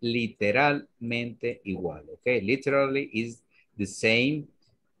escriben literalmente igual. Ok. Literally is The same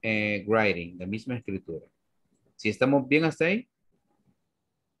writing, la misma escritura. ¿Sí estamos bien hasta ahí?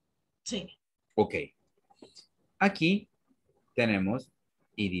 Sí. Ok. Aquí tenemos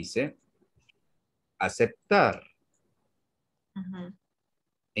y dice aceptar.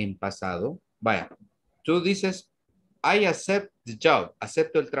 En pasado. Vaya, tú dices I accept the job.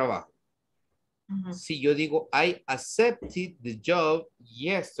 Acepto el trabajo. Si yo digo I accepted the job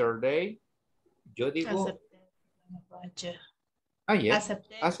yesterday, yo digo ayer.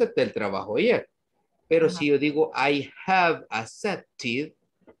 Acepté el trabajo ayer. Pero si yo digo I have accepted,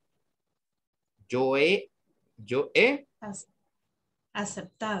 yo he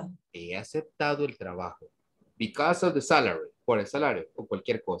aceptado. He aceptado el trabajo. Because of the salary. Por el salario o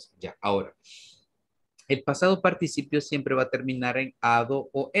cualquier cosa. Ya, ahora. El pasado participio siempre va a terminar en ado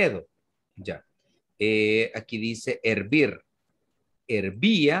o edo. Ya. Aquí dice hervir.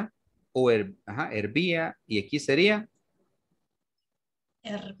 Hervía o hervía. Y aquí sería.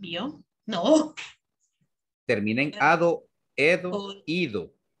 Hervió. No. Termina en ado, edo,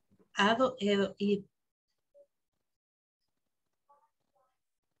 ido. Ado, edo, ido.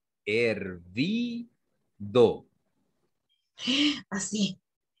 Hervido. Así.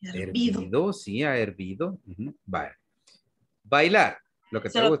 Hervido, sí, ha hervido. Vale. Bailar, lo que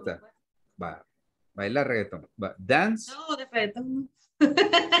te gusta. Va. Bailar reggaetón. Va. Dance. No, de reggaetón.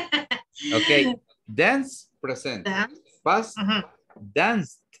 Ok. Dance, presente. Past,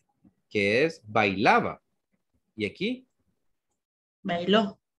 danced, que es bailaba. ¿Y aquí?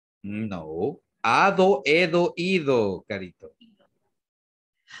 Bailó. No. Ado, edo, ido, Carito.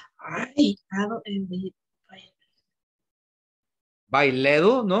 Ay, ado, edo, ido.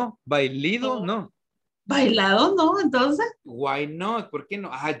 Bailedo, no. Bailido, no. Bailado, no, entonces. Why not? ¿Por qué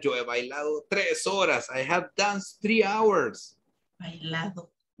no? Yo he bailado 3 horas. I have danced 3 hours.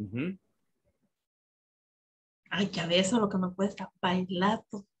 Bailado. Ay, ya ves, eso es lo que me cuesta.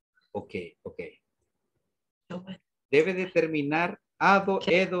 Bailado. Ok. Debe determinar ado,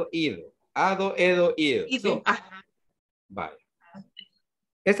 edo, ido. Ado, edo, ido. Ido. ¿Sí? Vale.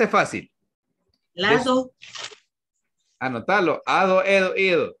 Este es fácil. Lado. Anotalo. Ado, edo,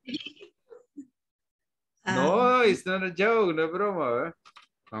 ido. No, it's not a joke, no es broma, ¿eh?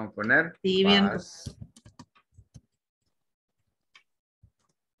 Vamos a poner sí, bien.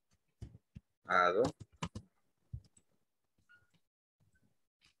 Ado.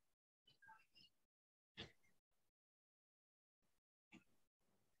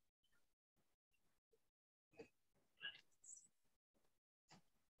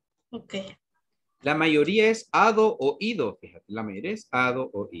 Ok. La mayoría es ado o ido, fíjate. La mayoría es ado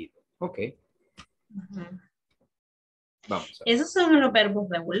o ido. Ok. Vamos a ver. Esos son los verbos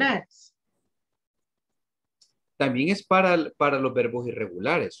regulares. También es para los verbos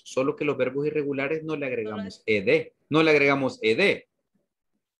irregulares, solo que los verbos irregulares no le agregamos ed, no le agregamos ed,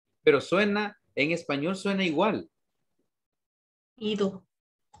 pero suena, en español suena igual. Ido.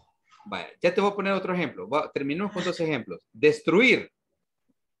 Vaya, ya te voy a poner otro ejemplo. Terminamos con 2 ejemplos. Destruir.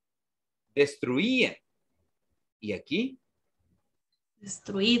 Destruía. ¿Y aquí?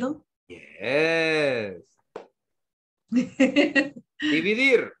 Destruido. Yes.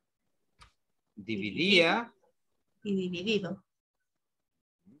 Dividir. Dividía. Y dividido.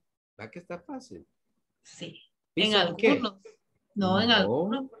 ¿Va que está fácil? Sí. En algunos. No, en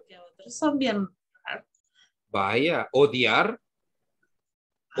algunos, porque otros son bien raros. Vaya, odiar.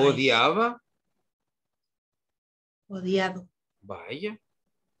 Ay. Odiaba. Odiado. Vaya.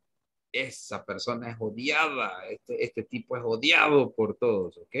 Esa persona es odiada. Este tipo es odiado por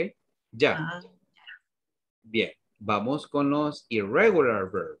todos, ¿ok? Ya. Bien. Vamos con los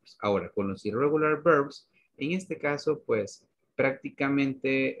irregular verbs. Ahora, con los irregular verbs, en este caso, pues,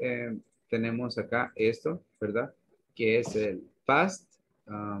 prácticamente tenemos acá esto, ¿verdad? Que es el past.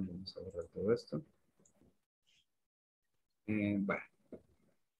 Vamos a borrar todo esto. Bueno.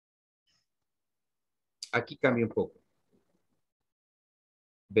 Aquí cambia un poco.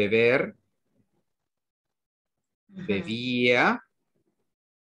 Beber. Bebía.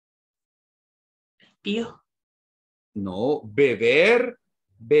 Bebió. No, beber,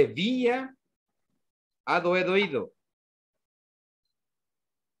 bebía, ado, edo, ido.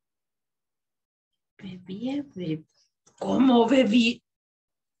 Bebía, ¿cómo bebí?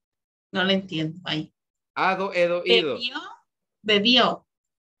 No lo entiendo ahí. Ado, edo, ido. Bebió, bebió.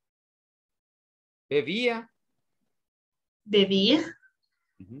 Bebía. Bebía.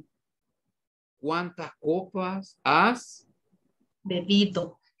 ¿Cuántas copas has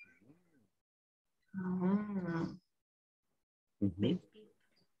bebido?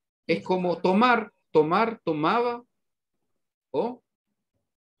 Es como tomar, tomaba o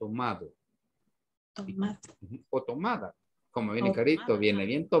tomado. Tomado. O tomada. Como viene Carito, viene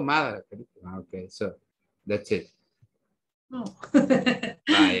bien tomada. Ok, so that's it. No.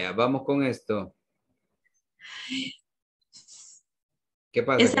 Vaya, vamos con esto. ¿Qué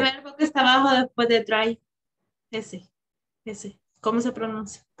pasa? Ese verbo que está abajo después de try. Ese. ¿Cómo se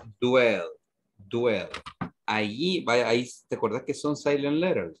pronuncia? Duel. Ahí, vaya, ahí te acuerdas que son silent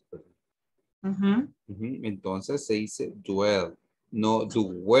letters. Entonces se dice duel, no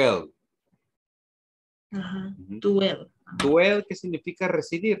duel. Duel. Duel, ¿qué significa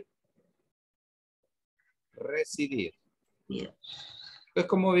residir? Residir. Yeah. Es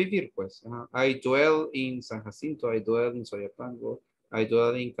como vivir, pues. I dwell in San Jacinto, I dwell in Soyapango, I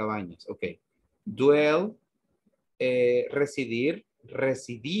dwell in Cabañas. Ok. Dwell, residir,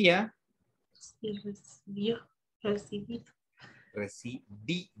 residía. Sí, residido.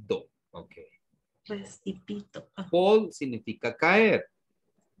 Residido. Ok. Residido. Fall significa caer.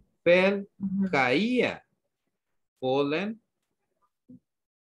 Fell, caía. Fallen,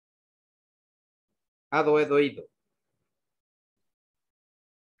 oído.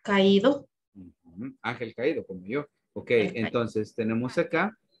 Caído. Ángel caído, como yo. Ok, entonces tenemos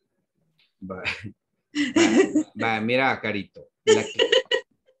acá. Va, mira, Carito.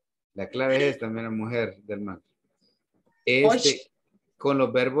 La clave es esta, mira, mujer del mar. Con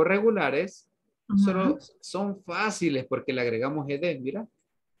los verbos regulares, solo son fáciles porque le agregamos ed, mira.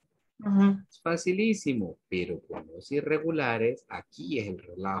 Es facilísimo, pero con los irregulares, aquí es el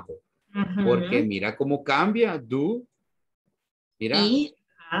relajo. Porque mira cómo cambia. Do, mira,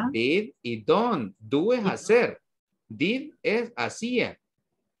 did y don't. Do es hacer. Did es hacía.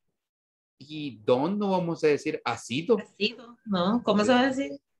 Y don't no vamos a decir ha sido. Ha sido, ¿no? ¿Cómo se va a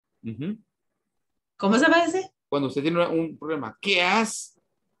decir? ¿Cómo se va a decir? Cuando usted tiene un problema, ¿qué has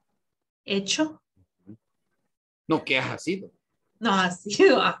hecho? No, ¿qué has sido? No, ha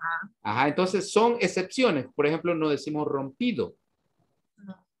sido, Ajá, entonces son excepciones. Por ejemplo, no decimos rompido.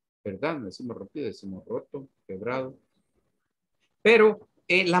 No. ¿Verdad? No decimos rompido, decimos roto, quebrado. Pero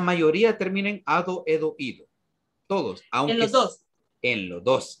la mayoría terminan ado, edo, ido. Todos. Aunque en los dos. En los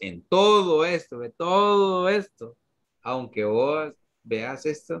dos. En todo esto, de todo esto. Aunque vos veas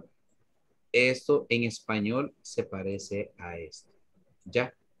esto en español se parece a esto.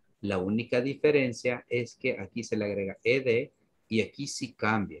 ¿Ya? La única diferencia es que aquí se le agrega ed y aquí sí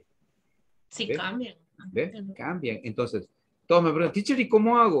cambia. Sí, ¿Ve? cambian. ¿Ve? Cambian. Entonces, todos me preguntan, teacher, ¿y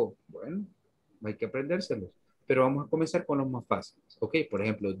cómo hago? Bueno, hay que aprendérselos. Pero vamos a comenzar con los más fáciles. Ok, por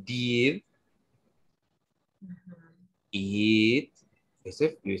ejemplo, did, eat.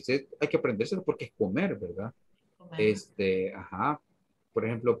 Ese hay que aprendérselo porque es comer, ¿verdad? Comer. Ajá. Por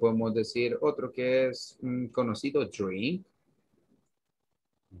ejemplo, podemos decir otro que es conocido, drink.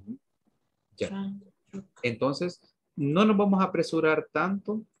 Ya. Entonces, no nos vamos a apresurar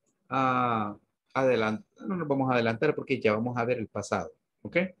tanto a adelantar, no nos vamos a adelantar porque ya vamos a ver el pasado,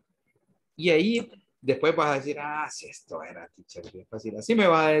 ¿ok? Y ahí después vas a decir, si esto era, teacher, bien fácil. Así me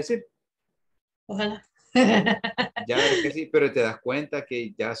vas a decir. Ojalá. Ya verás que sí, pero te das cuenta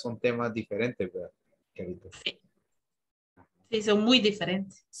que ya son temas diferentes, ¿verdad, Carito? Sí. Sí, son muy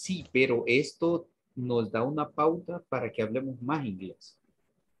diferentes. Sí, pero esto nos da una pauta para que hablemos más inglés.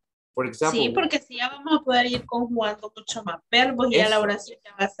 Por ejemplo, sí, porque así ya vamos a poder ir conjugando mucho más verbos y ya la oración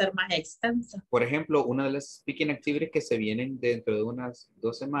ya va a ser más extensa. Por ejemplo, una de las speaking activities que se vienen dentro de unas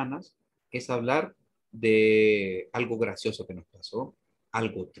 2 semanas es hablar de algo gracioso que nos pasó,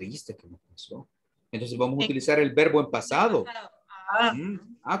 algo triste que nos pasó. Entonces vamos a utilizar el verbo en pasado.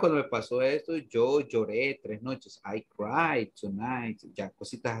 Cuando me pasó esto, yo lloré 3 noches. I cried tonight. Ya,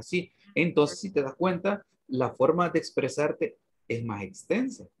 cositas así. Entonces, si te das cuenta, la forma de expresarte es más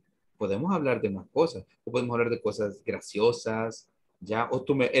extensa. Podemos hablar de más cosas. O podemos hablar de cosas graciosas, ya. O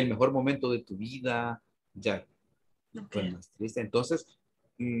el mejor momento de tu vida, ya. Pues más triste. Entonces,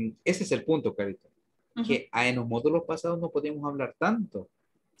 ese es el punto, Carita. Que en los módulos pasados no podíamos hablar tanto,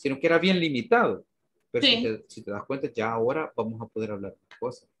 sino que era bien limitado. Pero si te das cuenta, ya ahora vamos a poder hablar de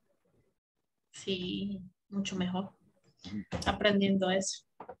cosas. Sí, mucho mejor. Aprendiendo eso.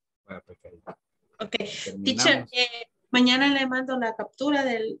 Bueno, pues, Carita. Ok. Teacher, mañana le mando la captura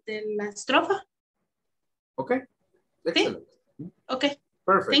de la estrofa. Ok. Excellent. ¿Sí? Ok.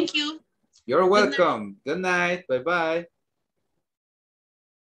 Perfect. Thank you. You're welcome. Good night. Bye-bye.